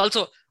don't.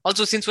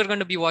 Also, since we're going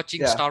to be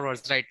watching Star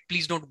Wars, right?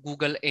 Please don't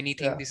Google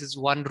anything. Yeah. This is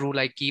one rule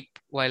I keep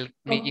while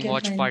making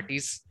watch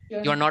parties.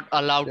 Yeah. You're not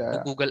allowed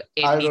to Google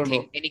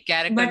anything. Any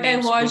character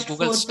names. Don't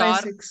Google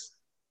Star.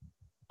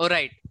 All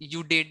right,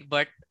 you did,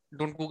 but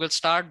don't Google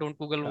Star. Don't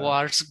Google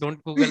Wars.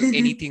 Don't Google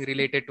anything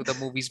related to the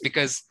movies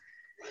because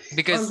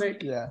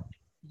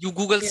you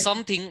Google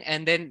something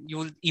and then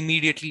you'll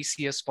immediately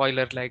see a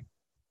spoiler. Like,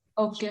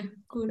 okay,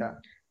 cool. Yeah.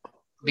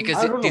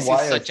 Because this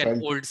is such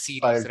an old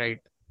series, right?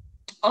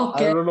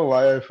 Okay. I don't know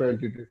why I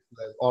felt it.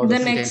 The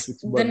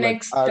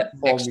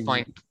next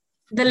point.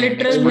 The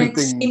literal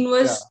next scene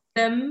was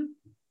them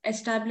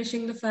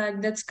establishing the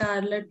fact that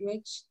Scarlet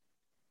Witch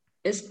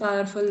is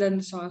powerful than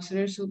the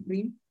Sorcerer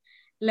Supreme.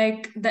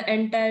 Like the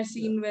entire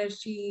scene where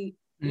she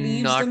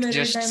leaves not the mirror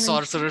just dimension.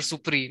 Sorcerer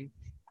Supreme.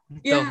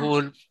 The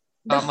whole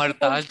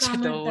Kamartaj.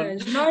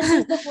 Not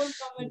just the whole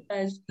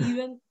Kamartaj.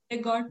 Even they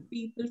got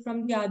people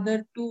from the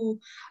other two.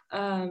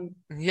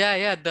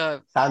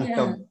 The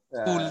Sanctum.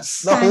 Schools.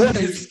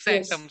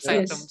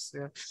 Sanctums.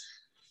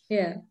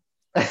 Yeah.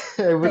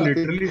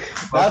 Literally.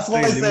 That's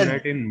what I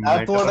said.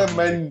 That's what I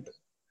meant.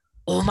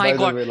 Oh my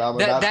God!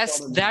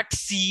 That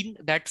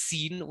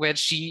scene where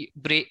she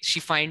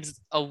finds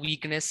a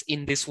weakness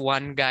in this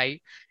one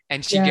guy,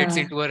 and she gets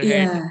into her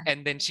head,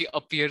 and then she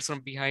appears from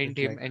behind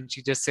him, and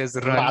she just says,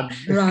 "Run!"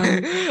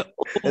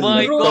 Oh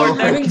my God! I'm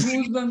having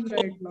goosebumps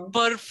right now.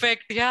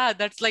 Perfect. Yeah,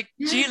 that's like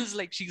chills.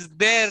 Like she's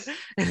there,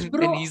 and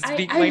he's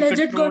being mind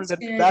controlled.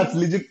 That's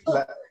legit.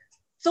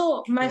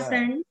 So my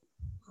friend,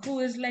 who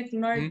is like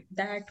not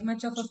that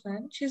much of a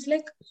fan, she's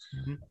like.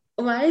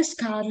 Why is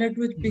Scarlet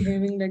Witch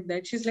behaving like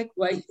that? She's like,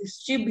 why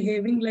is she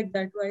behaving like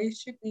that? Why is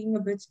she being a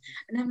bitch?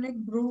 And I'm like,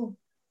 bro,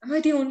 am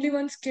I the only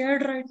one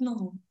scared right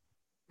now?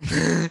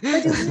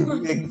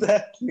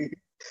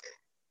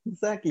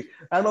 Exactly.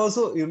 And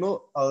also,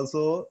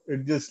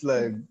 it just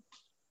like,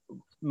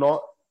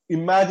 not.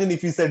 Imagine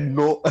if he said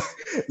no,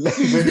 like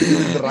when he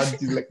was run,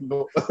 she's like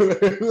no,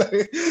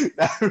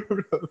 that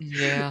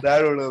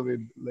would have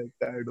been like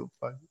kind of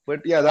fun.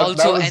 But yeah, that was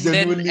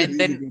genuinely really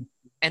good.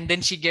 And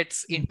then she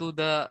gets into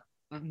the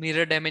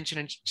mirror dimension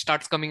and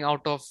starts coming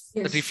out of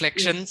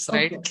reflections,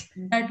 right?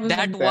 Okay.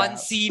 That one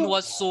scene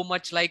was so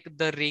much like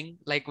The Ring,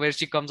 like where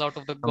she comes out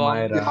of the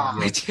gong.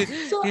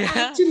 So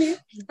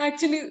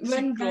actually,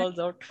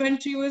 when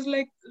she was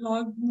like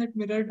locked in that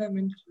mirror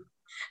dimension,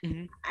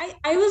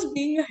 I was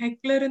being a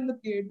heckler in the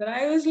theater.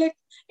 I was like,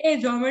 "Hey,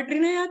 geometry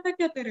nahi aata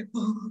kya tere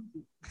ko?"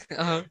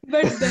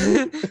 But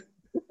then,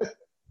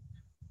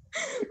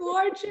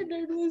 what she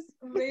did was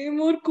way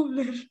more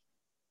cooler.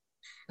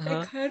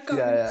 Like her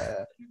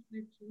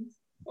reflections.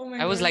 Oh my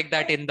I was God. like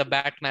that in the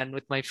Batman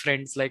with my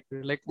friends, like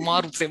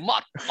Maru se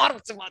mar.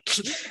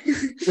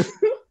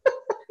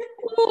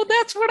 Oh,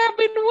 that's what I've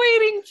been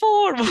waiting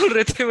for.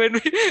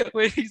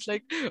 When he's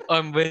like,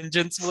 I'm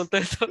vengeance, बोलता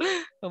है तो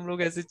हम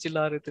लोग ऐसे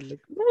चिल्ला रहे थे,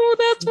 like, oh,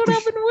 that's what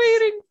I've been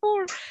waiting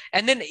for.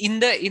 And then in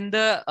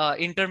the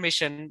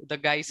intermission, the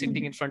guy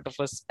sitting in front of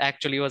us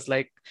actually was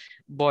like,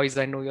 boys,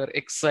 I know you're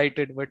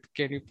excited, but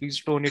can you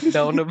please tone it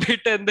down a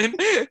bit? And then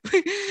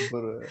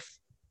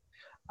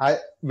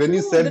when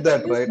you said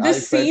that, right, I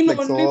felt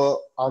like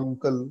so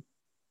uncle.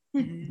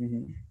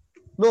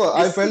 No,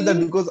 I felt that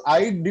because I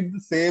did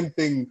the same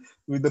thing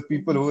with the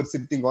people who were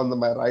sitting on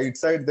my right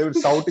side. They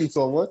were shouting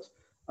so much.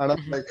 And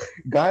I'm like,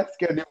 guys,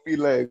 can you be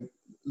like,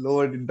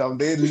 lowered it down?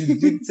 They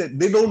legit said,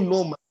 they don't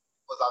know my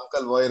name was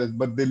Uncle Virus,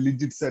 but they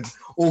legit said,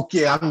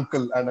 okay,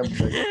 Uncle. And I'm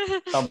like,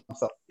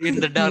 thumbs up. In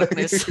the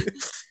darkness.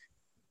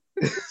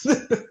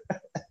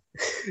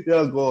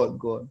 Yeah, go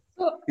on.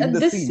 So,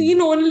 this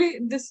scene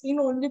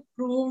only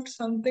proved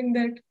something,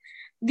 that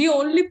the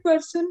only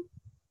person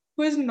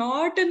who is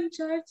not in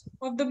charge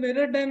of the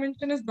mirror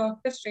dimension is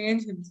Doctor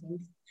Strange himself.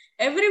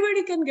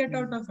 Everybody can get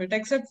out of it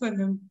except for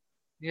him.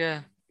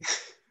 Yeah.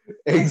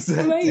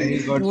 Exactly.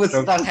 He got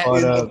stuck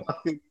for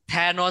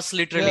Thanos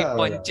literally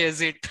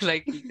punches it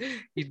like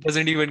he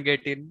doesn't even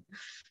get in.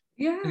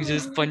 Yeah. He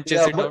just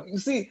punches it out. You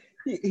see,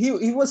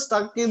 he was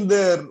stuck in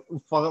there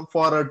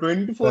for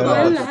 24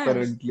 hours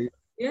apparently.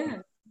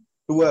 Yeah.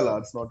 12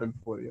 hours, not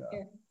 24.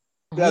 Yeah,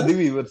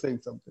 Divi, you were saying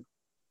something.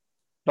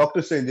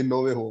 Doctor Strange in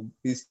No Way Home.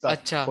 He's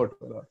stuck for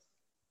 12 hours.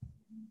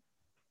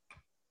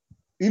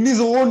 In his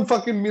own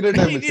fucking mirror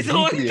dimension. In his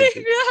own thing,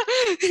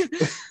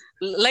 yeah.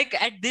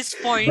 Like at this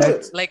point,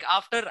 like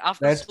after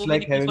so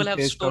many people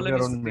have stolen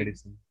his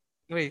medicine.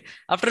 Wait,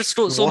 after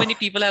so many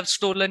people have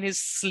stolen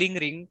his sling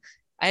ring,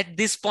 at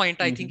this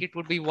point, I think it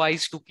would be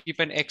wise to keep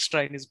an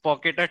extra in his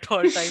pocket at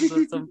all times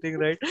or something,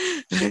 right?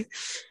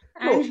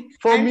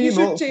 For me,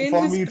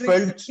 it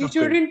felt he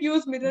shouldn't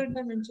use mirror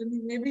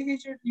dimension. Maybe he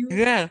should use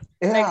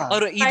like,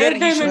 or either he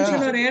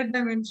dimension or air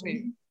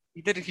dimension.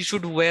 Either he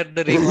should wear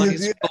the ring on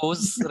his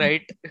toes,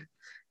 right?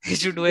 He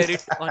should wear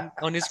it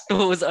on his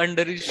toes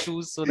under his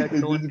shoes so that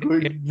no one can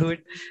get to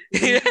it.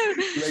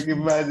 Like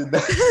imagine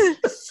that.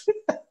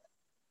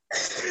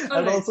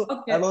 And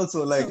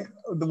also like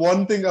the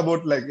one thing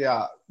about like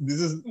this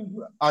is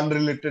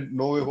unrelated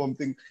No Way Home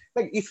thing.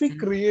 Like if he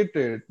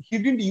created, he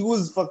didn't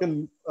use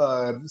fucking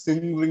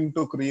sling ring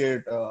to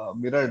create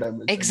mirror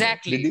dimension.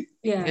 Exactly. Did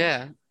he?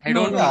 Yeah. I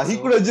don't know. Yeah, he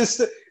could have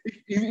just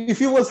if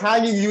he was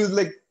hanging, he was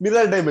like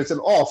mirror dimension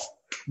off.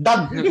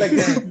 Done. Like,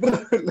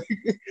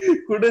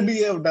 couldn't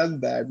he have done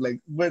that?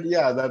 Like, but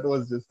yeah, that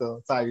was just a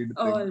side thing.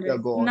 Right. Yeah,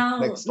 go on.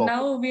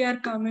 Now we are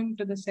coming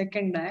to the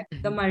second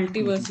act, the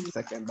multiverse.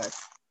 Second act.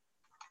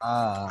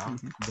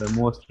 The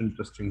most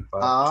interesting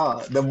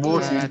part. The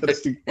most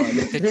interesting part.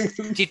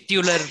 The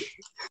titular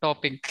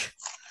topic.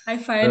 I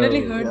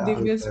finally heard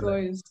Divya's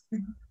voice.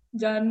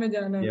 Jaan mein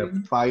jana. Yeah,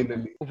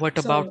 finally. What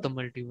about the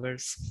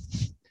multiverse?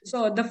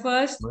 So the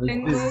first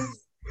thing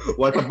was.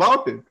 What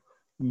about it?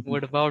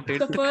 What about it?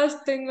 The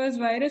first thing was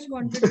Virus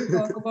wanted to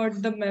talk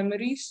about the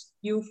memories,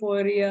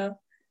 Euphoria,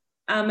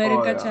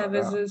 America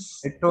Chavez's.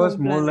 It was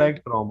more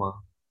like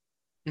trauma.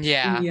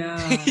 Yeah.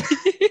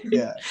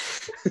 Yeah.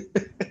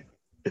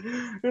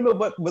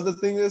 But the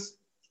thing is,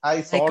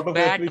 I sort of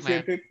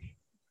appreciate it.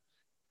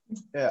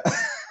 Yeah.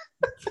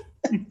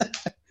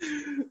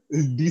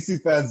 DC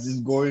fans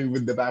just going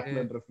with the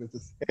Batman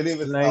references.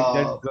 Anyway,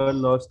 that girl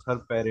lost her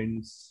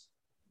parents.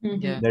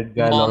 Yeah. That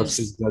guy lost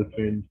his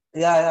girlfriend.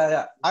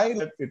 Yeah. I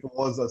like it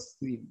was a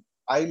scene.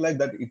 I like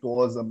that it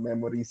was a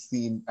memory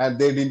scene, and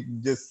they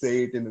didn't just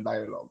say it in the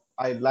dialogue.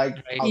 I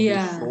liked how they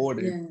showed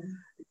it.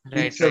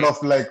 Instead of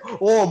like,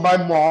 oh, my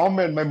mom,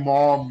 they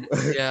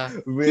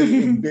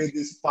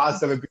just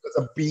passed away because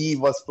a bee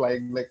was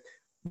flying. Like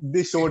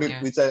they showed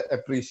it, which I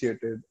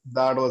appreciated.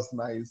 That was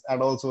nice,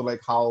 and also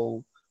like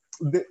how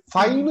they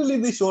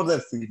finally showed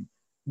that scene.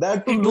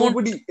 That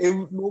nobody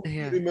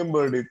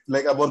remembered it.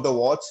 Like about the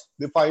watch,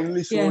 they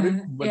finally showed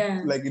it,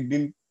 but like it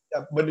didn't.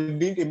 But it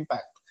didn't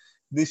impact.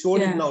 They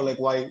showed it now. Like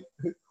why?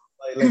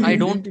 Like, I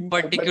don't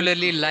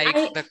particularly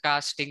like the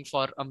casting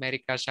for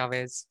America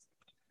Chavez.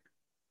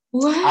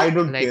 What? I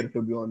don't care,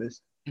 to be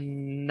honest.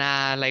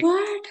 Nah, like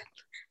what?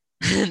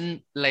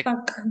 Like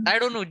I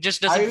don't know,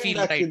 just doesn't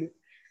feel right.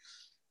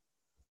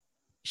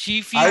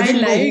 She feels I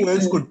didn't know who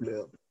else could play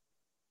her.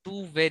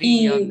 Too very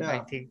young, I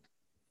think.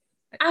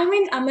 I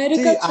mean,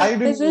 America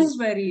Chavez is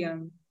very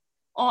young.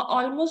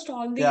 Almost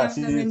all the young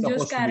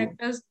Avengers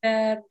characters,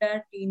 they're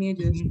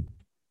teenagers.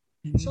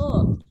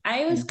 So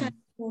I was kind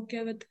of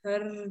okay with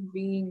her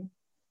being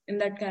in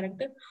that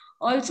character.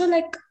 Also,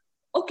 like,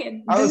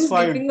 okay, this is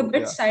getting a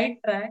bit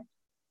sidetracked,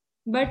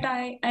 but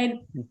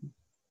I'm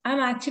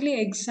actually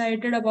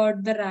excited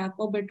about the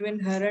rapport between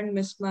her and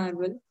Miss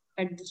Marvel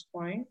at this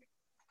point.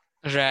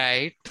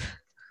 Right.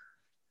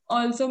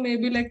 Also,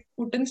 maybe like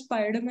put in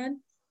Spider-Man,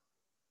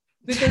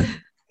 because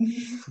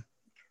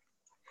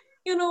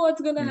you know what's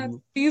gonna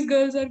happen. These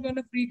girls are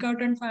gonna freak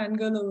out and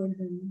fangirl over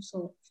him.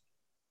 So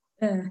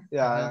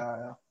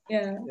yeah.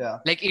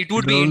 Like it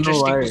would be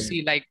interesting to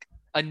see like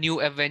a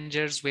new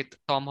Avengers with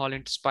Tom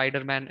Holland,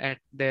 Spider-Man at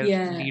their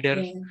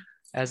leader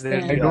as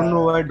their leader. I don't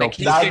know why like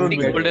he's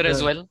getting older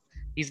as well.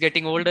 He's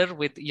getting older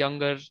with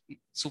younger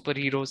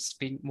superheroes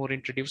being more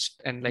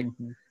introduced and like.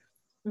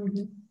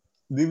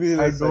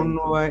 I don't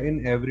know why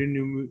in every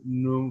new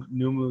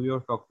movie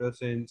of Doctor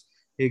Strange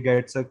he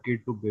gets a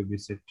kid to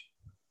babysit.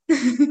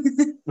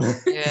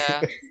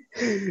 Yeah.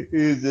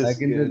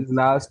 Like in the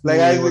last movie,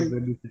 I was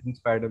babysitting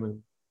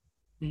Spider-Man.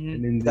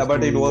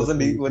 But it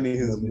wasn't even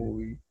his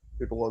movie.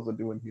 it wasn't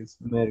even his.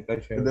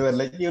 America And they were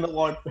like, you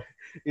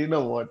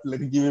know what,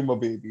 like give him a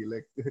baby.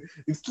 Like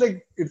it's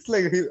like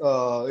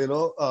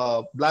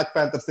Black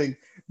Panther saying,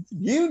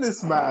 give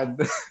this man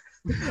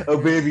a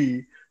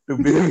baby to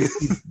baby.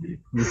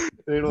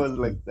 It was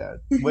like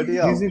that. But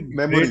yeah, He's a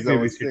memories. great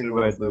I was babysitter, saying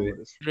by about the way.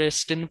 memories.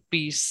 Rest in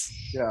peace.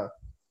 Yeah.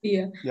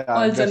 Yeah. Yeah.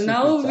 Also, Justice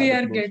now with we Chadwick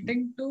are Boseman.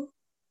 getting to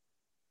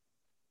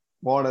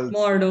Mordo.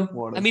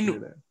 Mordo. I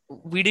mean,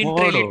 we didn't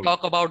really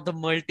talk about the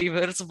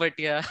multiverse, but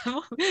yeah.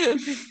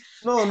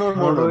 No.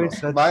 Mordo is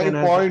such My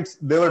an points,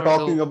 they were Mordo.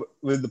 talking about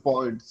with the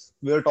points.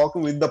 We were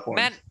talking with the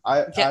points. Man, I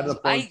yeah, had the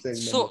point saying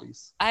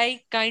memories.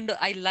 I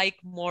like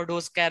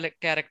Mordo's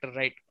character,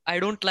 right? I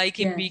don't like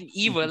him Yeah. being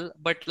evil,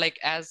 but like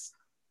as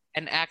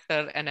an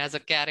actor and as a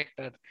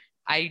character,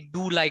 I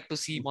do like to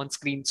see him on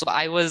screen. So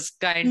I was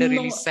kind of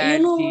really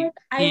sad You know what?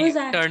 he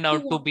turned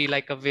out to be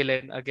like a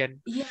villain again.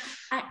 Yeah,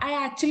 I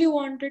actually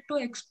wanted to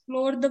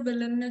explore the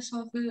villainness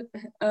of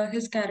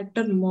his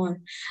character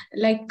more.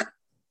 Like,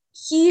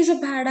 he's a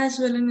badass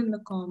villain in the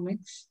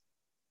comics.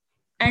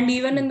 And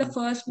even in the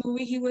first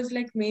movie, he was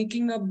like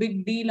making a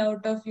big deal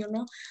out of,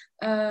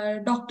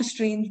 Doctor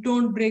Strange,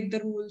 don't break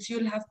the rules.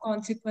 You'll have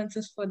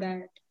consequences for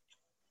that.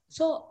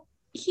 So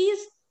he's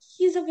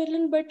a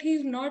villain, but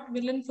he's not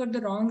villain for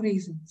the wrong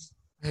reasons.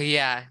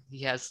 Yeah,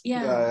 yes.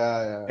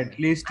 Yeah. At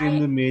least in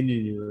the main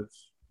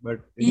universe.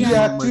 But He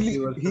actually,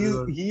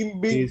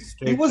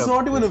 he was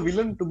not even a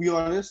villain, to be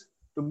honest.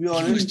 He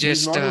was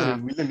just he's not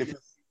even a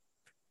villain.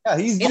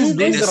 He's just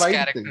doing the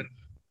right thing.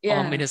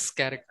 Ominous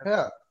character.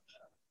 Yeah.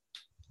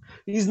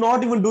 He's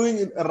not even doing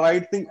the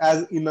right thing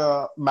as in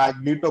a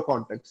Magneto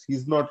context.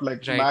 He's not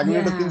like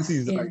Magneto thinks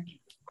he's right.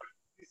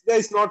 This guy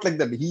is not like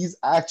that. He's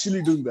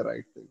actually doing the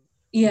right thing.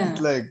 Yeah.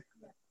 It's like,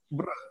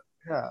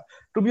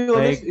 to be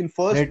honest, in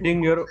first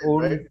letting your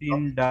own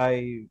team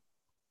die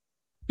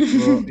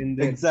in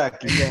the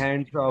exactly in the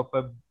hands of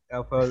a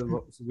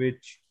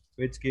which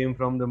came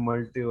from the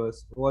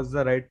multiverse was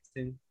the right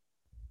thing.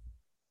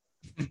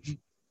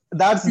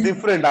 That's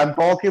different. I'm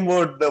talking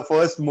about the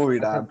first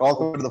movie. I'm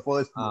talking about the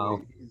first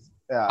movie.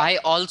 Yeah. I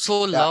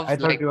also love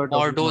like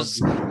Mordo's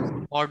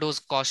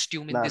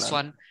costume in this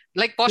one.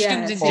 Like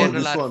costumes in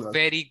general are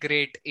very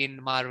great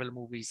in Marvel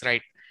movies,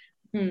 right?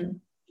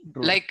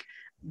 Like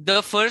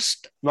the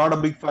first, not a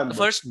big fan.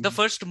 The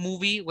first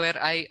movie where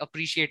I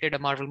appreciated a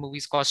Marvel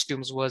movie's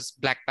costumes was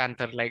Black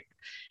Panther. Like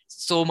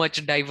so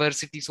much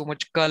diversity, so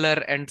much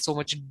color, and so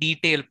much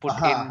detail put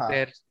in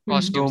their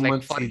costumes,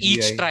 like for CGI.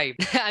 Each tribe.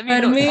 I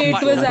mean, for me,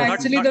 it was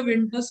actually the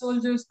Winter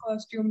Soldier's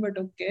costume, but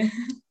okay.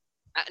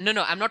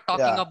 No, I'm not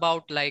talking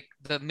about like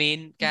the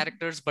main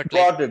characters, but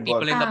like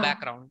people in the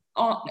background.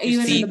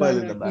 Even in the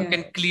background. You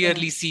can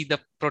clearly see the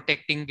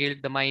Protecting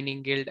Guild, the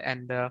Mining Guild,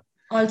 and the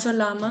also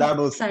Lama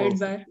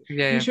sidebar.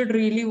 Yeah. You should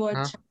really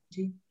watch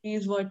Shang-Chi.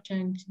 Please watch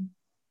Shang-Chi.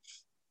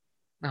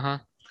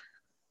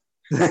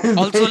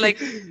 Also,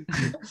 like,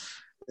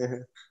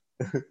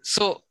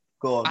 so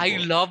I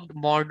loved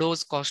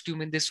Mordo's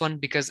costume in this one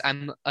because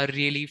I'm a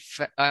really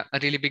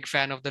big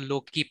fan of the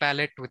Loki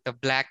palette with the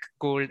black,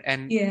 gold,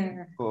 and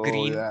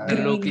green.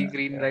 The Loki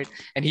green, right?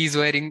 And he's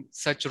wearing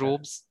such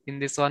robes in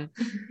this one.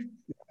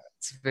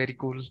 It's very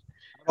cool.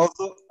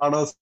 Also,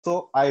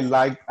 I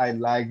like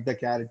the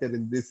character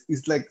in this.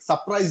 It's like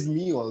surprised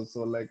me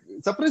also, like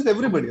surprised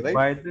everybody,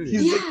 right?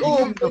 He's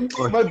like,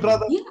 my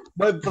brother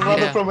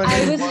from another.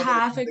 I was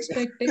half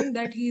expecting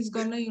that he's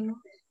gonna,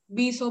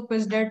 be so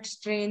pissed that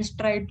Strange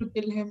tried to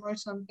kill him or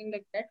something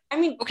like that. I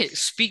mean,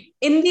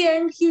 in the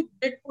end, he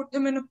did put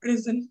him in a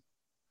prison.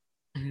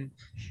 Mm-hmm.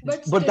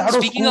 But that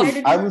was cool.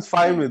 I was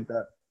fine with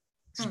that.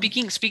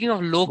 Speaking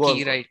of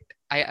Loki, right?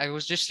 I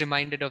was just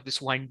reminded of this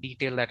one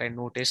detail that I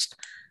noticed.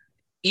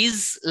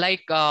 Is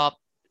like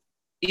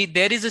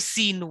there is a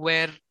scene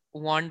where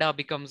Wanda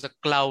becomes a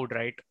cloud,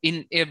 right?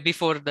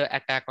 Before the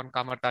attack on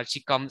Kamar-Taj,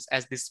 she comes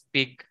as this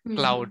big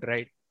cloud,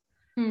 right?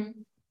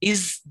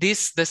 Is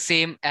this the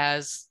same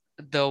as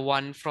the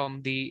one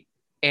from the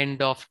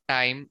end of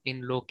time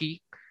in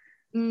Loki?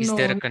 Is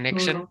there a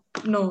connection?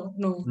 No.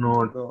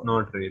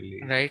 Not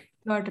really. Right?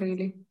 Not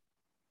really.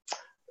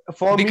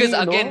 Because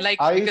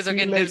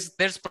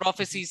there's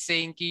prophecies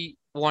saying that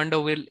Wanda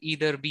will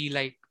either be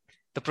like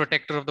the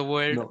protector of the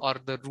world or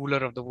the ruler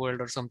of the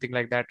world or something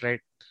like that, right?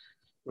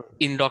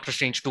 In Doctor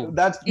Strange 2.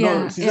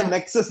 She's a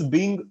Nexus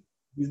being.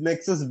 His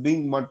Nexus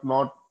being, but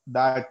not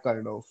that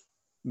kind of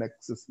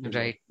Nexus.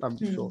 Right. I'm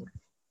sure.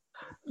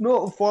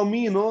 No, for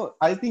me,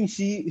 I think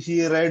she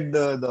read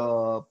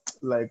the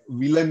like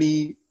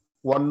villainy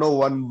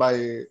 101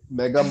 by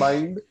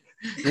Megamind.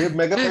 Where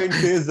Megamind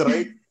says,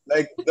 right,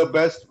 like the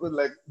best,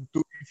 like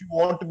if you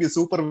want to be a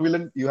super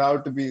villain, you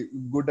have to be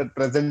good at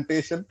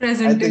presentation. I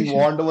think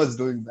Wanda was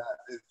doing that.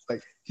 It's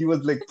like she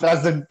was like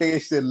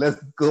presentation, let's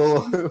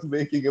go,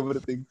 making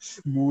everything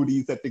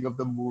moody, setting up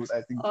the mood.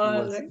 I think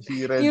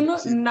she read.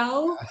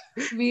 Now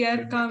we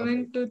are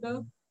coming to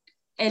the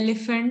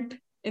elephant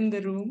in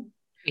the room.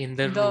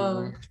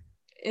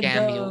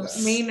 Cameos.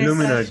 The main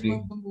attraction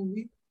of the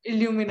movie,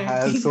 Illuminati.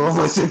 I have so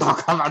much to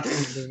talk about.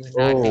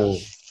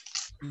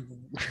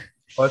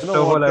 First of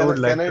all, I would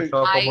like to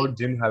talk about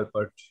Jim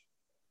Halpert.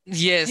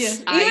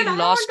 Yes, I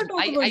lost.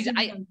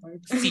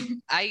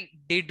 I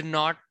did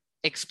not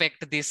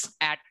expect this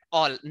at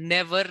all.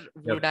 Never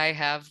would I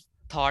have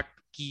thought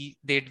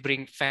they'd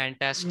bring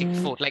Fantastic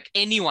Four, like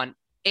anyone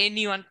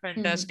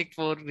Fantastic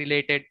Four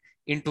related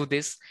into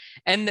this,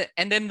 and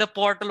then the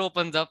portal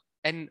opens up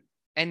and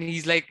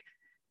he's like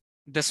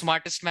the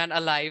smartest man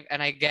alive,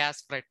 and I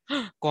gasp, right?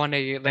 Kaun hai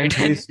ye, right?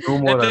 And he's no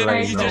more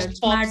alive he now. just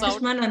pops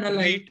out.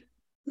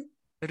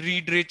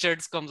 Reed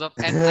Richards comes up,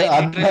 and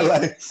I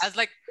was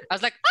like, I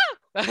was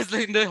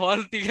like in the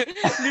hall thing.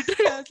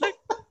 Literally, I was like,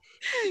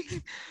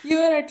 you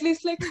were at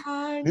least like,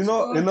 you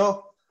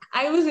know.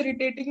 I was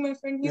irritating my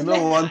friend. He's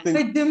one thing.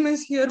 My gym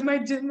is here. My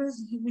gym is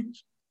here.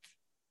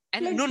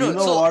 And like,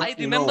 so I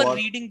remember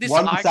reading this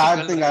article. One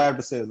sad thing I have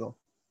to say though.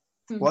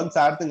 One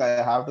sad thing I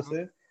have to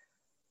say.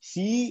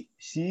 She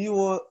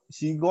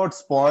got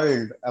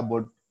spoiled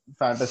about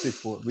Fantastic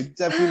Four,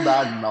 which I feel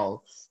bad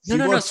now. She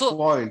got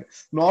spoiled.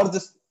 Not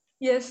just.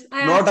 Yes,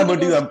 not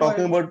about you. I'm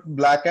talking about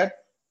Black Cat.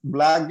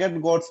 Black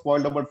Cat got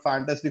spoiled about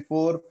Fantastic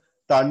Four,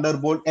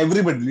 Thunderbolt,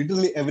 everybody,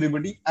 literally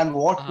everybody, and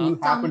what will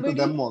happen to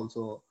them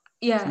also.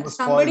 Yeah,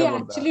 somebody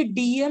actually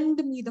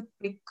DM'd me the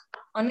pic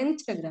on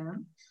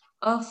Instagram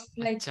of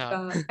like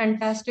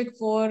Fantastic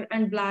Four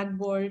and Black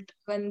Bolt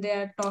when they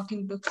are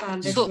talking to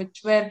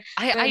Scarlet,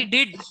 I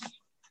did.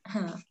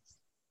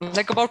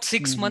 Like about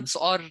 6 months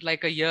or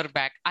like a year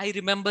back, I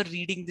remember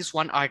reading this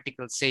one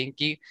article saying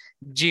that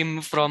Jim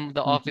from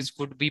The Office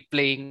could be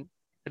playing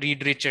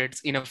Reed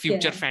Richards in a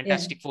future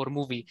Fantastic Four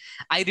movie.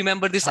 I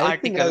remember this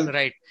article,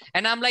 right?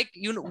 And I'm like,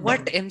 you know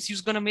what,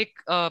 MCU's gonna make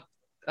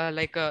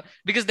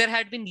because there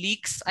had been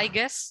leaks, I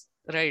guess,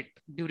 right,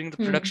 during the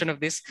production of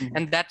this,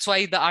 and that's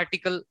why the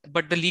article,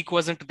 but the leak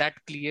wasn't that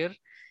clear.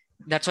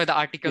 That's why the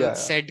article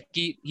said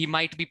he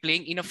might be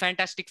playing in a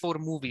Fantastic Four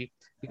movie,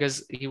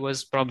 because he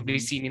was probably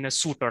seen in a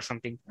suit or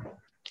something.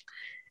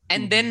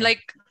 And then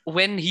like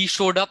when he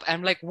showed up,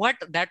 I'm like, what?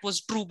 That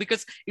was true,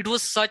 because it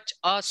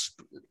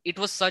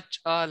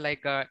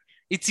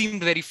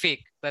seemed very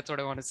fake. That's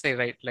what I want to say,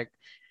 right? Like,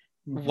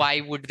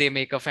 why would they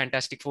make a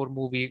Fantastic Four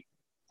movie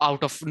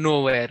out of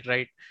nowhere,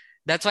 right?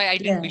 That's why I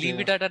didn't believe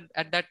it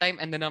at that time.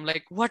 And then I'm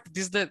like, what?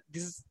 This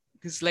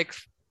like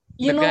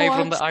the guy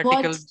from the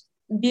article.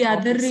 The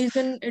other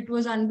reason it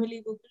was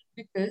unbelievable,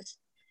 because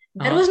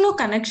there was no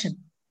connection.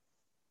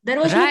 There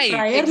was no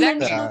prior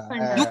mention of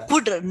Fantastic.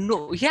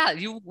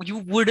 You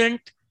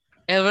wouldn't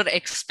ever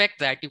expect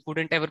that. You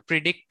couldn't ever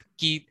predict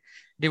that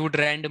they would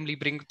randomly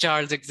bring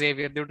Charles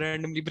Xavier. They would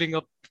randomly bring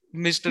up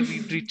Mr.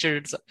 Reed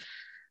Richards.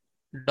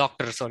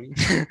 Doctor, sorry.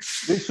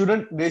 They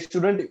shouldn't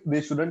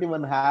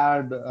even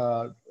had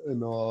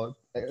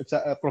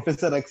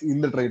Professor X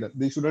in the trailer.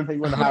 They shouldn't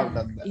even have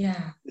done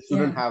that. They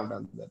shouldn't have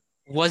done that.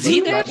 Was he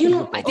there?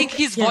 I think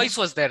his voice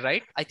was there,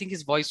 right? I think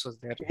his voice was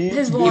there.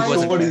 His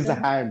voice was his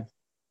hand.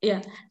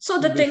 Yeah. So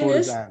the thing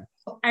is,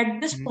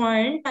 at this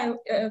point,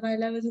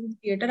 while I was in the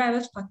theater, I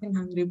was fucking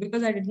hungry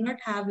because I did not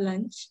have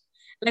lunch.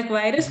 Like,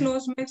 Virus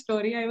knows my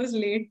story. I was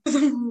late to the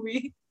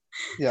movie.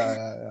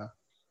 Yeah.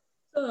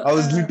 So, I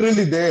was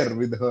literally there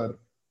with her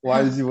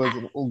while she was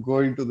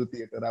going to the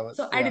theater.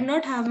 I did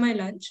not have my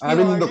lunch.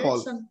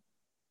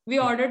 We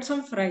ordered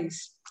some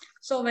fries.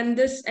 So when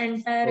this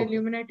entire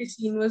Illuminati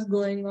scene was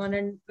going on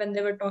and when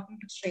they were talking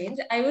to Strange,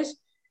 I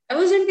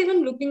wasn't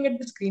even looking at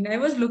the screen. I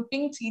was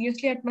looking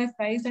seriously at my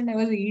fries and I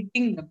was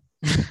eating them.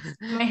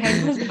 My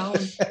head was down.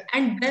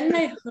 And then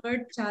I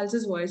heard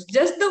Charles's voice,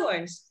 just the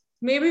voice.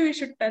 Maybe we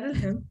should tell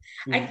him.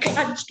 I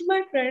clutched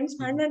my friend's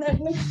hand and I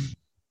was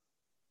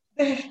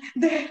like,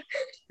 there.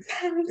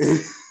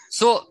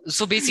 So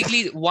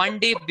basically, one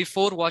day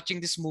before watching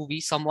this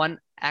movie, someone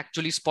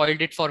actually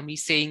spoiled it for me,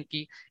 saying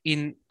that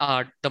in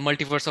the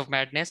Multiverse of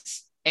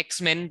Madness,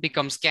 X-Men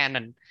becomes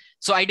canon.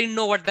 So I didn't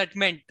know what that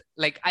meant.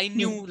 Like, I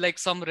knew like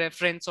some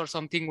reference or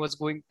something was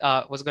going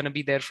to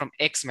be there from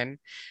X-Men,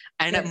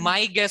 and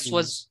my guess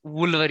was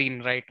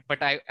Wolverine, right?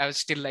 But I was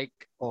still like,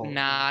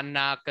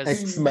 nah,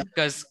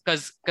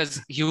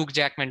 because Hugh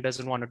Jackman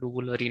doesn't want to do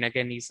Wolverine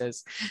again, he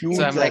says.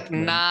 I'm like,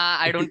 nah,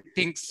 I don't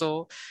think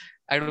so.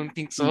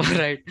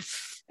 Right?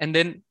 And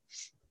then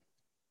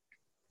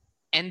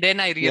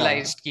I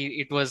realized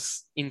it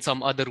was in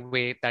some other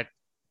way that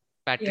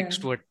Patrick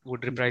Stewart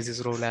would reprise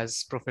his role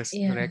as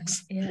Professor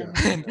X.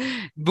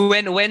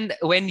 When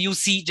you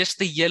see just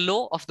the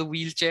yellow of the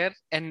wheelchair,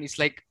 and it's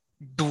like,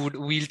 dude,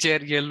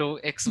 wheelchair yellow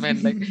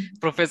X-Men, like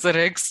Professor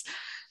X.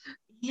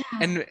 Yeah.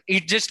 And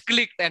it just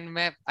clicked, and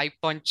I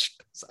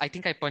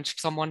think I punched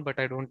someone, but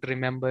I don't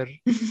remember.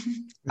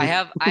 I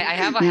have a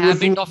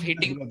habit of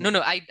hitting.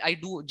 No, I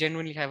do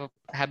genuinely have a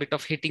habit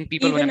of hitting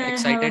people Even when I'm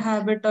excited.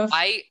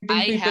 I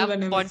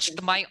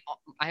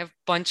have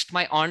punched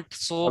my aunt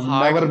so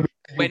hard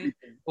when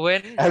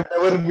I've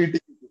never beaten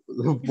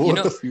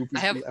people.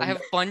 I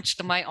have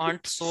punched my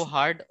aunt so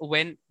hard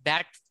when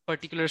that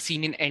particular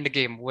scene in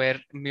Endgame where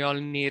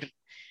Mjolnir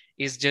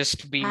is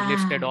just being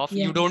lifted off.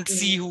 You don't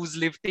see who's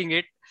lifting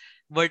it,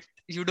 but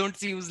you don't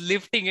see who's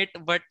lifting it,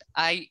 but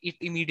it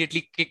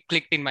immediately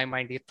clicked in my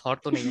mind. He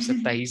thought to nahi ho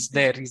sakta. He's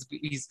there.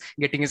 He's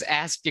getting his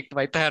ass kicked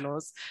by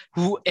Thanos.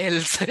 Who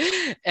else?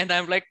 And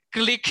I'm like,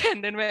 click.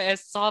 And then when I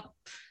saw,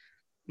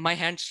 my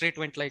hand straight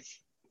went like.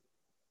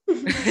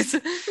 Yeah.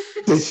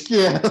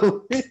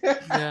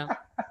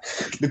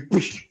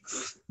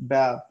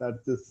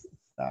 That's just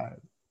sad.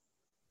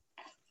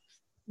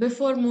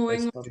 Before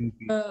moving on to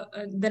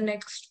the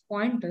next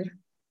pointer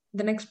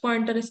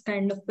is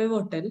kind of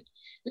pivotal.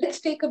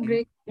 Let's take a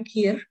break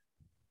here.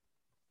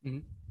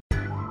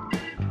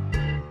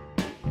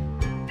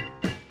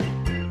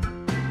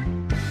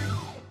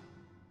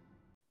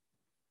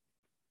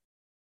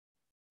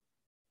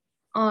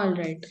 All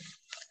right.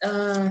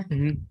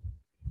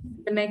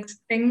 The next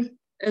thing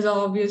is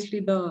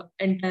obviously the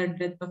entire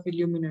death of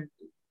Illuminati.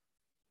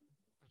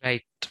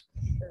 Right.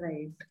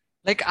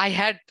 Like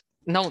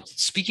now,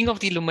 speaking of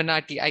the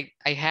Illuminati, I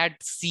had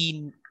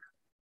seen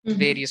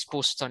various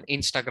posts on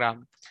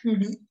Instagram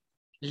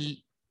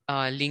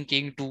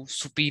linking to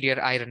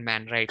Superior Iron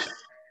Man, right?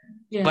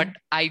 Yeah. But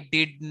I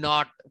did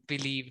not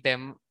believe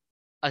them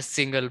a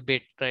single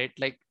bit, right?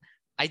 Like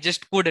I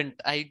just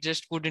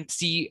couldn't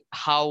see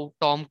how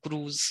Tom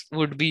Cruise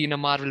would be in a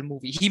Marvel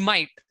movie. He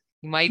might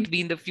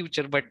be in the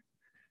future, but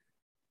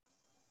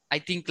I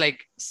think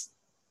like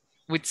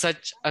with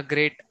such a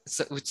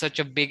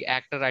big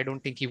actor, I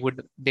don't think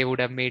they would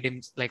have made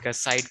him like a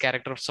side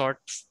character of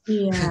sorts.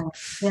 Yeah,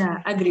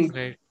 agreed.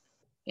 Right.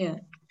 Yeah.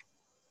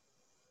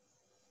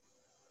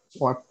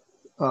 What?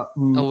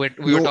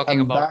 We were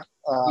talking about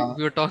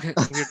about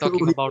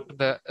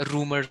the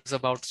rumors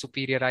about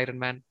Superior Iron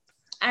Man.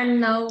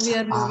 And now we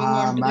are moving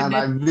on to man,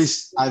 I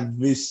wish.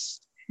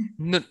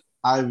 No.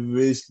 I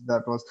wish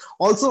that was.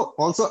 Also,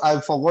 I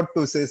forgot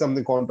to say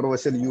something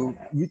controversial.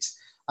 Which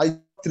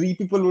 3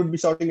 people would be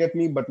shouting at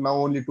me, but now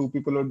only 2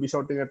 people would be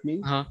shouting at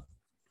me.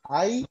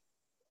 I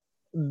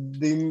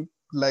didn't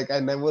like.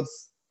 I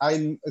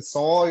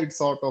saw it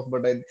sort of,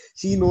 but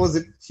she knows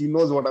it. She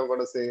knows what I'm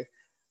gonna say.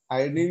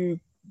 I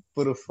didn't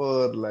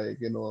prefer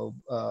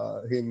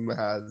him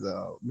as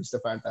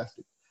Mr.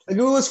 Fantastic. Like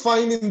it was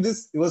fine in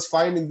this.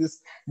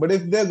 But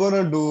if they're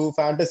gonna do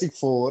Fantastic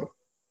Four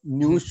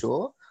new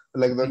show,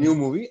 like the new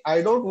movie,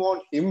 I don't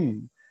want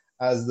him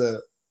as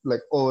the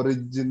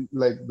origin,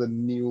 like the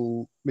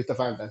new Mr.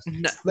 Fantastic.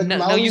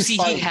 No, you see,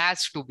 fine. He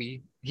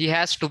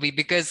has to be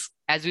because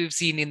as we've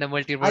seen in the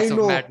Multiverse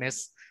of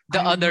Madness,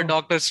 the other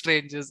Doctor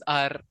Stranges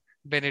are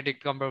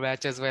Benedict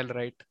Cumberbatch as well,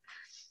 right?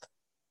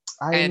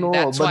 I know,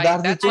 that's why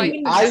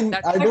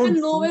don't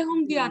know Way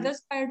Home, the other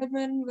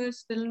Spider-Man were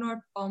still not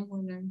Tom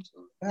Holland,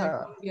 so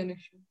that would be an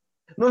issue.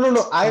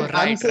 No.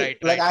 I'm saying,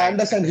 I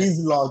understand his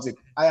logic.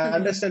 I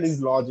understand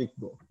his logic,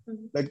 though.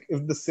 Like,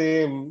 if the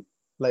same,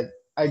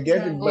 I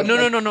get it. But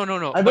no.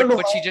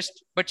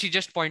 But she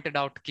just pointed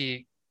out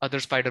that other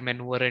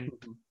Spider-Men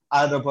weren't.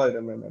 Other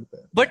Spider-Men are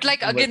there. But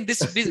again,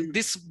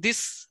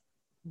 this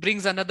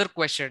brings another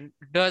question.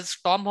 Does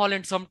Tom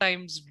Holland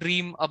sometimes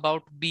dream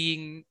about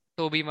being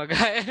Tobey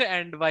Maguire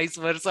and vice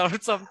versa or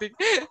something?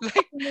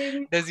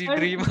 Does he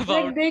dream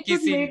about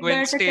kissing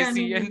Gwen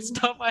Stacy and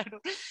stuff? I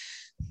don't.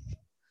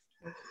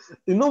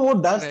 You know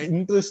what? That's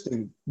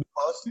interesting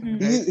because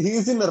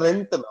he's in a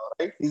rent now,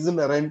 right? He's in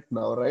a rent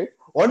now, right?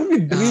 What if he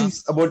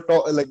dreams about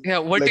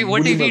what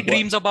if he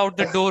dreams about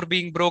the door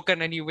being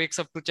broken and he wakes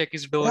up to check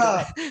his door?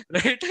 Yeah.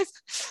 Right?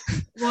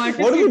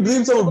 What if he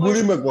dreams about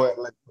Woody Maguire?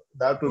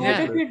 That would what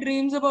if he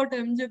dreams about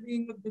MJ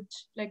being a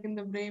bitch, like in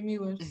the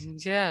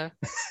Braimyverse? Yeah.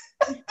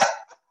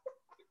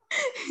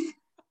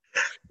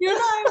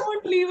 I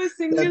won't leave a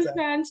single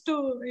chance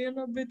to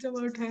bitch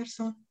about her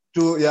son.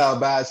 To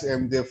bash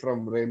MJ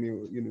from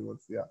Raimi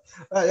universe.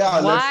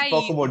 Let's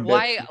talk about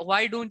that.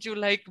 Why don't you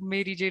like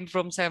Mary Jane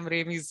from Sam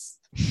Raimi's?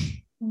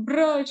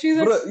 Bro, she's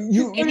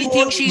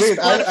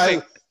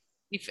perfect.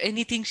 If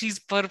anything, she's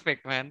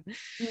perfect, man.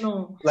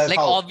 No.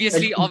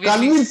 Obviously.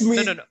 Convince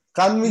me. No.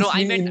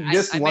 I meant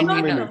just 1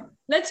 minute.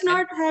 Let's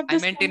not have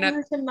this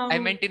conversation now. I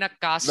meant in a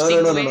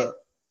casting way. No.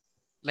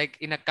 Like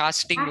in a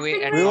casting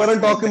way. We weren't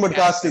talking about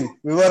casting.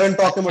 We were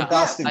talking about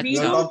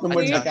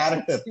the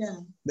character. Yeah.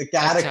 The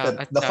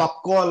character. The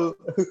fuck call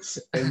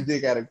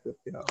MJ character.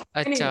 Yeah.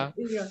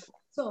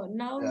 So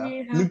now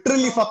we have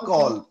literally fuck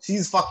all.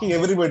 She's fucking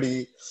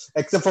everybody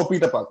except for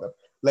Peter Parker.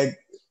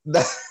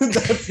 That's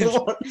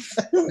what.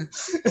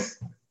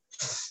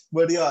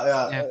 But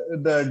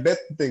the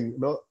death thing.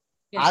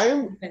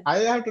 I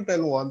have to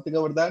tell one thing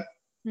about that.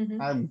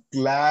 I'm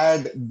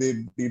glad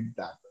they did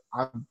that.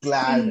 I'm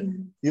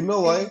glad. You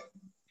know why?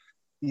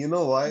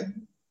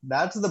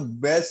 That's the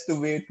best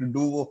way to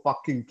do a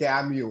fucking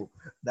cameo.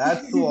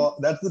 That's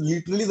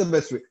literally the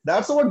best way.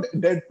 That's what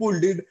Deadpool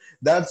did.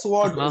 That's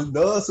what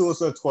the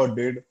Suicide Squad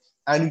did,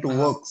 and it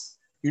works.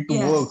 It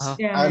works,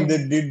 and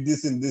they did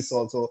this in this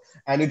also,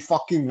 and it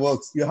fucking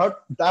works. You heard?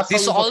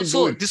 This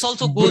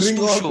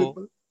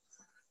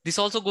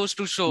also goes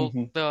to show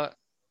the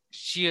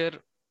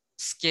sheer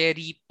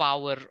scary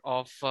power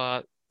of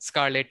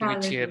Scarlet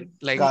Witch here.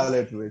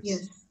 Scarlet Witch.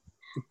 Yes.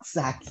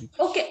 Exactly.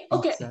 Okay.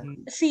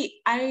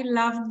 See, I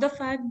loved the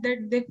fact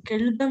that they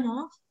killed them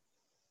off,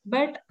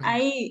 but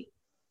I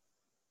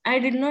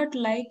did not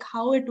like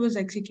how it was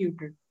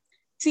executed.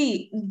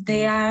 See,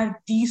 they are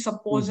the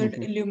supposed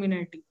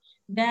Illuminati.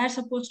 They are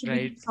supposed to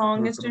be the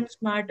strongest and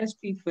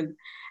smartest people.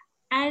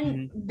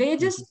 And they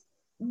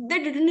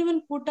didn't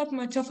even put up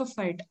much of a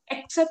fight,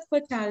 except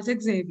for Charles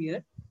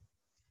Xavier.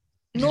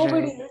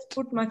 Nobody else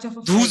put much of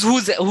a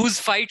fight. Whose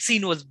fight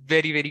scene was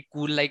very, very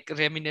cool, like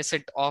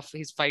reminiscent of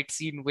his fight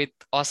scene with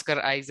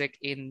Oscar Isaac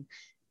in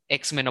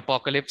X-Men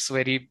Apocalypse,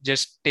 where he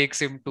just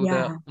takes him to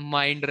the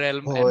mind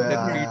realm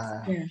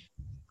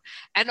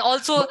and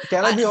also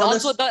can I be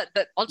honest?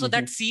 Also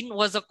that scene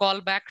was a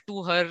callback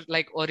to her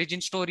like origin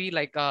story,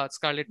 like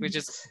Scarlet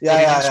Witch's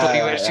origin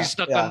story where she's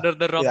stuck under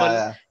the rubble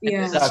and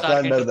the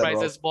Stark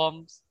Enterprises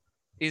bombs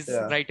is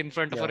right in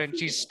front of her and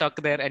she's stuck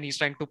there and he's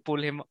trying to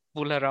pull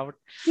her out.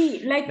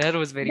 See, like that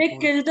was very they cool.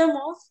 Killed them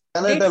off.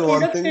 Can I tell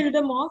one thing? Killed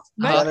them off,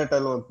 but can I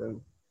tell one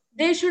thing?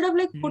 They should have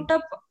like put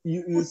up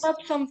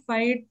some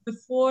fight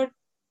before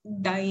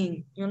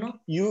dying, you know.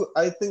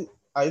 I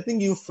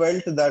think you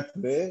felt that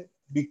way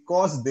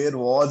because there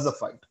was a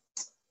fight.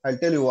 I'll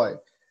tell you why.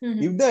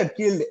 If they had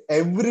killed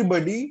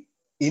everybody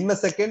in a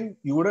second,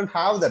 you wouldn't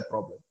have that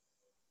problem.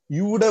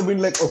 You would have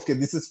been like, okay,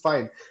 this is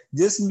fine.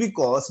 Just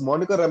because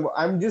Monica Rambeau,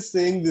 I'm just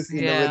saying this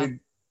in a very,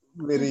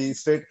 very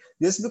straight.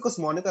 Just because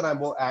Monica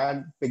Rambeau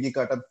and Peggy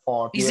Carter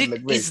fought, is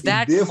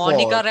that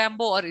Monica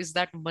Rambeau or is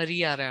that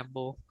Maria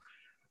Rambeau?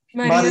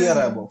 Maria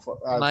Rambeau.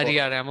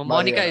 Maria Rambeau.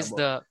 Monica is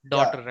the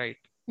daughter, right?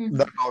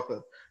 The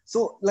daughter.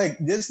 So, like,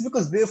 just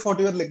because they fought,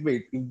 you're like,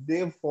 wait, if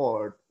they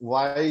fought,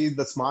 why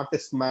the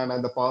smartest man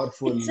and the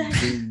powerful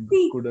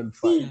couldn't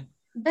fight?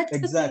 That's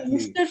exactly.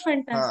 Mr.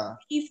 Fantastic.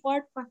 He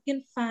fought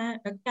fucking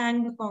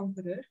Kang the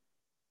Conqueror.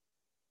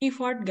 He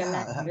fought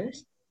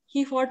Galactus.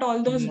 He fought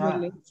all those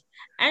villains.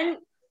 And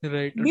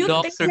you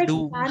Doctor think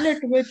Doom.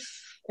 Scarlet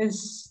Witch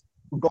is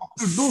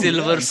Doctor Doom,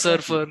 Silver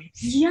Surfer.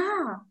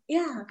 Yeah.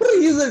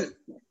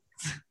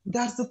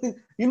 That's the thing.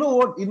 You know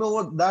what?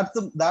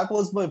 That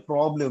was my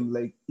problem.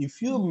 Like,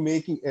 if you're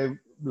making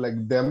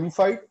them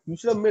fight, you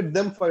should have made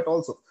them fight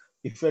also.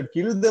 If you had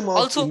killed them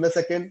off in a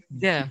second,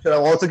 you should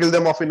have also killed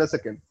them off in a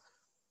second.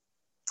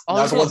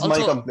 That was my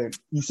complaint.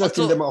 You should have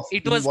killed them off.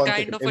 It was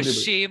kind of a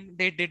shame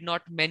they did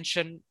not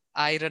mention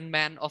Iron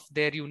Man of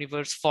their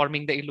universe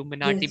forming the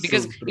Illuminati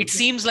because it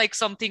seems like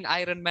something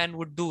Iron Man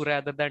would do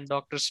rather than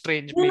Doctor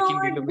Strange making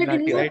the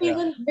Illuminati.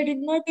 They did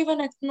not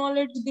even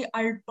acknowledge the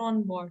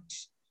Ultron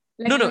bots.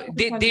 Like,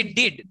 they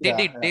did.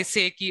 They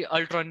say ki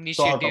Ultron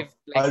initiative,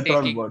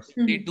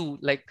 they do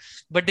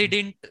but they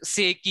didn't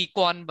say ki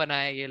kaun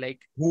banaya ye, like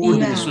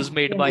this was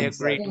made by a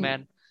great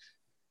man.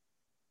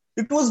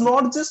 It was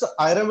not just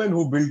Iron Man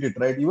who built it,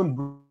 right?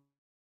 Even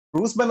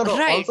Bruce Banner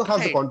also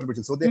has a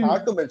contribution, so they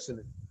had to mention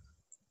it.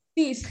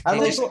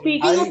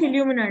 Speaking of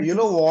Illuminati, you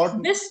know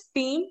what? This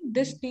team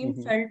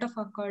felt a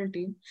fuck-all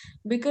team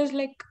because,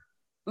 like,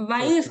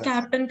 why is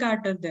Captain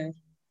Carter there?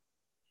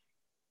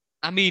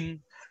 I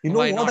mean, you know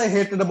what I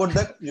hated about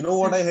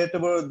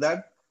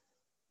that?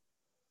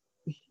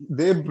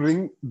 They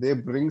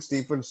bring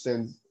Stephen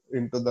Strange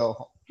into the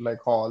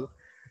hall.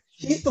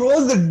 He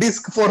throws the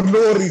disc for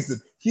no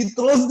reason. He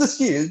throws the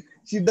shield.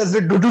 She does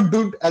it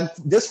and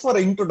just for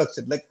an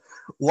introduction. Like,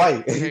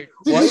 why?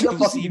 Why the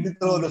fuck did he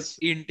throw the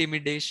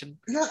intimidation?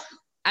 Yeah.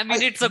 I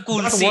mean, it's a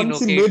cool scene.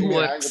 Okay, it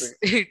works.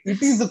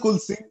 It is a cool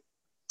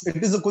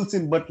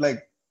scene. But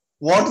like,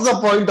 what's the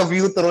point of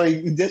you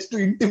throwing just to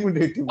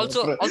intimidate him?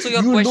 Also,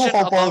 your question know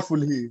how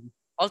powerful he is.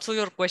 Also,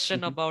 your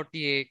question about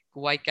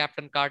why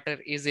Captain Carter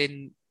is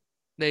in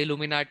the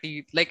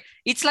Illuminati, like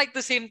it's like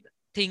the same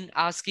thing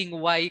asking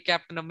why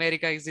Captain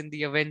America is in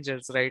the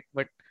Avengers, right?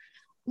 But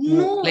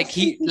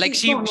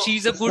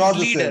she's a good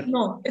leader.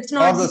 No, it's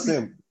not the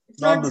same.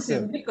 It's not the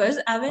same because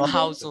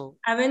how so?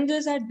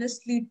 Avengers are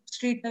just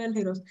street level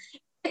heroes.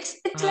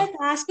 It's like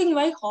asking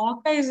why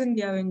Hawkeye is in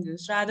the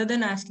Avengers rather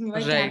than asking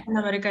why Captain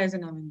America is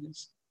in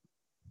Avengers.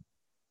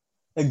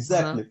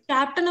 Exactly.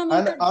 Captain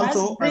America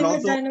does bring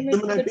a dynamic to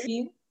the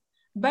team,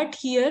 but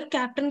here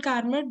Captain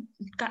Carter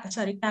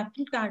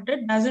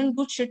doesn't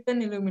do shit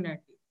in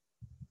Illuminati.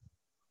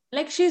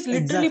 Like, she's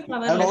literally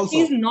powerless.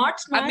 She's not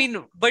smart. I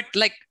mean, but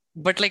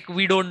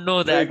we don't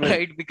know that,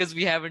 right? Because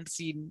we haven't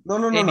seen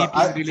anything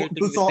related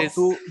to this.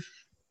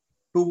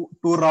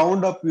 To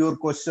round up your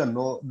question,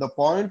 the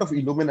point of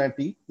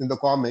Illuminati in the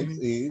comics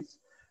is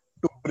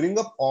to bring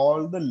up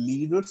all the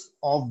leaders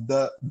of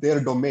their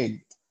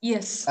domain.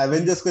 Yes.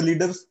 Avengers ka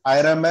leaders,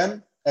 Iron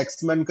Man,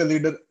 X-Men ka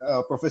leader,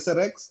 Professor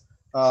X,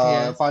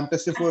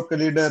 Fantastic Four ka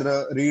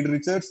leader, Reed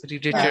Richards.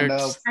 And,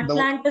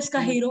 Atlantis ka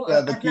hero,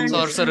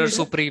 Sorcerer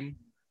Supreme.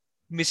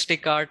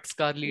 Mystic Arts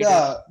ka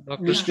leader,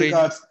 Doctor Strange.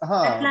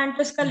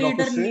 Atlantis ka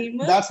leader,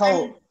 Namor. That's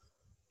how.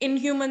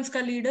 Inhumans ka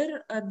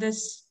leader,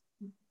 this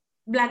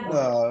Black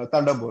Bolt.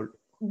 Thunderbolt.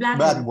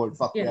 Black Bolt.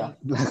 Fuck yeah.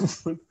 Black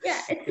Bolt.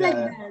 Yeah, it's like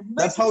that.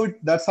 But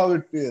that's how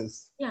it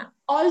is. Yeah.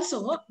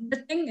 Also, the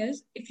thing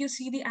is, if you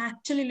see the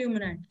actual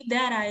Illuminati, they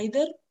are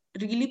either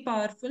really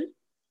powerful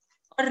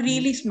or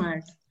really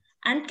smart.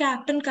 And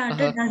Captain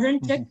Carter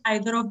doesn't check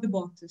either of the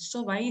boxes.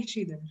 So why is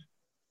she there?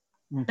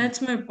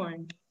 That's my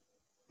point.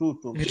 True.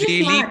 She's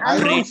really smart.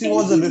 I'm not saying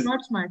was she's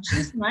not smart.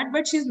 She's smart,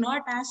 but she's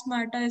not as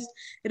smart as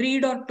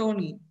Reed or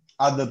Tony.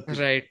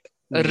 Right.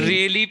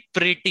 Really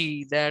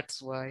pretty.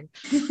 That's why.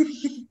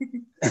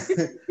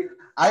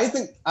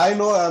 I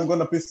know I'm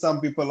gonna piss some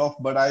people off,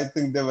 but I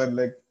think they were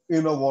like,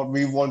 you know what,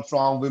 we want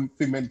strong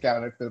female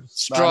characters.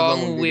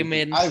 Strong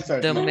women.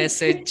 The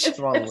message.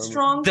 If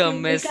strong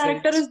female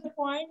character is the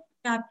point,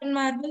 Captain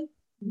Marvel,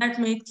 that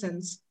makes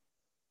sense.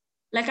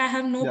 Like, I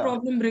have no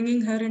problem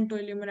bringing her into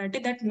Illuminati.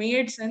 That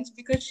made sense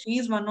because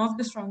she's one of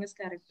the strongest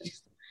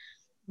characters.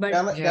 But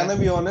can I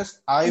be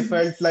honest? I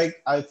felt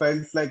like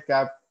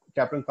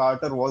Captain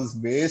Carter was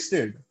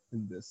wasted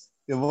in this.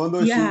 Even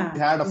though she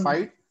had a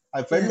fight,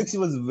 I felt like she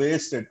was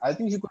wasted. I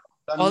think she could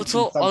have done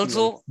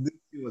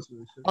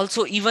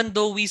also, even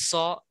though we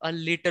saw a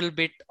little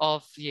bit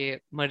of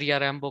Maria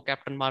Rambeau,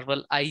 Captain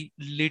Marvel, I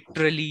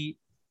literally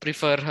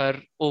prefer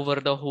her over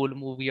the whole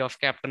movie of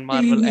Captain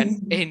Marvel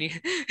and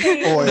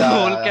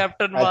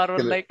Captain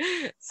Marvel. Like,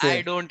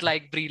 I don't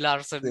like Brie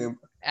Larson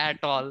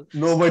at all.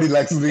 Nobody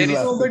likes Brie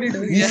Larson. Nobody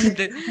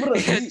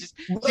does.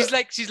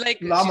 She's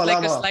like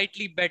a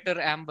slightly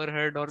better Amber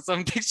Heard or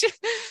something.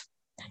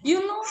 You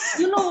know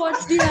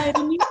what's the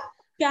irony?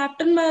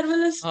 Captain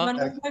Marvel is one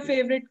of my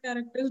favorite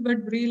characters,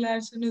 but Brie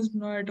Larson is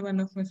not one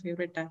of my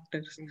favorite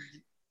actors.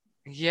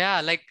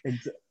 Yeah, like,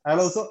 and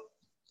also,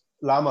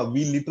 Lama,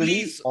 we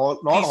literally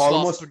not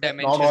almost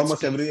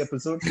every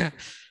episode.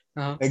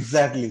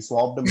 Exactly,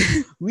 swap them.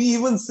 we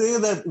even say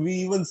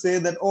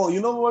that. Oh, you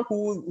know what?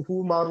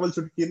 Who Marvel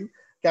should kill?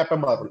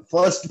 Captain Marvel.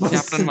 First person.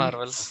 Captain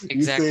Marvel.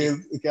 Exactly.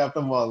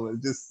 Captain Marvel.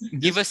 Just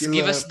give us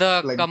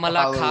the like,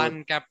 Kamala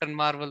Khan Captain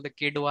Marvel, the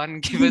kid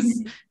one. Give us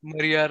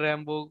Maria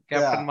Rambeau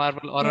Captain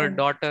Marvel or her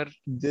daughter.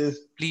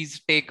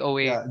 Please take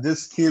away.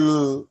 Just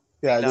kill.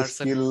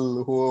 Just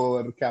kill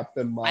whoever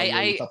Captain Marvel.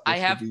 I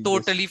have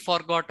totally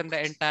forgotten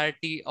the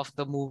entirety of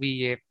the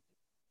movie.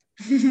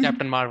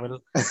 Captain Marvel.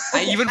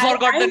 I even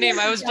forgot the name.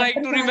 I was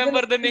trying to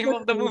remember the name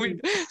of the movie.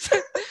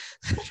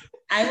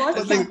 I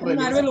watched Captain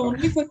Marvel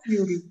only for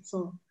Fury.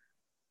 So.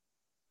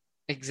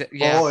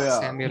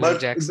 Samuel L.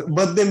 Jackson.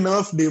 But they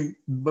nerfed him.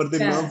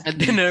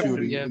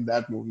 Fury in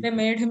that movie. They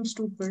made him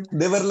stupid.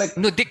 They were like...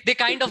 No, they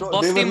kind of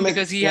buffed him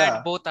because he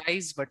had both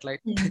eyes, but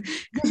like...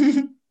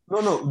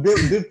 No.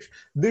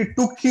 They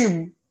took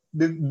him.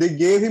 They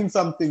gave him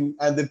something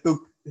and they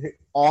took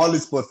all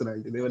his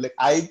personality. They were like,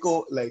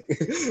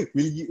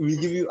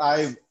 we'll give you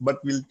eye,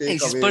 but we'll take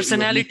his away... His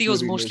personality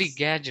was mostly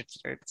gadgets,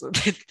 right? So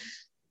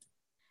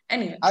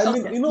anyway, I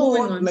mean, you know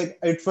what? Like,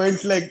 it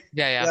felt like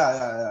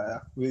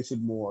we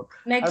should move on.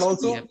 Next, and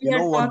also, you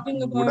know what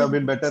would have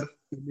been better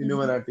in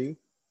Illuminati?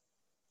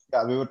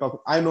 Yeah, we were talking.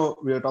 I know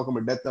we were talking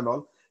about death and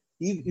all.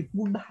 It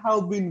would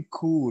have been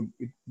cool.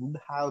 It would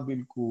have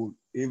been cool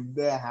if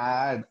they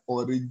had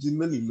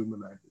original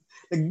Illuminati.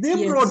 Like,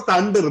 they brought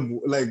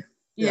Thunderbolt. Like,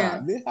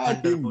 they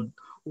had him.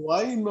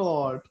 Why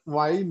not?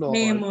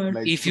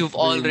 Like, if you've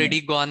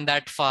already gone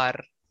that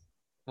far,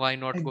 why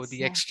not go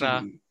the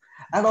extra?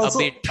 And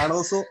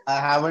also, I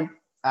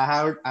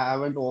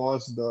haven't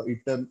watched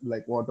the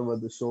like whatever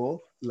the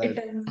show, like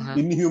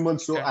Inhuman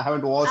show. I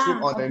haven't watched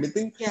it or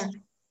anything. Yeah.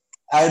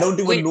 I don't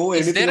even know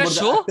anything about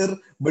the actor,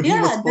 but he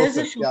was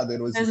perfect.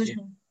 There was a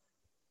show.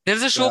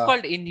 There's a show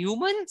called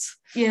Inhumans?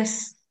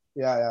 Yes.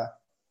 Yeah.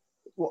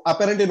 Well,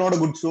 apparently not a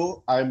good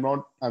show. I'm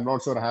not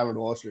sure. I haven't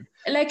watched it.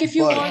 Like, if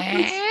you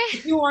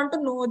want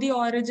to know the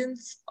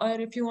origins, or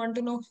if you want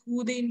to know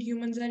who the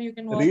Inhumans are, you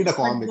can watch read a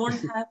comic.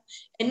 Don't have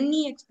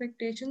any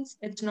expectations.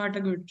 It's not a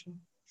good show.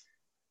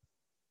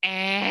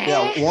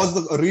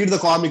 Read the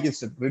comic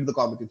instead.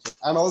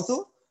 And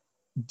also,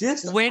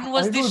 when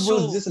was this show?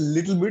 It was just a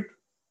little bit.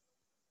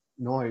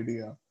 No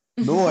idea.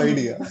 When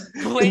he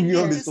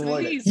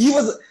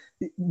was.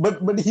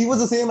 But he was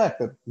the same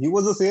actor. He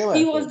was the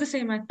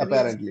same actor.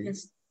 Apparently.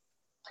 Yes.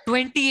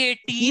 2018.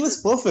 He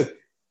was perfect.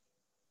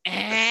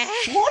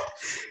 What?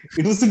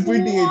 It was in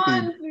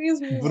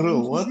 2018.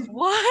 Bro,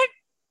 what?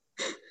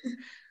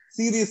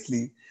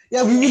 Seriously.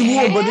 Yeah, we will move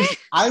on, but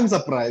I'm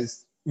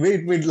surprised.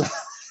 Wait.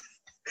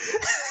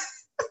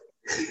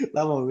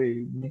 Lama,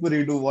 wait. Before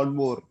you do one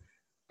more.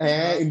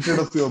 Instead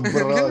of your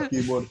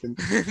keyboard thing.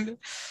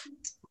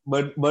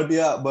 But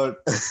yeah,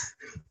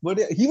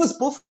 he was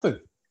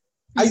perfect.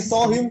 I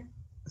saw him.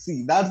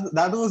 See, that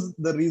was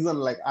the reason.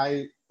 Like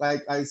I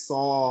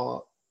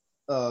saw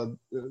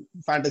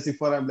Fantastic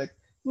Four. I'm like,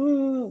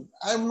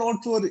 I'm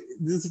not sure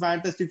this is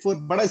Fantastic Four,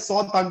 but I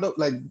saw Thunder.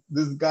 Like,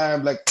 this guy,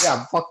 I'm like,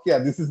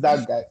 this is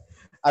that guy.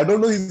 I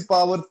don't know his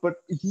powers, but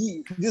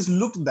he just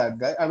looked that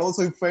guy, and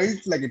also it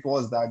felt like it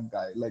was that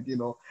guy. Like, you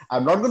know,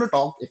 I'm not gonna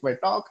talk. If I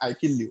talk, I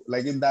kill you.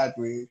 Like, in that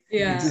way.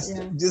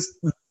 Just.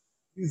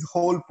 His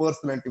whole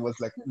personality was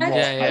like,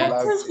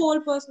 that's his whole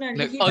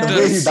personality. Like,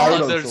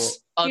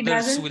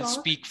 others will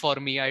speak for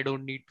me. I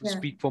don't need to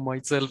speak for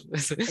myself.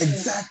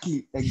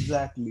 Exactly.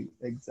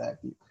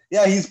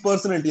 Yeah, his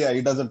personality, yeah,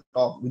 he doesn't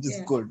talk, which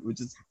is good, which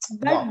is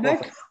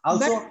perfect.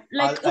 Also,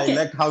 I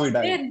liked how he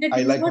died. They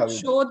did not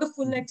show the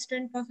full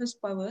extent of his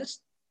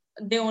powers.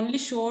 They only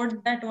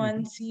showed that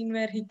one scene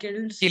where he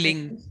kills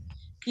Strange.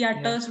 He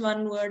utters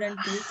one word and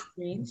kills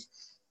Strange.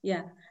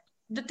 Yeah.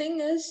 The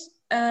thing is,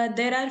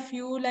 there are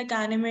few like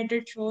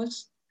animated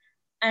shows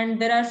and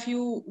there are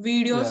few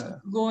videos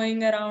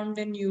going around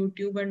in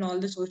YouTube and all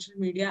the social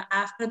media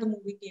after the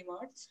movie came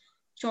out,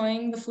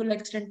 showing the full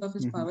extent of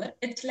his power.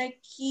 It's like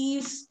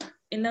he's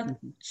in a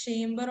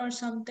chamber or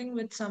something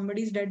with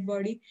somebody's dead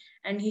body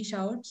and he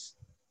shouts.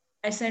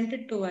 I sent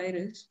it to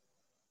Iris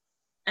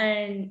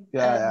and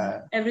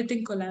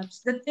everything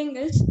collapsed. The thing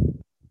is,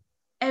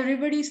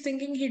 everybody's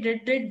thinking he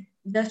did it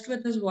just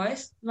with his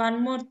voice.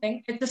 One more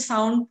thing, it's a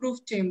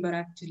soundproof chamber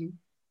actually.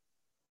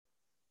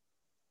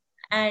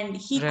 And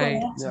he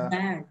collapsed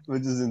bad.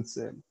 Which is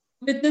insane.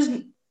 With his,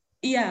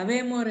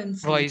 way more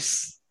insane.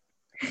 Voice.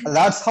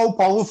 That's how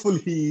powerful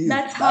he is.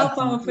 That's how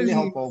powerful he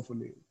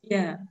is.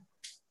 Yeah.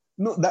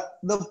 No,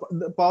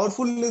 the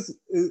powerfulness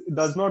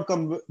does not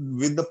come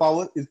with the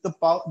power. It's the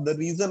power. The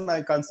reason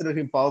I consider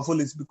him powerful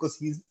is because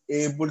he's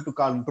able to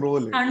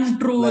control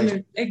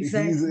it.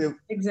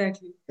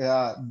 Exactly.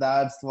 Yeah,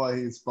 that's why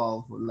he's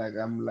powerful. Like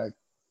I'm like,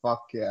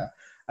 fuck yeah.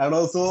 And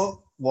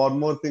also one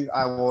more thing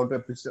I want to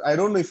appreciate. I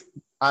don't know if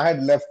I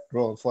had left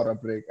for a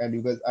break, and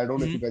you guys, I don't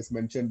know if you guys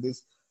mentioned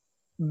this.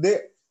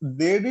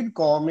 They did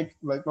comic,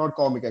 like not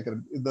comic,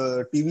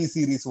 the TV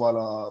series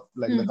wala,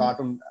 like the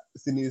cartoon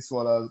series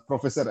wala,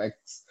 Professor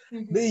X.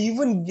 They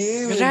even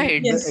gave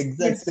the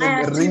exact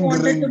same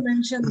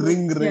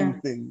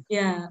ring thing.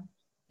 Yeah.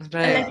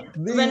 Right. Like,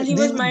 when he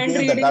was mind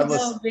reading that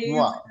was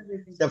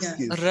chef's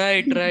kiss.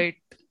 Right.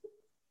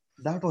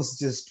 That was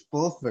just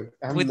perfect.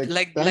 I'm with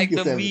like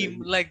the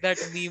meme, like that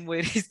meme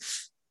where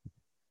he's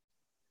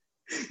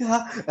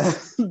the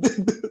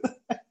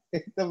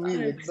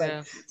meme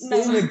exact.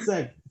 Same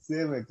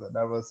exact.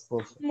 That was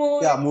perfect.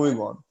 Moving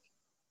on.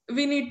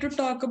 We need to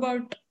talk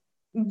about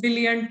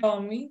Billy and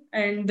Tommy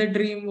and the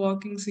dream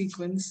walking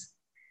sequence.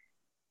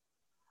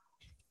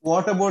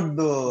 What about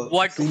the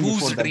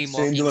whose dream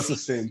Strange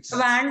versus Strange?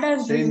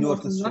 Wanda's dream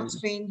walking, not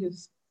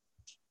Strange's.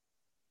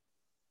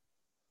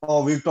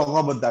 Oh, we'll talk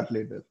about that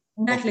later.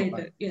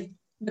 Yeah.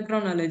 The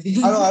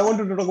chronology. I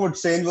wanted to talk about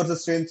Strange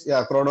versus Strange.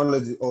 Yeah,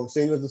 chronology. Oh,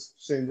 Strange versus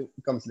Strange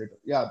comes later.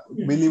 Yeah,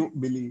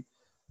 Billy.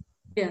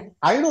 Yeah.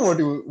 I know what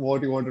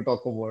you want to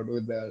talk about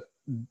with the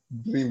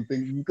dream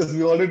thing, because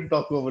we already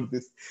talked about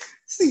this.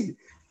 See,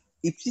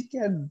 if she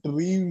can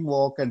dream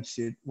walk and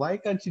shit, why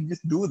can't she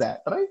just do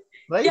that, right?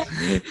 Yeah.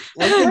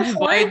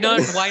 Why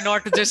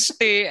not just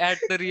stay at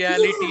the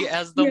reality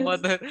as the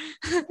mother?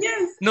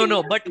 Yes.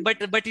 No, but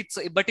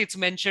it's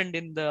mentioned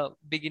in the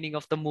beginning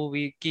of the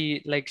movie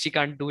like she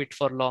can't do it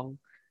for long.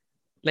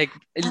 Like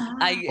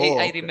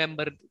I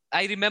remember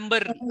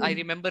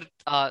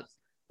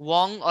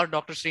Wong or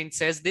Dr. Strange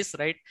says this,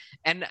 right?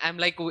 And I'm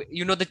like,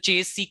 the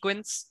chase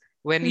sequence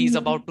when he's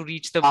about to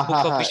reach the Book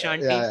of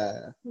Vishanti.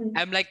 Yeah.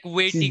 I'm like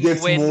waiting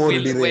when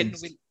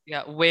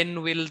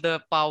will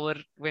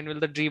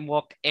the dream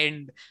walk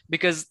end,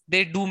 because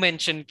they do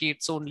mention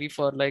it's only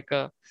for like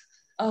a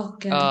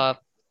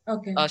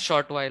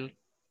short while.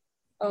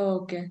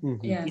 Okay.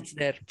 Yeah. It's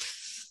there.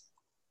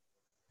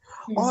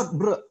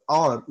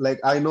 Or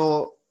like, I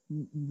know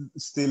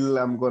still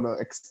I'm gonna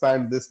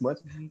expand this much.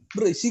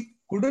 Bro,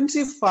 couldn't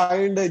she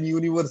find a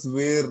universe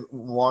where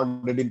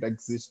Wanda didn't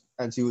exist,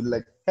 and she was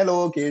like,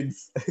 hello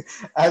kids,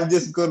 I'm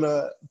just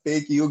gonna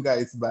take you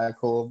guys back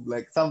home,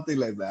 like something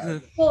like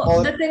that.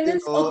 So the thing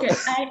is,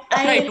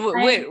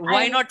 okay,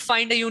 why not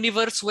find a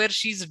universe where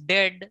she's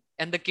dead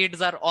and the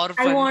kids are orphans?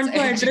 I want to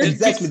address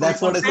exactly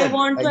that's what I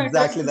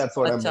said. That's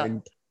what I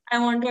meant. I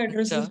want to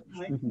address this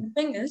point. The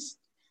thing is,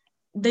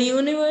 the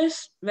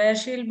universe where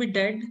she'll be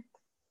dead,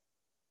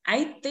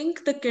 I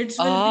think the kids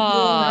will be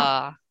grown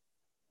up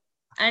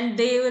and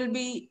they will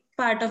be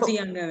part of the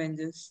Young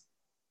Avengers.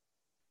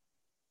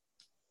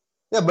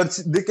 Yeah, but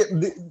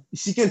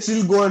she can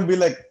still go and be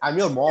like, I'm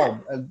your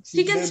mom. And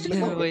she can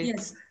still,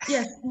 yes.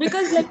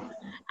 Because like,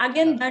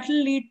 again, that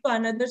will lead to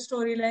another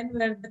storyline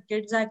where the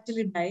kids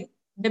actually die.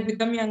 They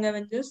become Young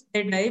Avengers.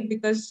 They die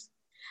because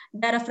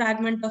they're a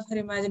fragment of her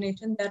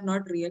imagination. They're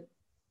not real.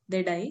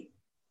 They die.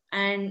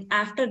 And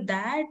after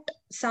that,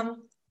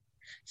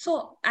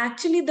 so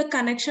actually the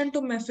connection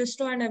to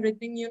Mephisto and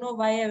everything,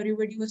 why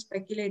everybody was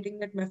speculating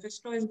that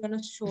Mephisto is going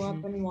to show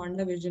up in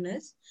WandaVision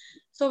is,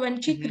 so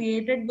when she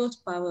created those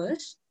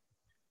powers,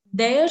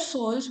 their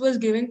souls was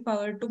giving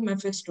power to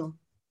Mephisto.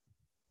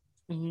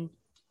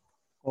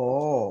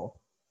 Oh.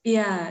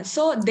 Yeah,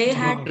 so they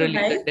had to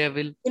die the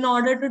devil in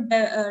order to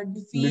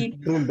defeat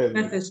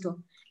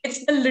Mephisto.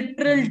 It's a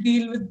literal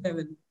deal with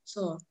devil.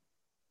 So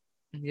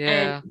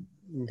yeah.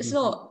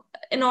 So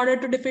in order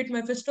to defeat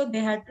Mephisto, they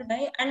had to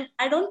die. And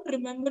I don't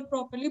remember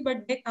properly,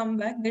 but they come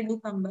back. They do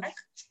come back.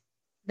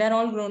 They're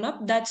all grown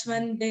up. That's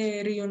when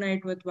they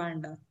reunite with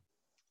Wanda.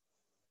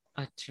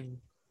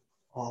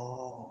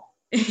 Oh.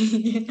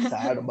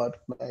 Sad but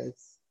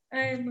nice.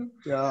 I know.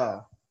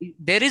 Yeah.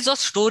 there is a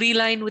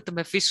storyline with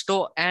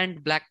Mephisto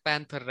and Black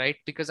Panther, right?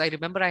 Because I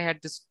remember I had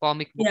this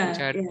comic book which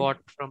I had bought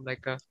from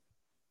like a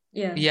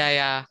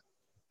yeah.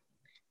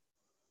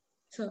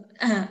 So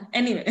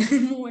anyway,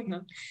 moving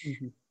on.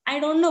 I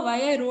don't know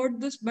why I wrote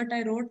this, but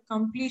I wrote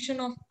completion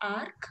of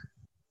arc.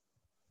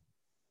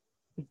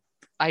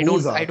 I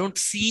don't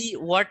see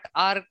what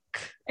arc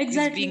is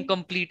being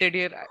completed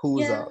here.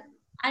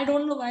 I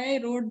don't know why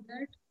I wrote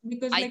that,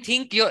 because I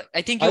think you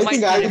might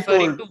be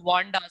referring to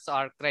Wanda's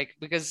arc, right?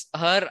 Because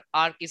her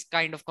arc is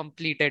kind of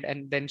completed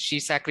and then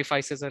she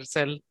sacrifices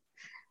herself.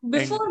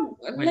 Before,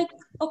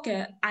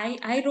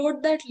 I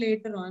wrote that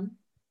later on,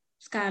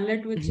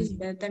 Scarlet Witch's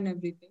death and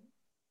everything.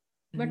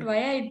 But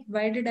why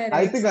did I write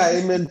I think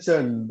I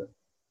mentioned.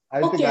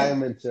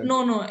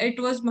 No, it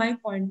was my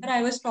point.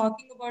 I was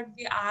talking about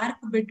the arc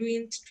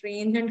between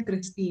Strange and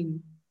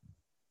Christine.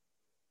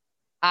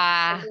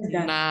 I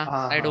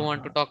don't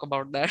want to talk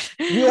about that.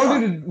 We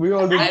already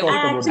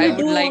talked about it. I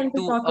would like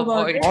to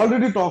avoid it.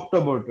 Already talked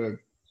about it.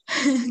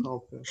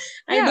 Okay.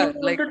 I don't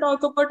want to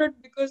talk about it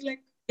because,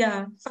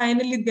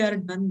 finally they are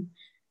done.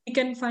 We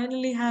can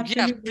finally have.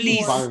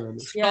 Please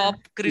stop,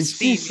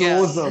 Christine. If she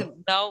shows up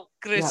now,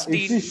 Christine.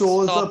 if she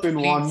shows up in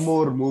please. one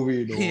more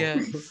movie,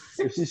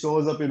 if she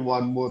shows up in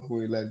one more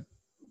movie,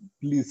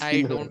 please.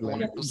 I don't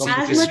want to see.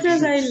 As much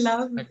as I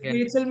love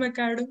Rachel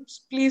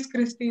McAdams, please,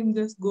 Christine,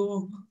 just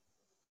go.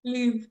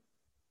 Leave.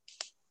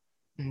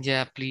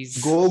 Yeah,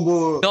 please.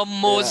 Go. The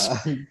most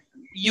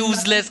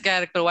useless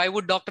character. Why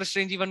would Doctor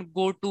Strange even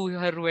go to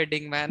her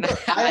wedding, man?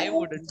 I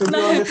wouldn't. To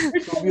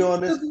be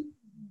honest.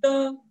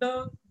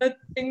 The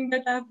thing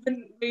that I've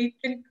been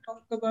waiting to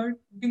talk about,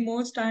 the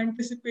most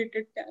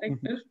anticipated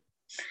character,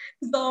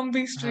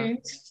 Zombie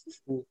Strange.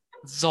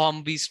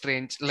 Zombie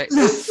Strange. So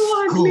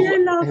ugly, I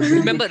love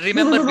it.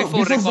 Remember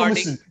before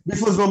recording.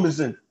 Before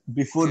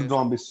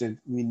Zombie Strange,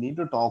 we need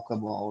to talk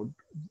about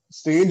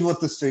Strange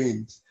versus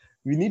Strange.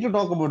 We need to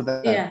talk about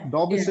that.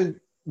 Zombie Strange,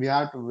 we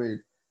have to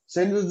wait.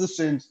 Strange versus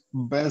Strange,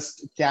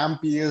 best,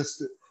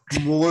 campiest,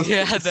 most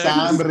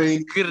Sam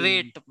Raimi.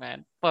 Great,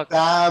 man. Fuck.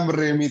 Sam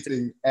Raimi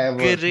thing ever.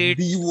 Great.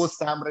 The worst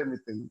Sam Raimi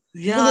thing.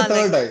 Yeah. The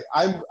third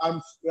eye.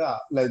 I'm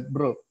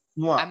bro.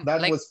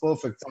 That was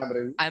perfect, Sam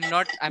Raimi.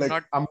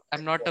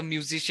 I'm not a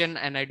musician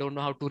and I don't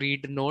know how to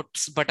read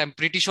notes, but I'm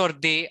pretty sure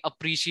they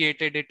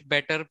appreciated it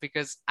better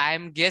because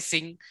I'm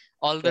guessing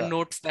all the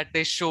notes that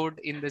they showed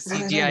in the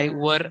CGI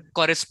were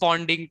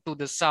corresponding to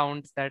the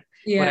sounds that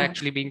were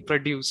actually being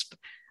produced.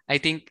 I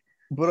think.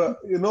 Bro,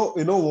 you know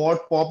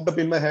what popped up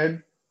in my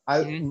head?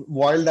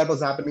 While that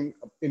was happening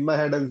in my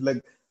head, I was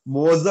like,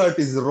 Mozart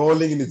is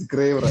rolling in his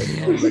grave right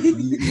now.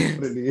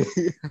 Literally.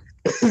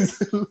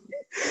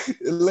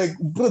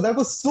 Bro, that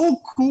was so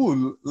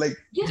cool.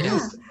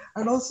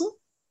 And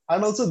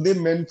also they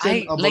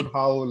mentioned about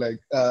how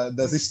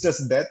the sister's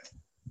death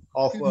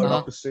of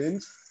Doctor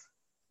Strange.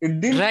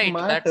 It didn't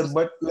matter,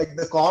 but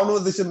the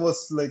conversation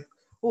was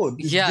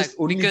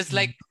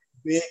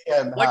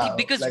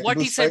because what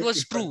he said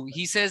was true.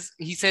 He says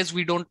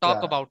we don't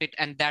talk about it,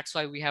 and that's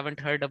why we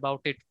haven't heard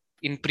about it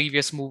in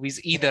previous movies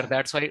either.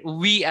 That's why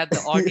we at the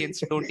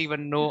audience don't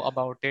even know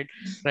about it,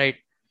 right?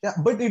 Yeah,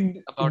 but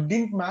it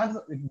didn't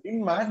matter. It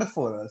didn't matter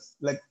for us.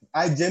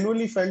 I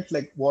genuinely felt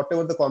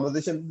whatever the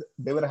conversation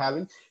they were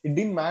having, it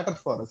didn't matter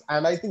for us,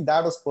 and I think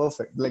that was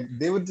perfect.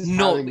 They were just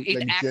having,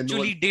 it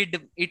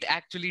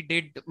actually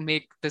did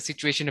make the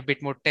situation a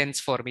bit more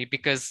tense for me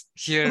because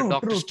here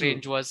Doctor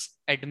Strange was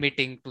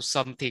admitting to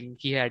something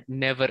he had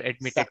never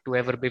admitted to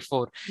ever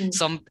before.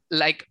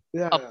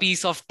 A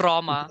piece of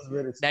trauma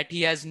that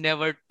he has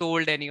never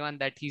told anyone,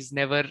 that he's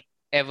never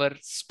ever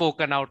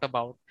spoken out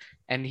about,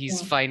 and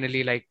he's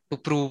finally to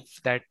prove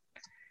that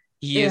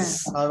he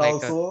is and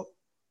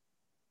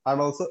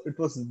also it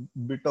was a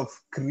bit of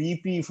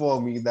creepy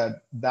for me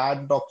that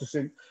Doctor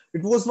Strange,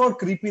 it was not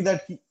creepy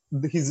that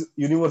his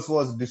universe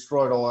was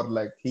destroyed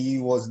or he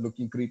was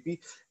looking creepy.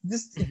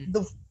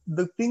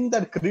 The thing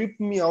that creeped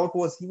me out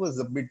was he was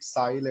a bit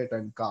silent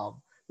and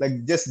calm.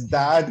 Just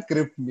that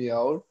creeped me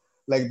out.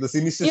 The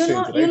Sinister Strange,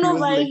 right? You know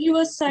why he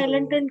was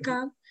silent and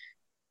calm?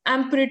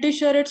 I'm pretty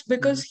sure it's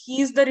because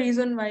he's the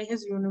reason why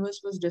his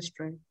universe was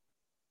destroyed.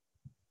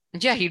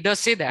 Yeah, he does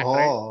say that,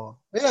 right?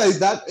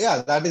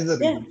 That is the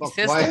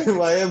reason.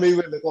 Why am I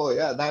even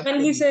that?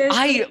 When he says,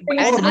 I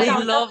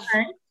love.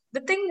 The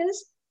thing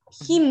is,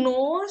 he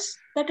knows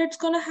that it's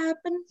gonna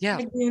happen. Yeah,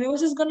 the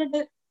universe is gonna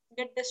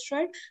get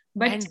destroyed,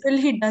 but still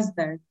he does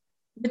that,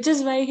 which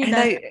is why he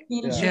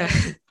does.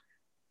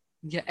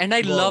 Yeah, and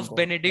I love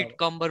Benedict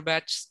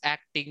Cumberbatch's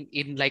acting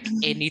in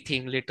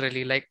anything,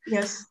 literally.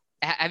 Yes.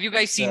 Have you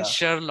guys seen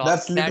Sherlock?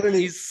 That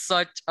is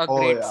such a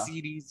great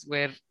series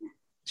where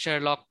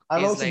Sherlock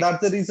and also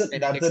that's the reason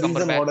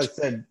what I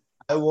said.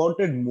 I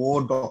wanted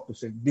more Doctor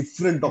Strange,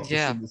 different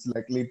Doctor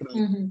Strange,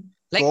 literally.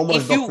 So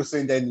much Doctor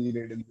Strange I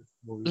needed in this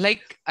movie.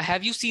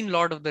 Have you seen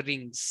Lord of the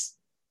Rings?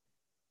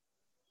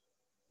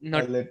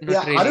 Not really,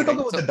 are you talking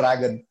about the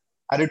dragon?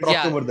 Are you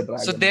talking about the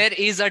dragon? So there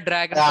is a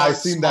dragon called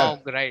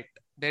Smaug, right?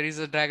 There is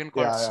a dragon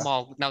called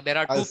Smaug. Now there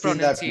are two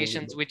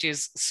pronunciations, which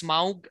is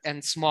Smaug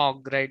and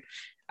Smog, right?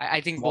 I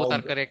think both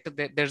are correct.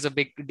 There's a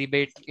big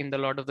debate in the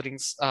Lord of the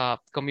Rings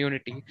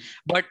community.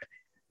 But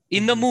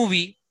in the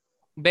movie,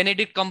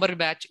 Benedict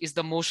Cumberbatch is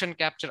the motion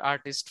capture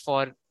artist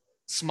for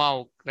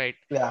Smaug, right?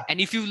 Yeah. And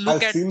if you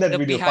look at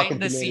the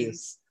behind the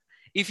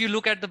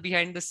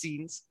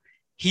scenes,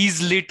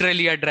 he's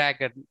literally a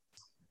dragon.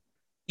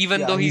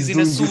 Even though he's in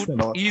a suit,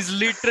 he's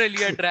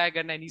literally a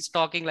dragon and he's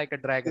talking like a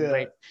dragon,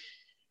 right?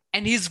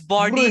 And his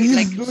body,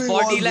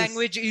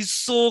 language is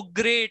so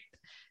great.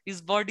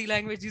 His body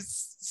language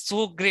is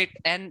so great.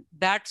 And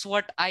that's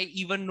what I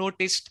even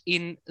noticed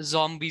in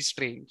Zombie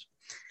Strange.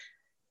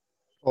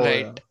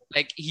 Right? Yeah.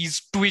 Like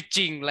he's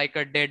twitching like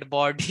a dead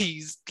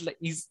body.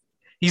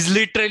 He's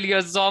literally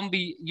a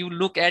zombie. You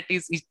look at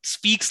he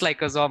speaks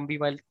like a zombie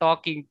while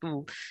talking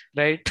too,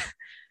 right?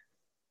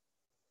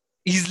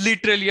 He's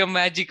literally a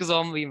magic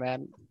zombie,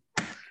 man.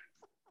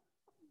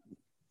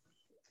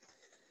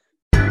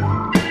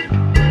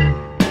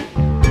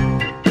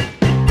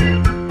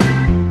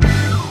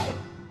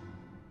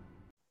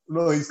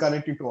 No, he's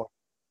connecting to all.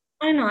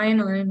 I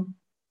know.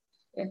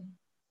 Yeah.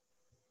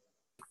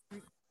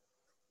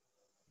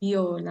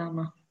 Yo,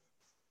 Lama.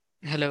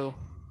 Hello.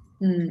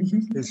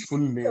 His full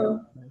name. So,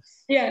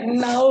 yeah,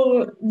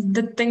 now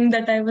the thing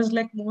that I was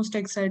like most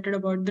excited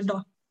about,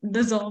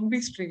 the Zombie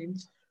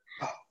Strange.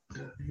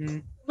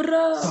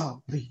 Bruh.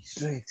 Zombie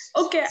Strange.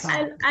 Okay,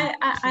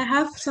 I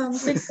have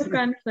something to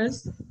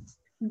confess.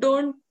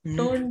 Don't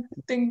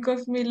think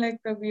of me like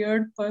a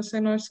weird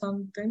person or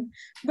something.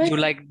 But you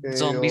like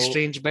Zombie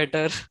Strange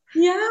better?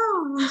 Yeah.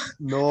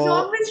 No.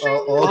 Zombie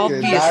Strange.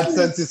 Okay, that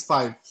sense is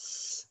fine.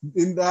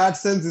 In that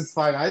sense, it's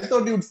fine. I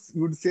thought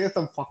you'd say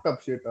some fucked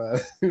up shit. I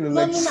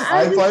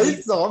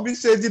find Zombie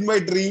Strange in my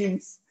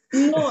dreams.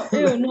 No.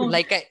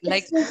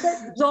 like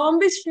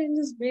Zombie Strange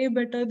is way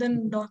better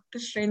than Doctor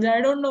Strange. I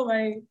don't know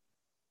why.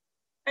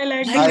 I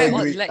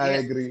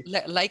agree.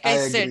 Like I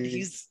said,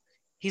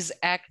 his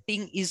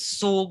acting is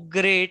so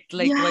great.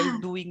 While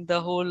doing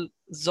the whole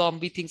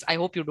zombie things. I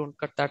hope you don't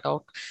cut that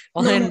out.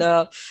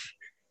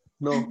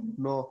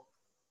 No.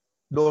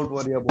 Don't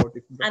worry about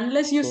it.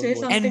 Unless you say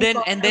something.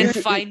 And then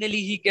finally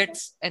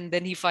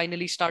he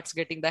finally starts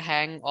getting the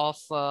hang of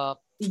the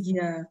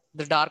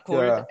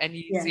Darkhold, and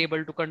he's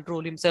able to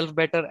control himself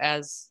better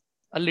as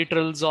a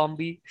literal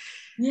zombie.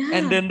 Yeah.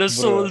 And then the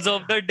souls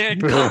of the dead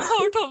come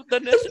out of the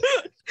nest.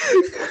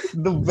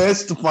 The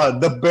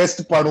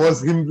best part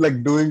was him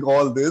like doing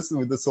all this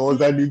with the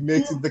souls, and he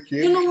makes it the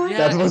cave.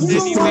 That was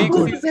just so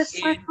good.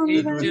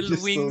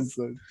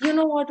 You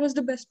know what was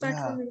the best part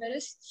for me?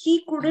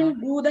 He couldn't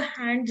do the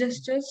hand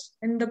gestures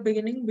in the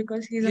beginning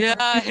because he's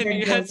and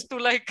he has to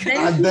like.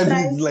 And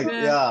then he's like,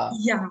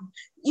 yeah.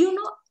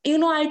 You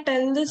know, I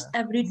tell this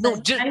every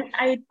time.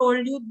 I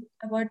told you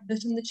about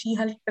this in the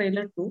She-Hulk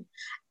trailer too.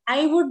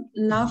 I would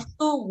love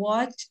to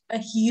watch a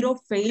hero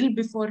fail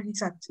before he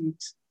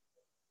succeeds.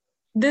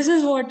 This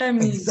is what I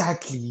mean.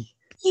 Exactly.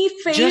 He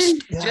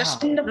failed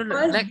just in the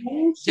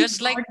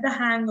first got the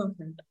hang of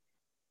it.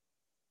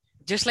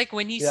 Just like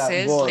when he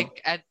says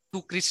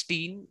to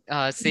Christine,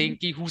 saying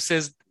who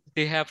says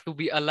they have to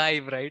be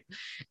alive, right?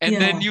 And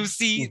then you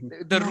see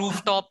the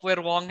rooftop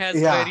where Wong has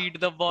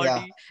buried the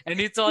body, and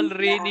it's all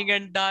raining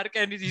and dark,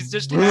 and his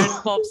just hand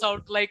pops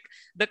out like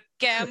the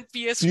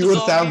campiest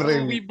zombie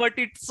movie, but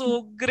it's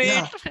so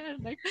great.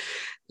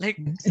 Like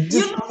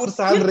just pure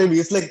Sam Raimi.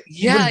 It's like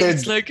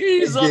it's like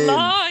he's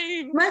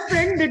alive. My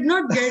friend did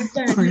not get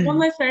that.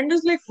 My friend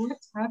is like,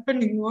 "What's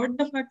happening? What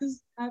the fuck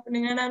is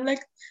happening?" And I'm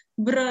like,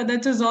 "Bruh,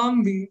 that's a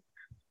zombie."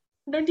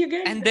 Don't you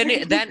get and then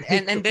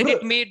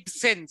it made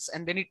sense,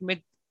 and then it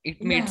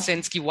made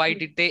sense why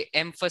did they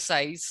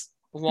emphasize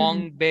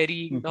Wong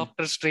burying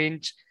Doctor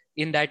Strange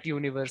in that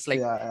universe?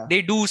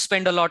 They do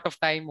spend a lot of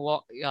time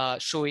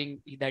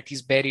showing that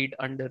he's buried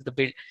under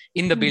the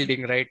in the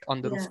building, right,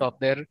 on the rooftop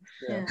there.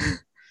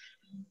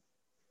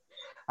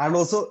 And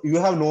also, you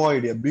have no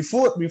idea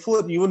before he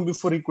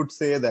could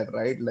say that,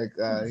 right? Like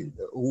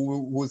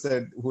who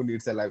said who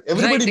needs a life?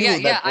 Everybody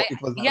knew that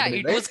it was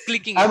happening, it was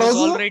clicking. And it was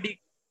also, already.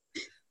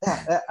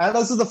 Yeah, and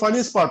also the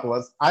funniest part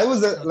was I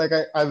was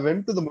I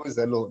went to the movies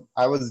alone.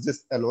 I was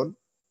just alone.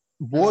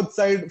 Both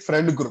side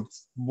friend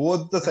groups.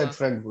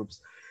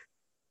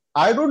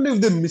 I don't know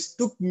if they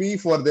mistook me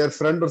for their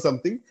friend or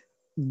something.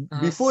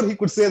 Before he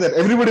could say that,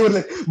 everybody was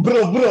like, bro.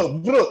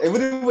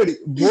 Everybody,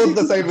 both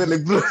the side were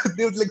like, bro.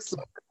 They was like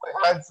slapping my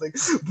hands, like,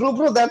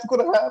 bro, that's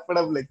gonna happen.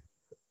 I'm like,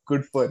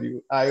 good for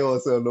you. I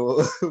also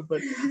know,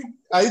 but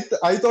I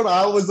thought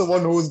I was the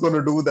one who was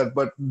gonna do that.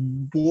 But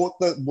both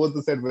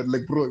the side were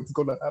like, bro, it's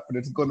gonna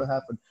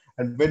happen.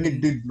 And when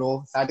it did,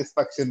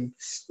 satisfaction,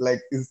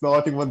 like, is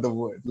not even the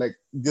word. Like,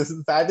 just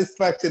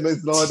satisfaction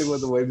is not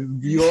even the word. It's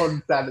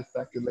beyond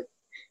satisfaction. Like,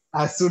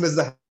 as soon as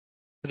the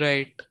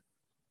right.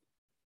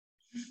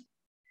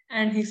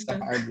 And he's stuck.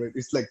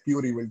 It's like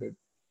pure evil dead.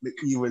 Like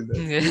evil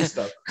dead. He's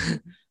stuck.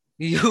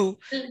 You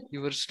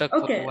were stuck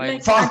for a while.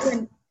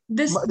 Like,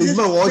 this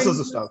my voice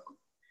also stuck.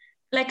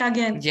 Like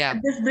again,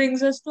 this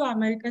brings us to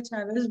America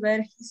Chavez,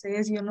 where he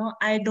says,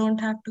 I don't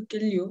have to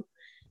kill you.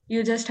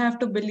 You just have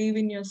to believe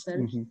in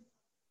yourself.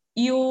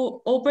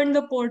 you opened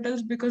the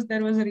portals because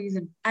there was a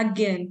reason.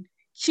 Again,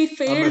 she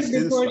failed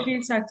before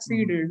she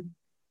succeeded.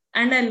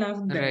 And I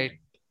loved that. Right.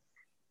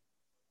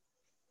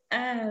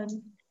 And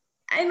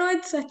I know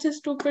it's such a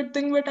stupid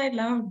thing, but I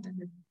loved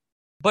that.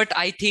 But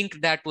I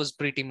think that was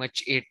pretty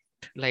much it.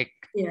 Like,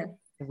 yeah,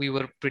 we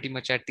were pretty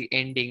much at the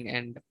ending.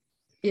 And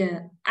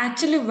yeah,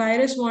 actually,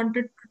 Virus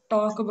wanted to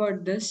talk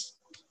about this.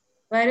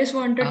 Virus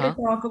wanted to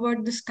talk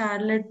about the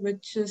Scarlet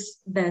Witch's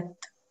death.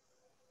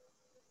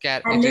 Yeah.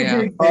 Oh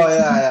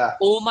yeah.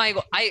 Oh my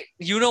God.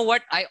 You know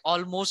what? I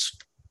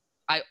almost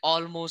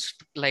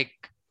like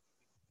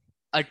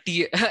a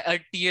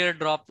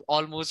teardrop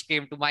almost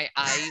came to my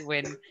eye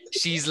when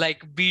she's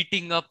like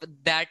beating up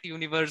that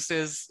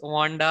universe's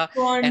Wanda.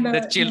 And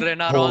the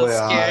children are all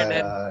scared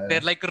and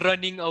they're like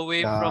running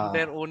away from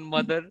their own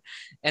mother,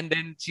 and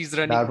then she's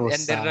running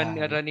and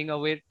they're running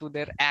away to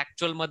their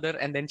actual mother,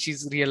 and then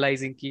she's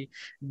realizing ki,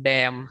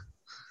 damn,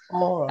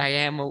 I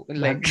am a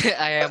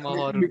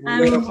horror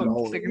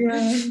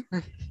movie.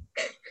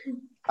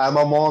 I'm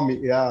a mom,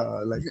 yeah.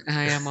 Like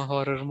I am a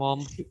horror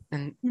mom.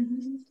 And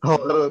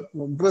horror,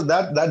 bro.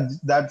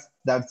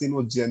 That scene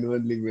was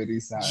genuinely very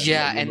sad.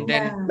 Yeah,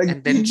 like,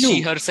 and then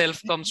she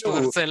herself comes to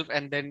herself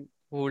and then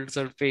holds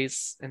her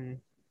face, and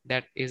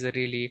that is a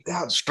really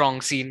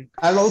strong scene.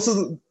 And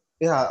also,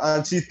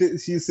 and she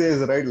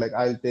says, right, like,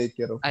 I'll take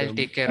care of them. I'll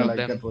take care of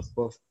them. That was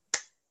perfect.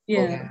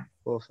 Yeah,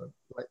 perfect.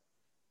 Like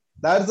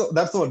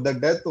that's what the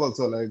death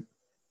also, like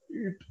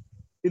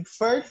it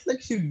felt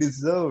like she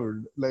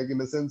deserved, like,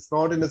 in a sense,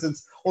 not in a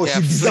sense, she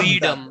deserved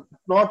freedom. That.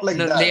 Not like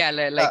that.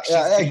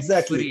 Yeah,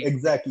 exactly.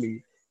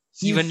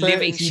 Even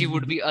living, she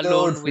would be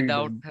alone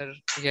freedom. Without her.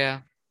 Yeah.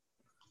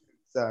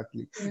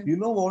 Exactly. You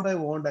know what I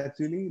want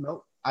actually?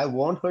 I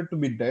want her to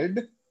be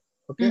dead.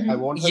 Okay, I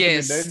want her to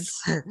be dead.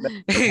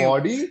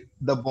 Like,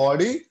 the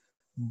body,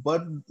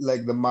 but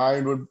like the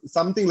mind would,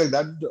 something like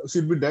that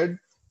should be dead.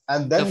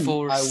 And then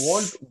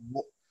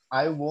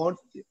I want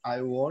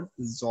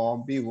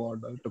zombie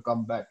Wanda to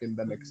come back in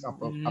the next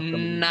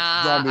upcoming.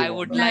 Nah, I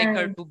would like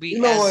her to be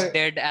as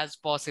dead as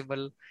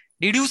possible.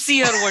 Did you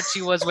see her what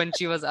she was when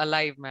she was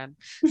alive, man?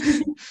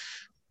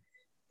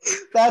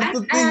 That's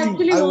the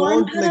thing. I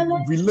want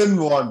like villain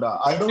Wanda.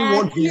 I don't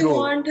want hero. I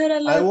want her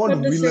alive for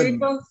the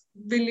sake of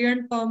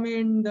Brilliant Tommy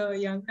in the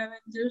Young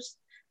Avengers.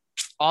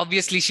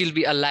 Obviously, she'll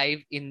be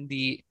alive in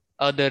the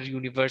other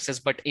universes,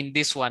 but in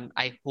this one,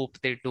 I hope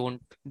they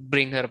don't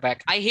bring her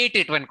back. I hate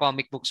it when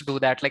comic books do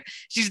that. Like,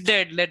 she's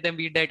dead, let them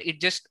be dead.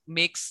 It just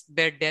makes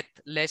their death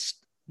less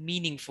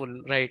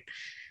meaningful, right?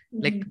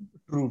 Like,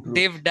 true.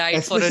 They've died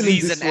especially for a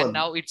reason, and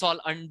now it's all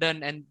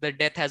undone, and the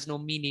death has no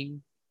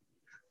meaning.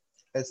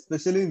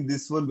 Especially in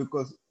this one,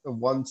 because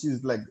once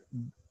she's like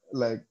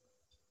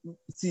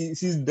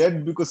she's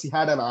dead because she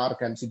had an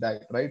arc and she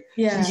died, right?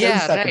 Yeah, she's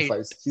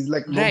sacrificed. Right. She's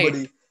like,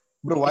 nobody.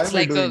 Bro, why it's am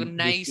like I doing a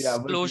nice this?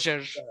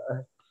 closure.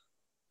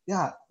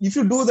 If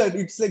you do that,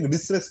 it's like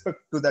disrespect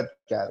to that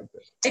character.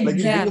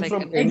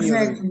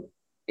 Exactly.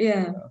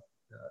 Yeah.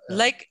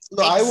 Like,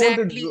 so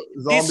exactly.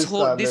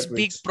 This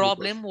big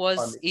problem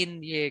was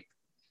in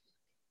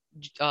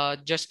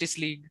Justice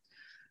League,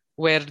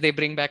 where they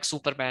bring back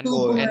Superman,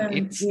 and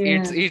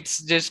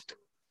it's just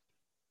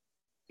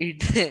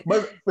it.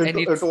 But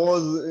it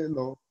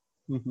was,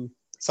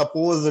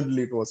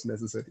 supposedly it was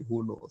necessary.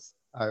 Who knows?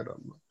 I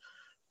don't know.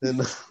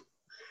 Then.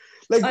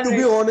 Like, to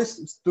be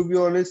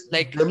honest,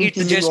 like, it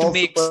just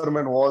makes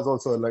Superman was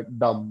also like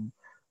dumb.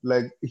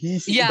 Like,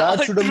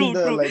 that should have been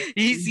the like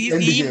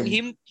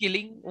him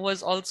killing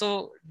was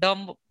also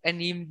dumb,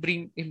 and him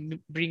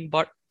being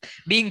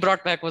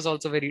brought back was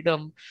also very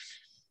dumb.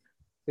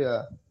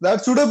 Yeah,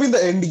 that should have been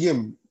the end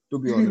game, to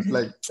be honest,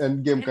 like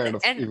end game kind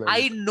of event.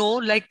 I know,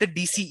 like, the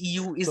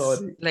DCEU is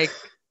like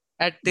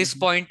at this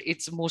point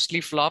it's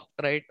mostly flopped,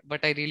 right?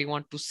 But I really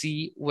want to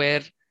see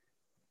where.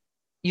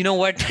 You know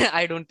what?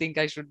 I don't think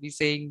I should be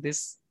saying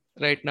this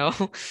right now.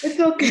 It's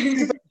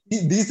okay.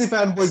 DC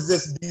fanboy is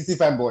just DC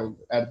fanboy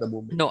at the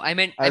moment. No, I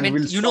meant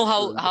you know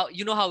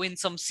how in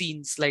some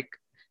scenes, like,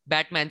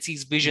 Batman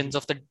sees visions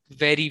of the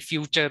very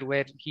future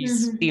where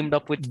he's teamed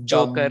up with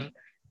Joker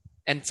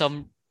and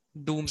some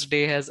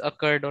doomsday has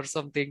occurred or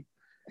something.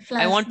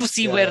 I want to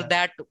see where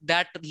that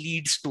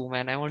leads to,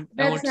 man. I want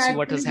to see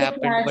what has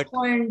happened. But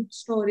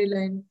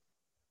storyline.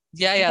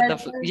 Yeah.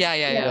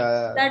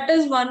 That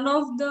is one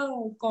of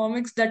the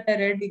comics that I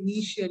read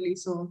initially,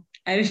 so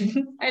I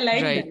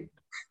like that.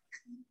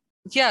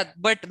 Yeah,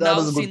 but that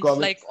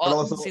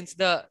now since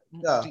the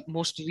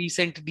most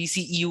recent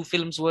DCEU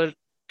films were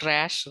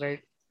trash,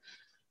 right?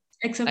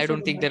 I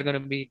don't think they're gonna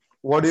be.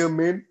 What do you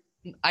mean?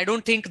 I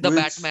don't think the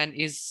Batman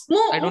is.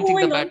 I don't think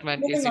the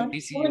Batman is in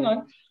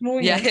DCEU.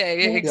 Yeah,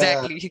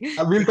 exactly.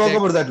 We'll talk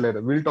about that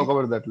later.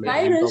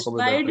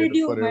 Why did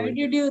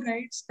you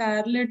write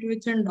Scarlet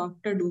Witch and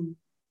Doctor Doom?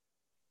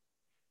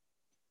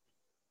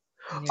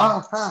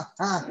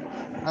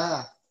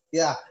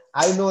 Yeah,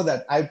 I know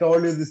that. I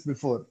told you this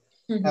before.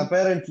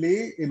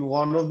 Apparently, in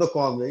one of the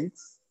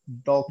comics,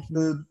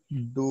 Doctor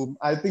Doom,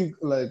 I think,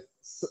 like,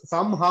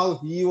 somehow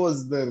he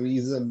was the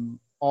reason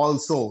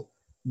also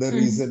the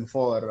reason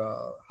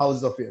for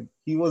House of M.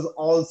 He was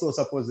also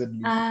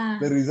supposedly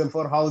the reason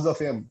for House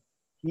of M.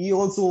 He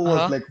also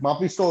was like,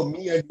 Mephisto,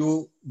 me and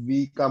you,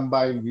 we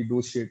combine, we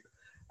do shit.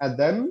 And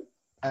then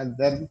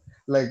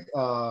like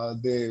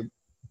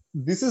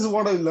this is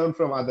what I learned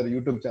from other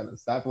YouTube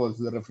channels. That was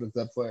the reference.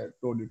 That's why I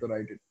told you to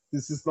write it.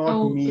 This is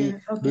not me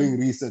doing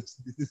research.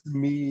 This is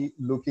me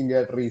looking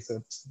at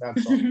research.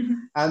 That's all.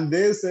 And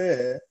they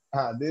say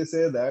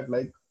that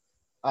like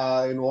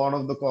in one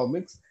of the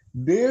comics,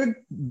 they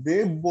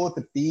both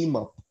team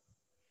up,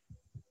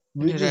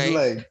 which is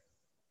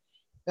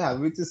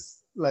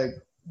like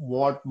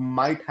what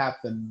might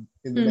happen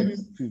in the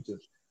next future.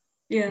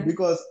 Yeah.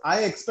 Because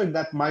I expect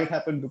that might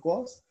happen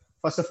because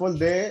first of all,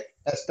 they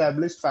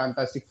established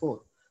Fantastic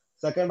Four.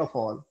 Second of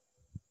all,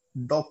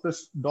 Doctor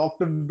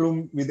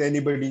Doom with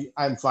anybody,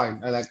 I'm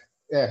fine. I like,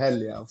 yeah, hell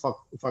yeah,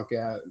 fuck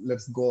yeah,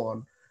 let's go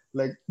on.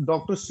 Like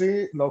Doctor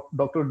Strange,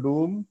 Doctor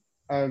Doom,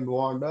 and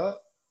Wanda.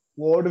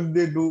 What if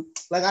they do?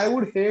 Like, I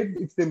would hate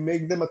if they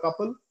make them a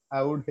couple.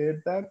 I would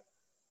hate that.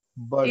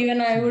 But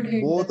even I would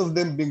hate both that. of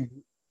them being.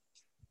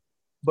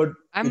 But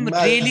I'm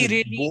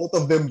really both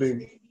of them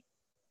being.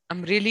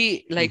 I'm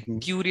really like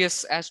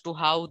curious as to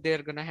how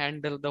they're gonna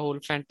handle the whole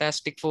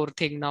Fantastic Four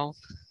thing now.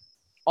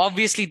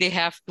 Obviously, they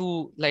have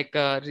to like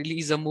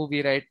release a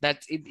movie, right?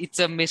 It's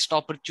a missed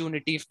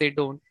opportunity if they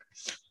don't.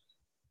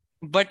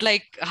 But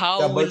like,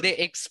 how will they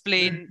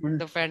explain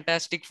the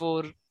Fantastic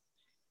Four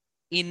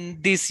in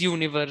this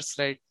universe,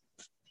 right?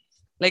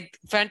 Like,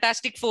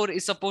 Fantastic Four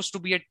is supposed to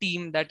be a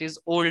team that is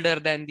older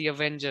than the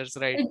Avengers,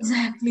 right?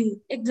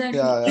 Exactly.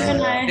 Yeah,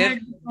 even I had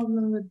a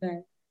problem with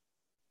that.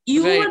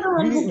 You were the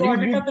one who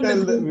brought it up in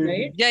the group,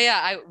 right?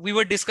 Yeah. We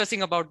were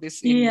discussing about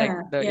this in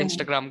like the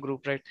Instagram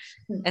group, right?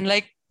 And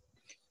like,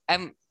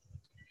 and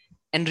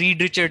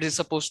Reed Richards is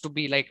supposed to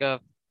be like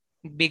a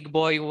big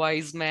boy,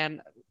 wise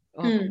man,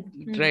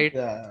 right?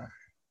 Yeah.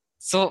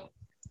 So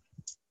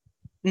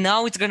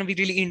now it's gonna be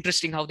really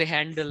interesting how they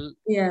handle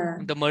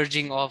the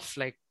merging of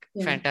like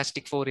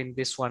Fantastic Four in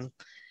this one.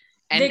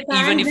 And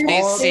even if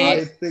they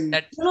say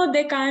that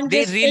they can't.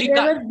 They really they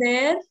were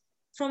there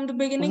from the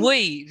beginning.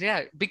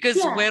 Because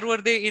where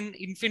were they in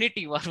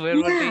Infinity War? Where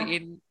were they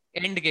in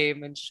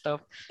Endgame and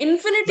stuff?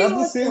 Infinity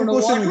War.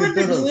 What were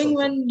they doing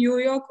when New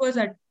York was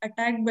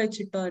attacked by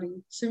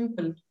Chitauri?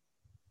 Simple.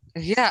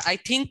 Yeah, I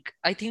think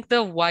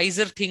the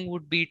wiser thing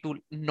would be to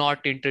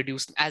not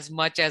introduce, as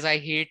much as I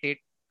hate it,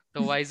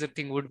 the wiser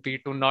thing would be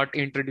to not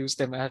introduce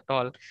them at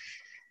all.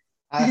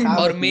 I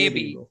have a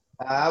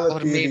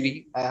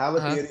theory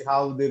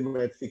how they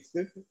might fix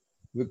it,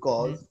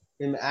 because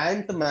in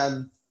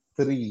Ant-Man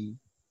 3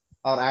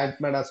 or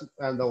Ant-Man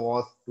and the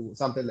Wasp 2,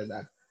 something like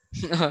that,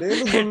 there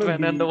is going to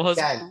be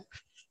Kang.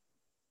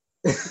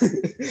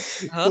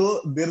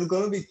 So there's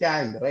going to be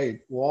Kang, right?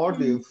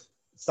 What if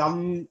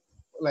some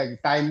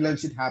like timeline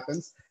shit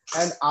happens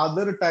and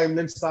other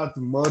timelines start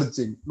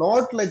merging?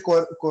 Not like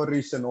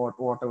cohesion or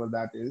whatever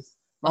that is.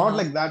 Not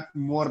like that.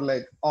 More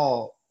like,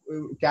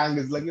 Kang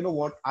is like, you know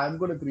what? I'm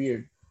going to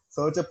create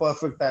such a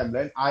perfect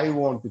timeline I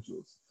want to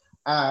choose.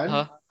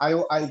 And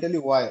I'll tell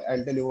you why.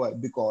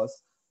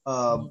 Because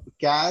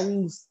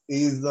Kang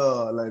is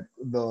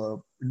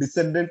the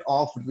descendant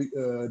of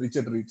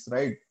Richard Reeds,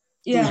 right?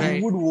 Yeah. So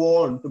he would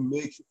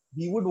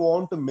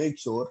want to make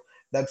sure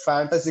that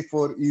Fantastic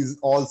Four is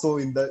also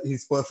in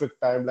his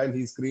perfect timeline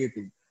he's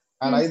creating.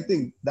 And I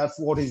think that's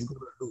what he's going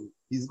to do.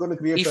 He's going to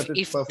create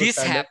if this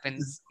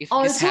happens,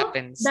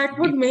 that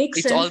would make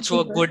sense. It's also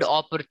a good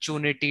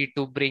opportunity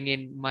to bring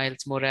in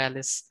Miles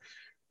Morales.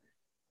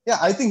 Yeah,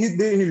 I think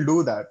he'll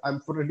do that. I'm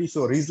pretty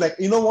sure. He's like,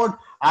 you know what?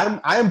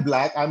 I'm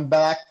black. I'm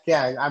Black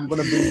Kang. I'm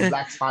gonna bring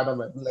Black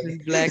Spider-Man.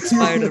 Like Black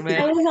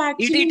Spider-Man.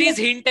 It is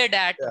hinted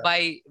at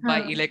by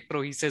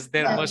Electro. He says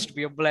there must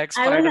be a Black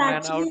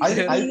Spider-Man out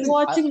there. I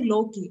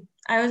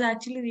was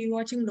actually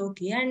rewatching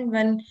Loki,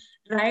 and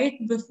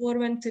right before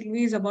when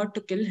Sylvie is about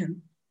to kill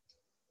him,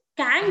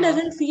 Kang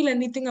doesn't feel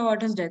anything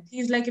about his death.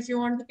 He's like, if you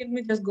want to kill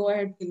me, just go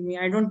ahead, kill me.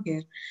 I don't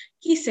care.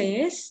 He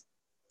says,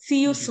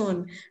 see you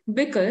soon.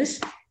 Because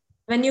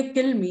when you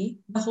kill me,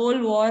 the whole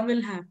war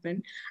will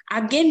happen.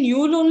 Again,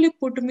 you'll only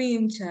put me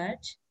in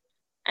charge.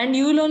 And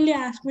you'll only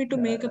ask me to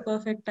make a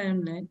perfect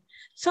timeline.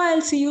 So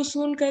I'll see you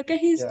soon. Karke.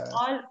 He's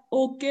all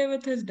okay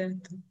with his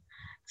death.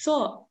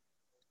 So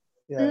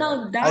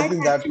now that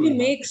actually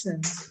makes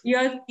sense.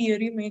 Your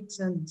theory makes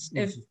sense.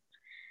 If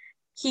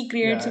he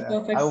creates a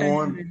perfect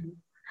timeline.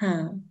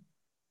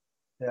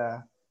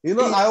 Yeah. You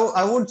know,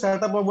 I won't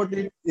chat about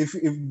it if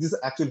this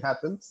actually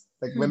happens.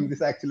 Like when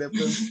this actually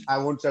happens, I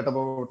won't chat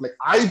about like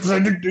I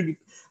predicted it.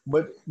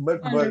 But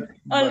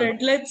all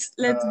right. Let's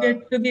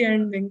get to the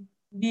ending.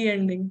 The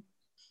ending.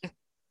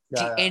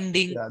 The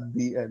ending. Yeah,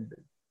 the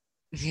ending.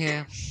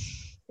 Yeah.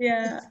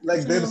 Yeah.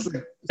 Like there's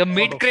like the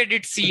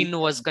mid-credit scene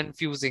was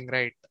confusing,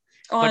 right?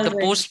 But the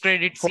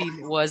post-credit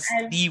scene was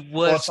the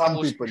worst. For some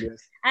people, yes.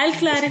 I'll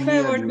clarify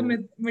about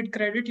the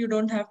mid-credit. You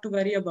don't have to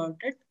worry about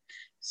it.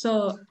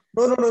 So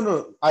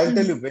No. I'll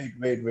tell you.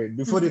 Wait.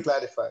 Before you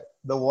clarify,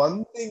 the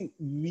one thing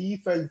we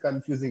felt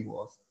confusing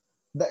was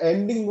the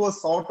ending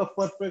was sort of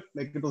perfect.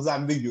 Like it was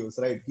ambiguous,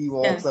 right? He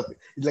walks up,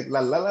 he's like la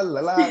la la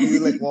la la. He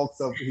like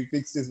walks up, he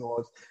fixed his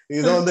watch.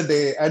 He's on the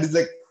day, and he's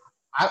like,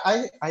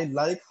 I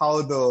like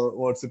how the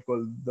what's it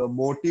called? The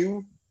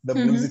motive, the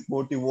music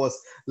motive was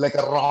like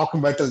a rock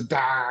metal,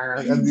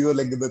 and you were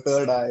like the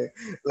third eye.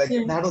 Like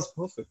that was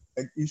perfect.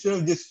 Like you should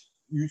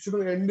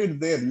have ended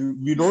there.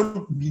 We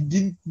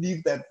didn't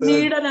need that third.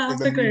 Need an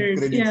after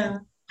credit.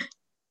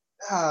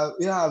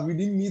 Yeah, we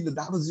didn't need that.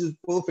 That was just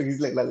perfect. He's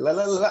like, la la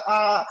la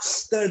la,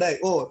 third eye.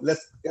 Oh,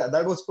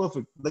 that was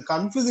perfect. The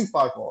confusing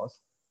part was,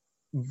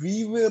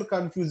 we were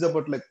confused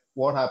about like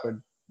what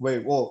happened.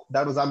 Wait,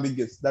 that was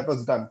ambiguous. That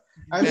was done.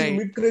 And in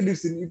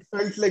mid-credits scene, it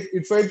felt like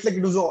it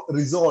was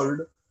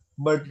resolved,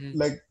 but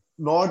like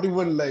not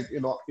even like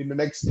in the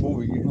next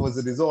movie, it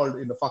was resolved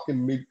in the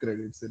fucking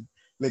mid-credits scene.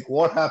 Like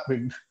what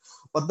happened?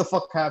 What the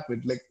fuck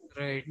happened? Like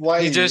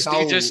why? He just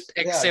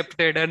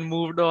accepted and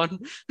moved on.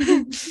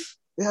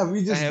 Yeah,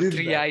 we just I have did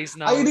 3 that. eyes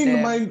now. I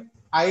didn't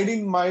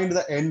mind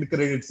the end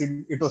credits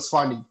scene. It was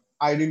funny.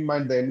 I didn't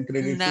mind the end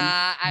credits scene.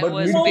 I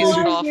was pissed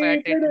off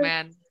at it,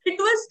 man. It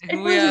was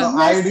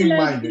I didn't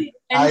mind it.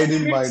 I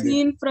didn't mind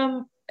it.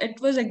 It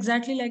was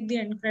exactly like the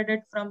end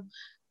credit from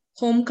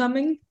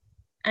Homecoming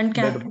and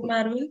Captain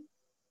Marvel.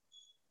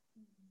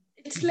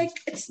 I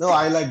liked it.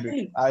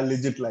 I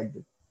legit liked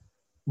it.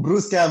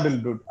 Bruce Campbell,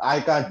 dude. I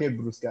can't hate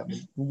Bruce Campbell.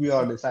 To be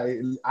honest,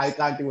 I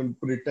can't even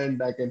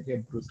pretend I can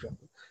hate Bruce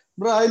Campbell.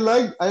 Bro, I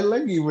like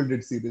Evil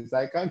Dead series.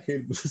 I can't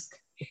hate Bruce Campbell.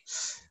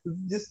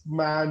 Just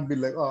man be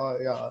like, oh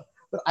yeah.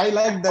 But I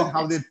like that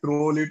how they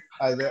troll it.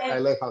 I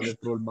like how they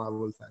troll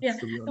Marvel fans.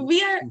 To be honest.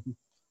 We are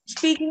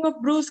speaking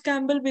of Bruce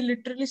Campbell. We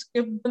literally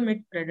skipped the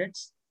mid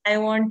credits. I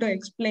want to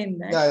explain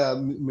that. Yeah.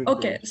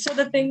 Okay, so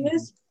the thing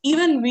is,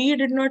 even we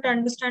did not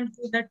understand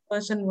who that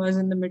person was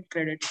in the mid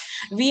credits.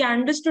 We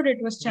understood it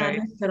was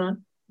Charlize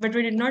Theron, but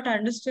we did not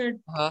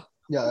understand who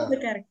the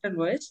character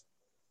was.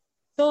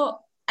 So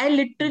I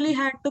literally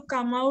had to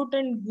come out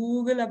and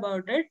Google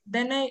about it.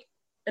 Then I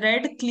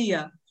read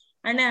Clea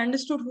and I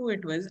understood who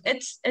it was.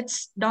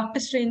 It's Doctor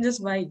Strange's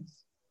wife,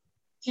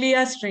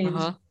 Clea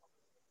Strange.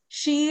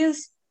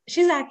 She's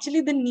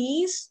actually the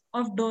niece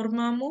of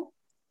Dormammu.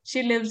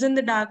 She lives in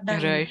the Dark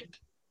Dimension.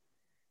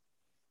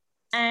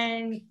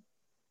 And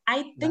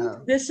I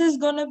think this is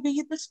gonna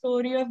be the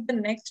story of the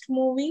next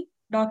movie,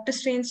 Doctor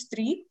Strange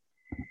 3.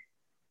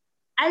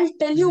 I'll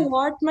tell you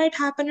what might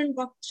happen in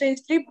Doctor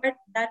Strange 3, but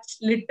that's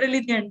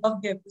literally the end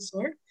of the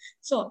episode.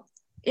 So,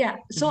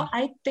 so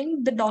I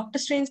think the Doctor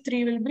Strange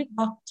 3 will be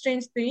Doctor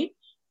Strange 3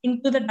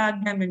 into the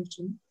Dark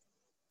Dimension.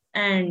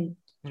 And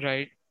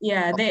they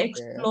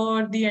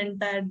explore the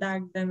entire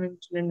Dark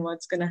Dimension and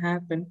what's going to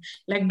happen.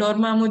 Like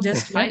Dormammu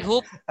just... I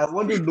hope... I don't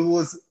want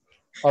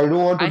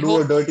to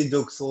do a dirty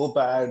joke so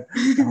bad.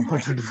 I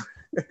want to do...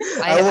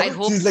 I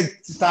hope she's like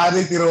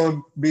starting her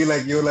own, be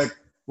like, you're like,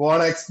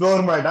 want to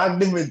explore my dark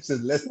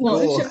dimension. Let's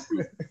go.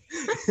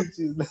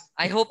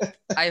 I hope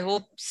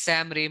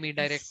Sam Raimi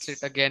directs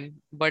it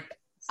again, but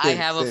I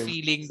have a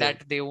feeling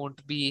that they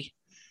won't be.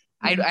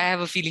 I have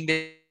a feeling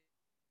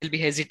they'll be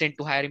hesitant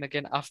to hire him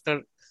again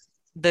after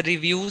the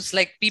reviews.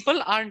 Like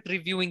people aren't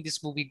reviewing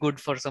this movie good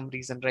for some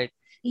reason, right?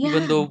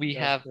 Even though we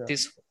have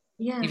this,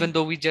 even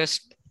though we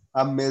just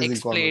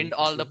explained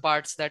all the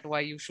parts that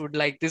why you should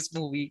like this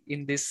movie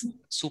in this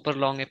super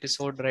long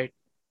episode, right?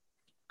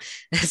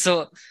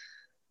 So.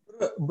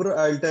 Bro,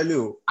 I'll tell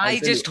you. I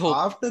just hope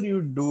after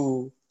you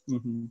do,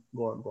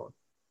 go on.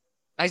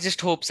 I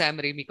just hope Sam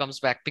Raimi comes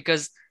back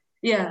because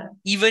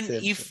even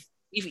if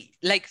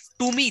like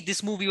to me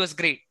this movie was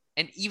great,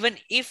 and even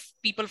if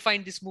people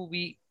find this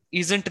movie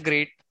isn't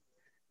great,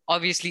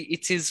 obviously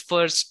it's his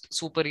first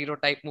superhero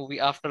type movie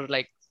after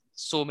like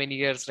so many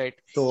years, right?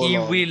 He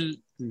will,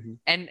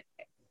 and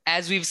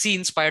as we've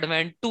seen,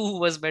 Spider-Man 2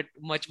 was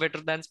much better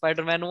than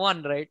Spider-Man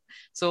 1, right?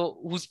 So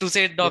who's to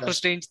say Doctor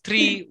Strange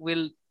 3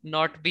 will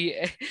be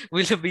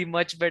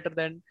much better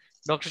than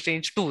Doctor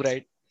Strange 2,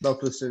 right?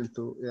 Doctor Strange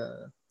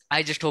 2,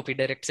 I just hope he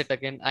directs it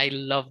again. I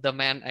love the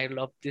man. I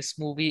love this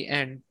movie,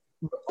 and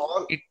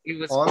it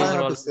was all I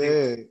have to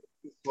say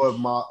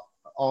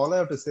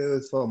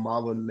is for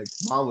Marvel, like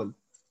Marvel.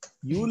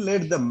 You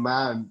let the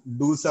man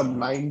do some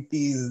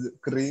 90s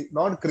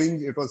not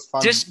cringe, it was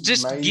fun. Just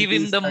give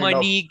him the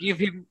money,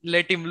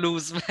 let him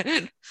lose,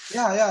 man.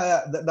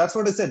 Yeah. That's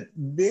what I said.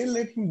 They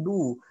let him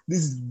do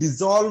this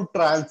dissolved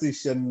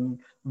transition,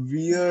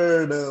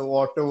 weird,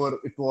 whatever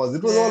it was.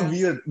 It was all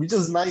weird, which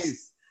was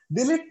nice.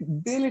 They let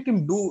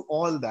him do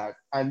all that,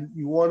 and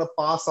you want to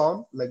pass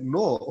on? Like,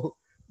 no,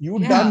 you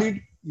done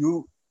it.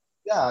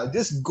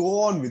 Just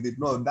go on with it.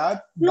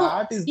 That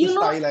is the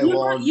style I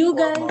want. You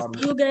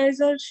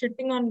guys are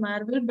shitting on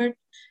Marvel, but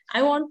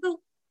I want to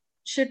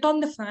shit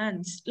on the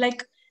fans.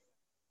 Like,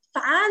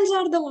 fans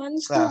are the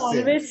ones who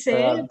always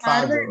say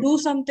Marvel do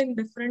something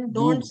different.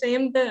 Don't do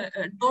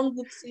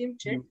the same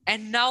shit.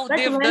 And now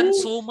they've done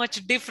so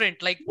much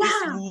different. Like this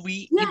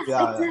movie,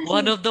 it's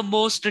one of the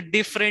most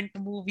different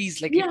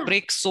movies. Like it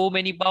breaks so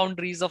many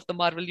boundaries of the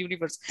Marvel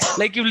universe.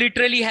 Like you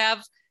literally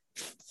have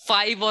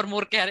 5 or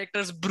more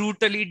characters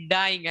brutally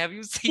dying. Have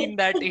you seen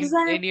that in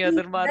any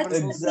other Marvel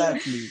movie?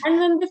 Exactly. And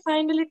when they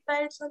finally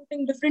tried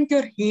something different,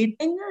 you're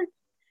hating it.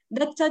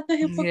 That's such a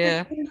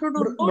hypocrite thing to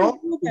do.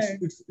 Don't do that.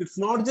 It's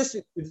not just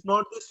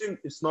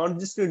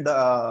in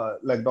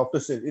like Doctor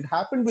Strange. It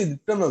happened with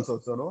Eternals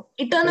also, no?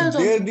 Eternals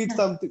like they also, did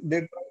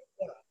something.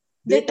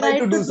 They tried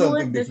to do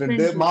something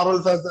different.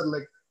 Marvel fans are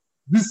like,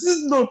 this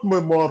is not my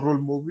Marvel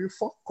movie.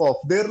 Fuck off.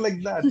 They're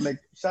like that. Like,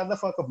 shut the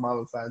fuck up,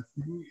 Marvel fans.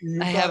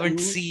 I haven't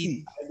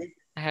seen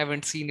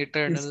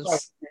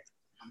Eternals.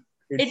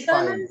 It's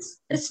fine.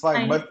 It's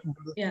fine. But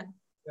yeah.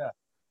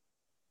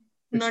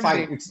 It's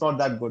fine. It's not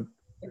that good.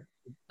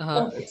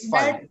 It's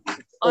fine.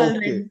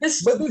 Okay.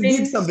 But they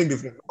did something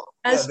different.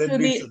 As to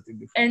the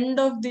end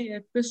of the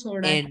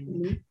episode,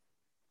 actually,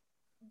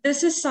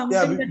 this is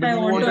something that I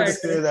want to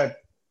say that.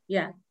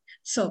 Yeah.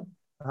 So.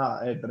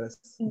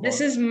 This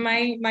is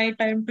my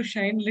time to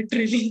shine,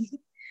 literally.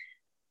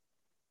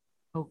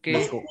 Okay.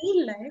 I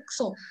feel like,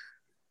 so,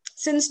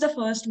 since the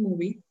first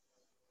movie,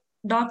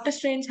 Doctor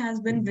Strange has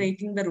been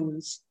breaking the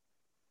rules.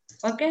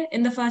 Okay?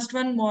 In the first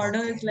one,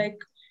 Mordo is like,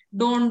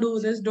 don't do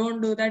this,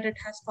 don't do that, it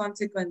has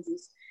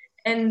consequences.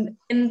 And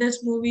in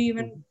this movie,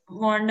 even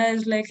Wanda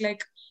is like,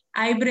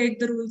 I break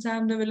the rules,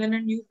 I'm the villain,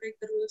 and you break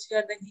the rules,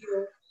 you're the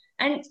hero.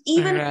 And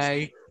even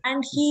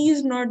and he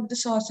is not the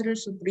Sorcerer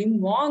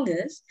Supreme. Wong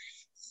is,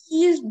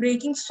 he is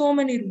breaking so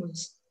many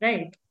rules,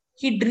 right?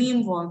 He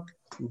dream walked.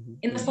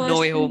 In the first No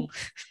Way Home.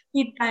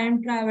 He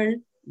time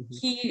traveled.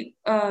 He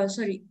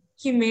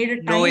made a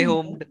time. No Way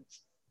Home.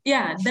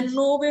 Yeah, the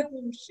No Way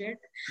Home shit.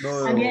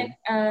 Again,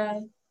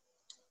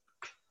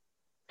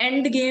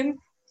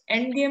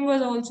 Endgame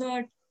was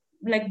also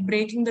like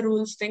breaking the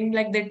rules thing.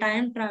 Like they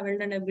time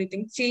traveled and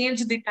everything,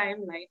 changed the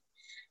timeline.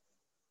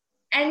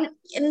 And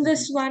in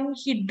this one,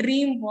 he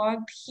dream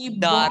walked. He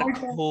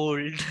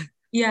Darkhold.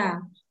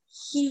 Yeah.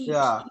 He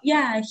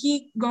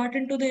got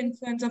into the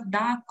influence of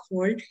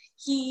Darkhold.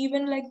 He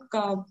even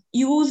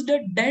used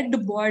a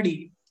dead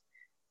body.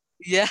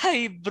 Yeah,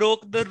 he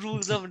broke the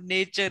rules of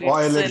nature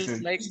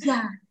itself. Like,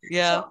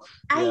 So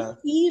I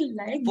feel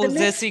like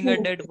possessing a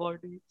dead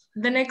body.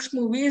 The next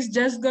movie is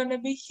just gonna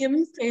be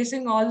him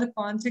facing all the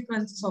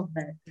consequences of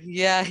that.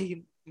 Yeah,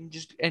 he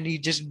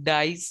just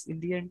dies in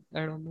the end.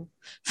 I don't know.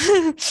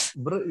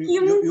 Bro,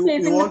 you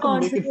want to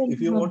make it, if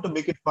you want to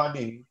make it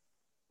funny.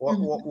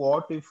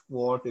 What if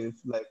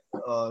like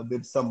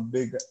there's some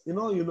big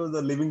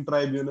the Living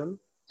Tribunal?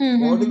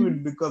 What if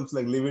it becomes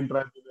like Living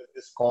Tribunal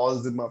just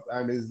calls him up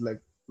and is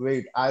like,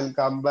 wait, I'll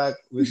come back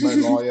with my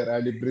lawyer,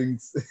 and he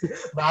brings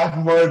Matt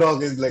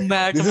Murdock is like,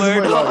 Matt this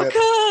Murdock. Is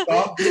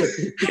my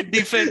lawyer.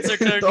 Defense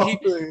attorney.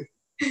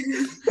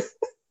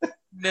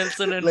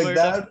 Nelson and like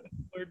Murdock.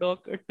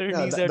 Murdock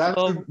attorneys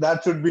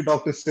that should be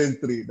Doctor Strange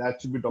 3. That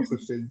should be Doctor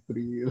Strange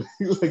 3.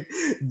 Like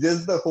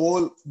just the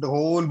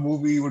whole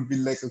movie would be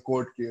like a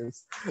court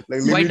case.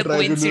 Like quite a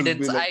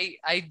coincidence. Like...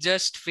 I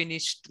just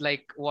finished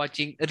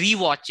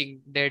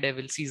rewatching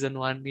Daredevil season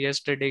 1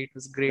 yesterday. It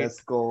was great.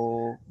 Let's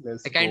go.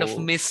 I kind of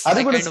miss. Are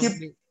you going to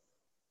skip?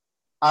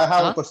 I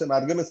have a question. Are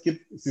you going to skip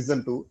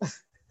season 2?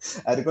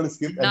 Are you going to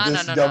skip and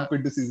jump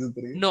into season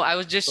 3? No, I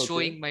was just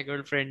showing my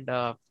girlfriend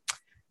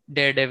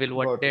Daredevil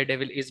what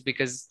Daredevil is,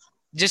 because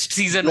just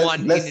season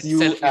 1 bless in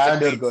you itself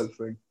and your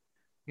girlfriend.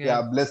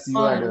 Yeah, bless you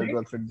and your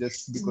girlfriend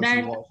just because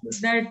you watched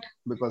it. That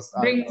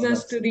brings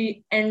us to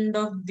the end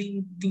of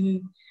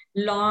the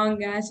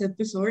long ass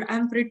episode.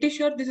 I'm pretty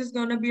sure this is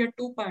gonna be a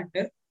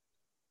 2-parter.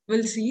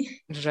 We'll see.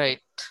 Right.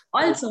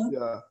 Also,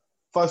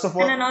 first of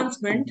all, an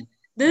announcement.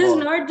 This is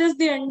not just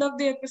the end of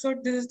the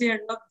episode. This is the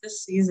end of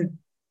this season.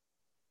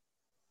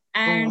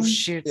 And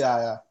shit!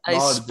 Yeah. I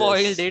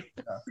spoiled it.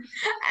 Yeah.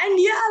 And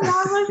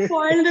Lava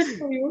spoiled it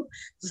for you.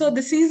 So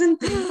the season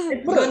 3,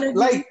 it's gonna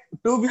be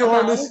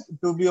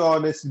to be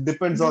honest, it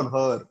depends on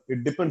her.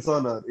 It depends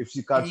on her if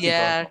she cuts it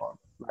or not.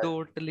 Like,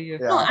 totally. Yeah.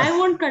 No, I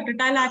won't cut it.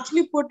 I'll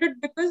actually put it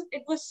because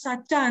it was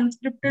such an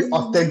unscripted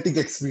authentic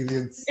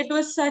experience. It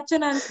was such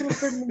an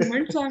unscripted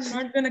moment, so I'm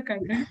not gonna cut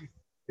it.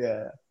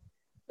 Yeah.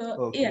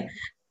 So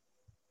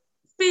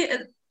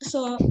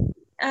So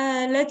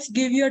let's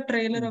give you a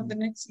trailer of the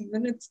next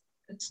season.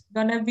 It's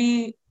gonna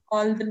be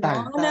all the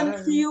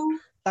non-MCU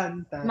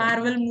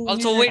Marvel movies.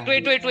 Also, wait.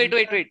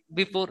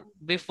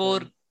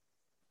 Before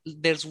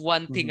there's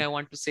one thing I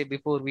want to say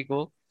before we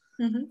go.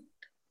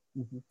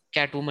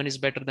 Catwoman is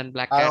better than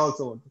Black Cat. I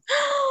also want to.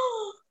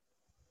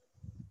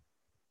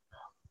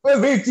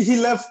 Wait, he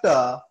left.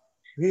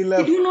 He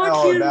left. Did you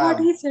not hear what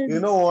he said? You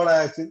know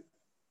what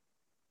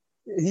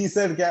he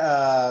said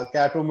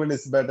Catwoman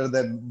is better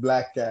than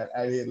Black Cat,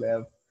 and he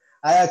left.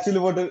 I actually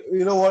want to,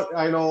 you know what?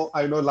 I know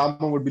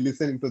Lama would be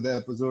listening to the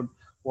episode.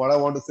 What I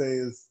want to say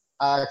is,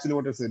 I actually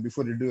want to say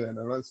before you do an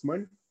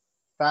announcement,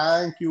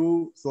 thank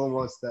you so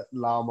much,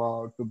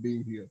 Lama, to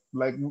being here.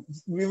 Like,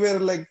 we were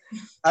like,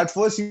 at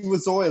first he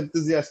was so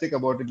enthusiastic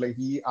about it. Like,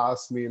 he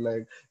asked me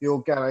like,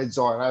 yo, can I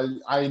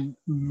join? I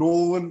no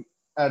one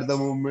at the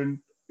moment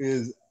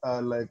is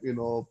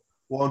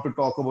want to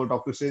talk about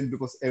Doctor Strange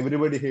because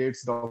everybody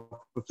hates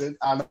Doctor Strange,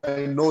 and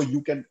I know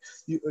you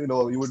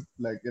would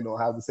like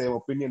have the same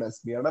opinion as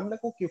me, and I'm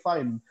like, okay,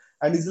 fine.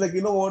 And he's like,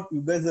 you know what,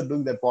 you guys are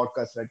doing that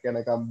podcast, right? Can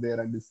I come there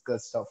and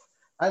discuss stuff?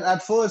 And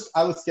at first,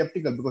 I was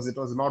skeptical because it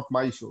was not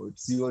my show;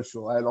 it's your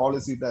show. I'll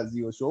always see it as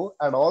your show.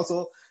 And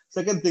also,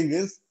 second thing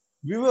is,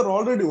 we were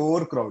already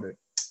overcrowded,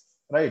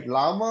 right?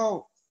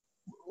 Lama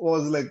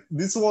was like,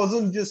 this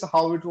wasn't just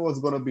how it was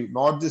gonna be,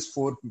 not just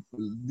 4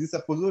 people. This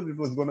episode it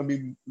was gonna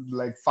be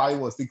like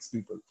 5 or 6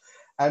 people,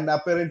 and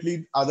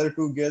apparently other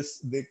 2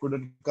 guests they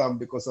couldn't come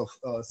because of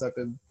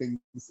certain things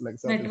like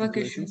certain Network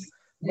situations. issues.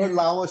 But Yeah.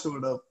 Lama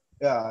showed up.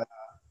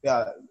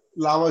 Yeah,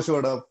 Lama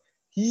showed up.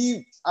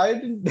 I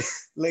didn't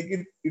like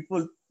it. It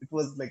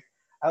was like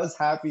I was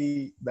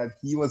happy that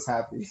he was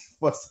happy.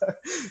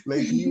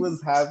 Like he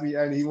was happy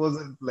and he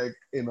wasn't like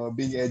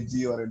being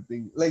edgy or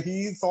anything. Like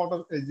he's sort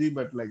of edgy,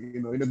 but like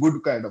in a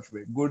good kind of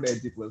way, good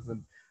edgy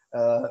person.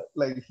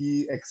 Like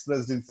he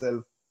expressed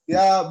himself.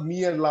 Yeah,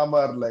 me and Lama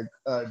are like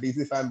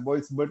DC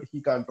fanboys, but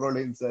he controlled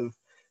himself.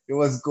 It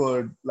was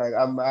good. Like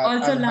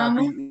Also, I'm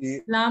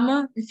happy.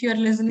 Lama, if you're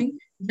listening,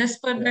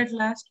 just for Yeah. that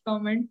last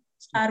comment,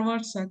 Star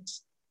Wars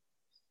sucks.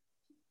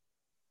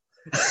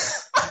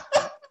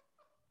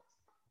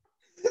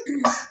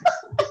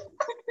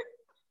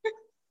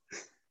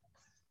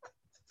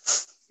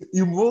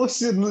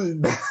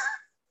 Emotional.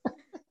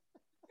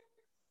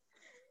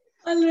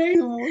 All right.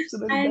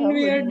 Emotional And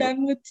we are damage.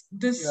 done with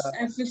this Yeah.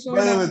 episode.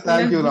 By the way, of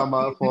thank you, Let's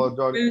Rama, Be for Vegan.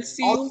 joining. We'll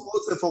see you.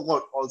 Also, I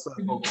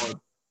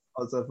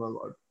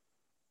forgot.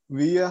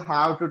 We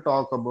have to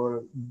talk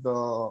about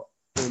the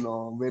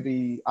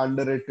very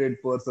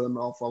underrated person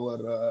of our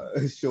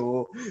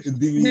show,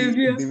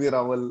 Divya. Divi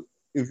Raval.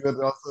 If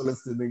you're also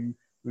listening,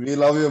 we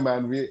love you,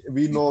 man.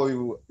 We know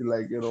you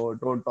like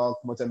don't talk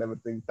much and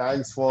everything.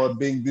 Thanks for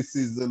being this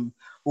season.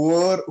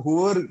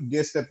 Whoever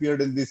guest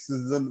appeared in this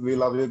season, we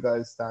love you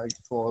guys. Thanks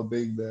for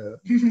being there.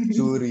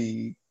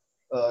 Churi,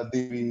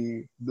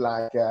 Divi,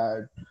 Black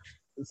Cat,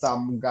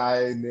 some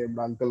guy named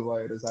Uncle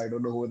Virus. I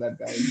don't know who that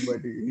guy is,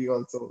 but he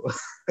also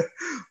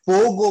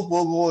Pogo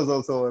was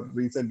also a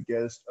recent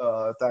guest.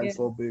 Thanks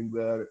for being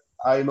there.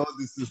 I know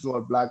this is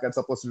what Black Cat's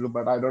supposed to do,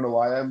 but I don't know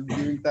why I'm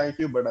giving thank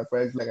you, but I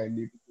felt like I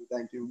need to do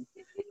thank you.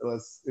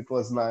 It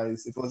was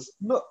nice. It was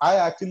no, I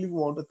actually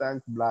want to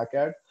thank Black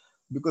Cat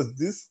because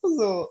this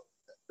was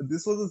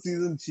a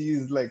season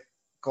she's like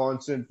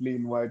constantly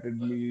invited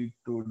me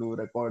to do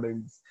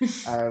recordings,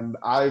 and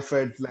I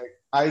felt like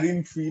I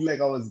didn't feel like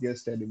I was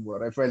guest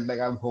anymore. I felt like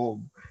I'm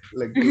home.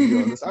 Like to be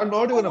honest, I'm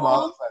not even a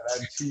Marvel fan,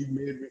 and she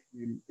made me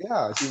feel.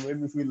 Yeah, she made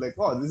me feel like,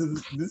 oh, this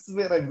is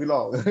where I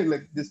belong.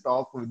 Like just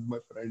talk with my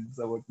friends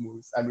about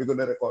movies, and we're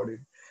gonna record it,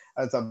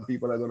 and some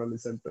people are gonna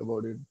listen to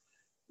about it.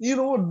 You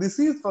know what? This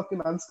is fucking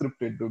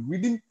unscripted, dude. We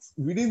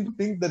didn't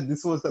think that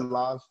this was the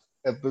last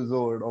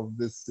episode of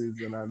this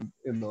season, and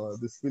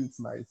this feels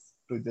nice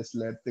to just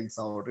let things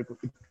out.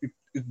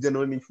 It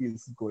genuinely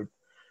feels good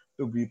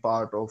to be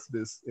part of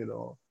this,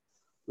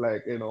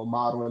 like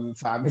Marvel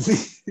family.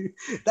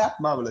 That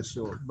marvelous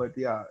show. But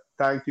yeah,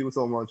 thank you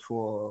so much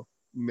for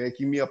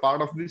making me a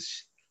part of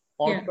this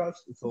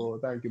podcast. So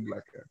thank you,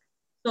 Black Cat.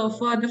 So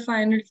for the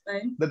final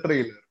time, The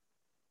trailer.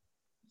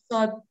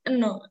 so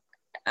no,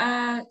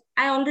 I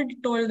already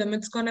told them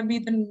it's gonna be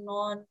the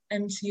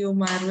non-MCU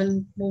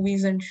Marvel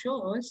movies and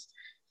shows.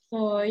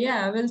 So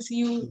yeah, we'll see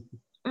you.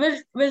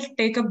 We'll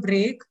take a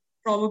break,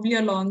 probably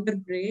a longer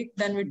break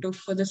than we took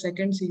for the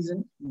second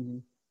season. Mm-hmm.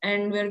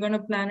 And we're gonna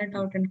plan it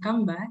out and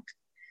come back.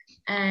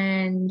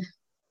 And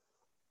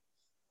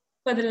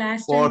for the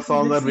last time, What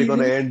song are we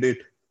gonna end it?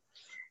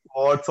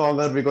 What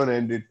song are we gonna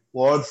end it?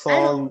 What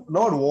song?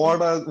 Not what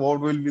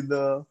will be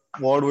the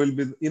what will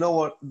be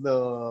what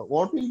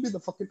will be the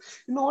fucking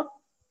what?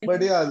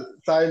 But yeah,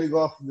 signing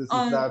off. This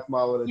is that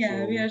marvelous show.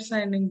 Yeah, we are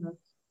signing off.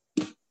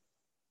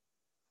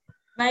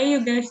 Why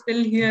you guys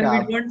still here?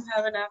 Yeah. We don't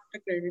have an after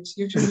credits.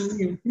 You should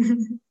leave.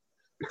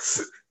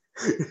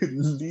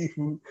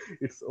 Leave.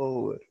 It's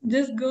over.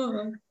 Just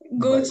go.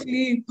 Go Bye.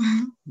 Sleep.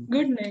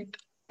 Good night.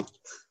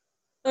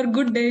 Or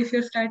good day if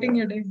you're starting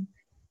your day.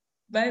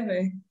 Bye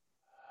bye.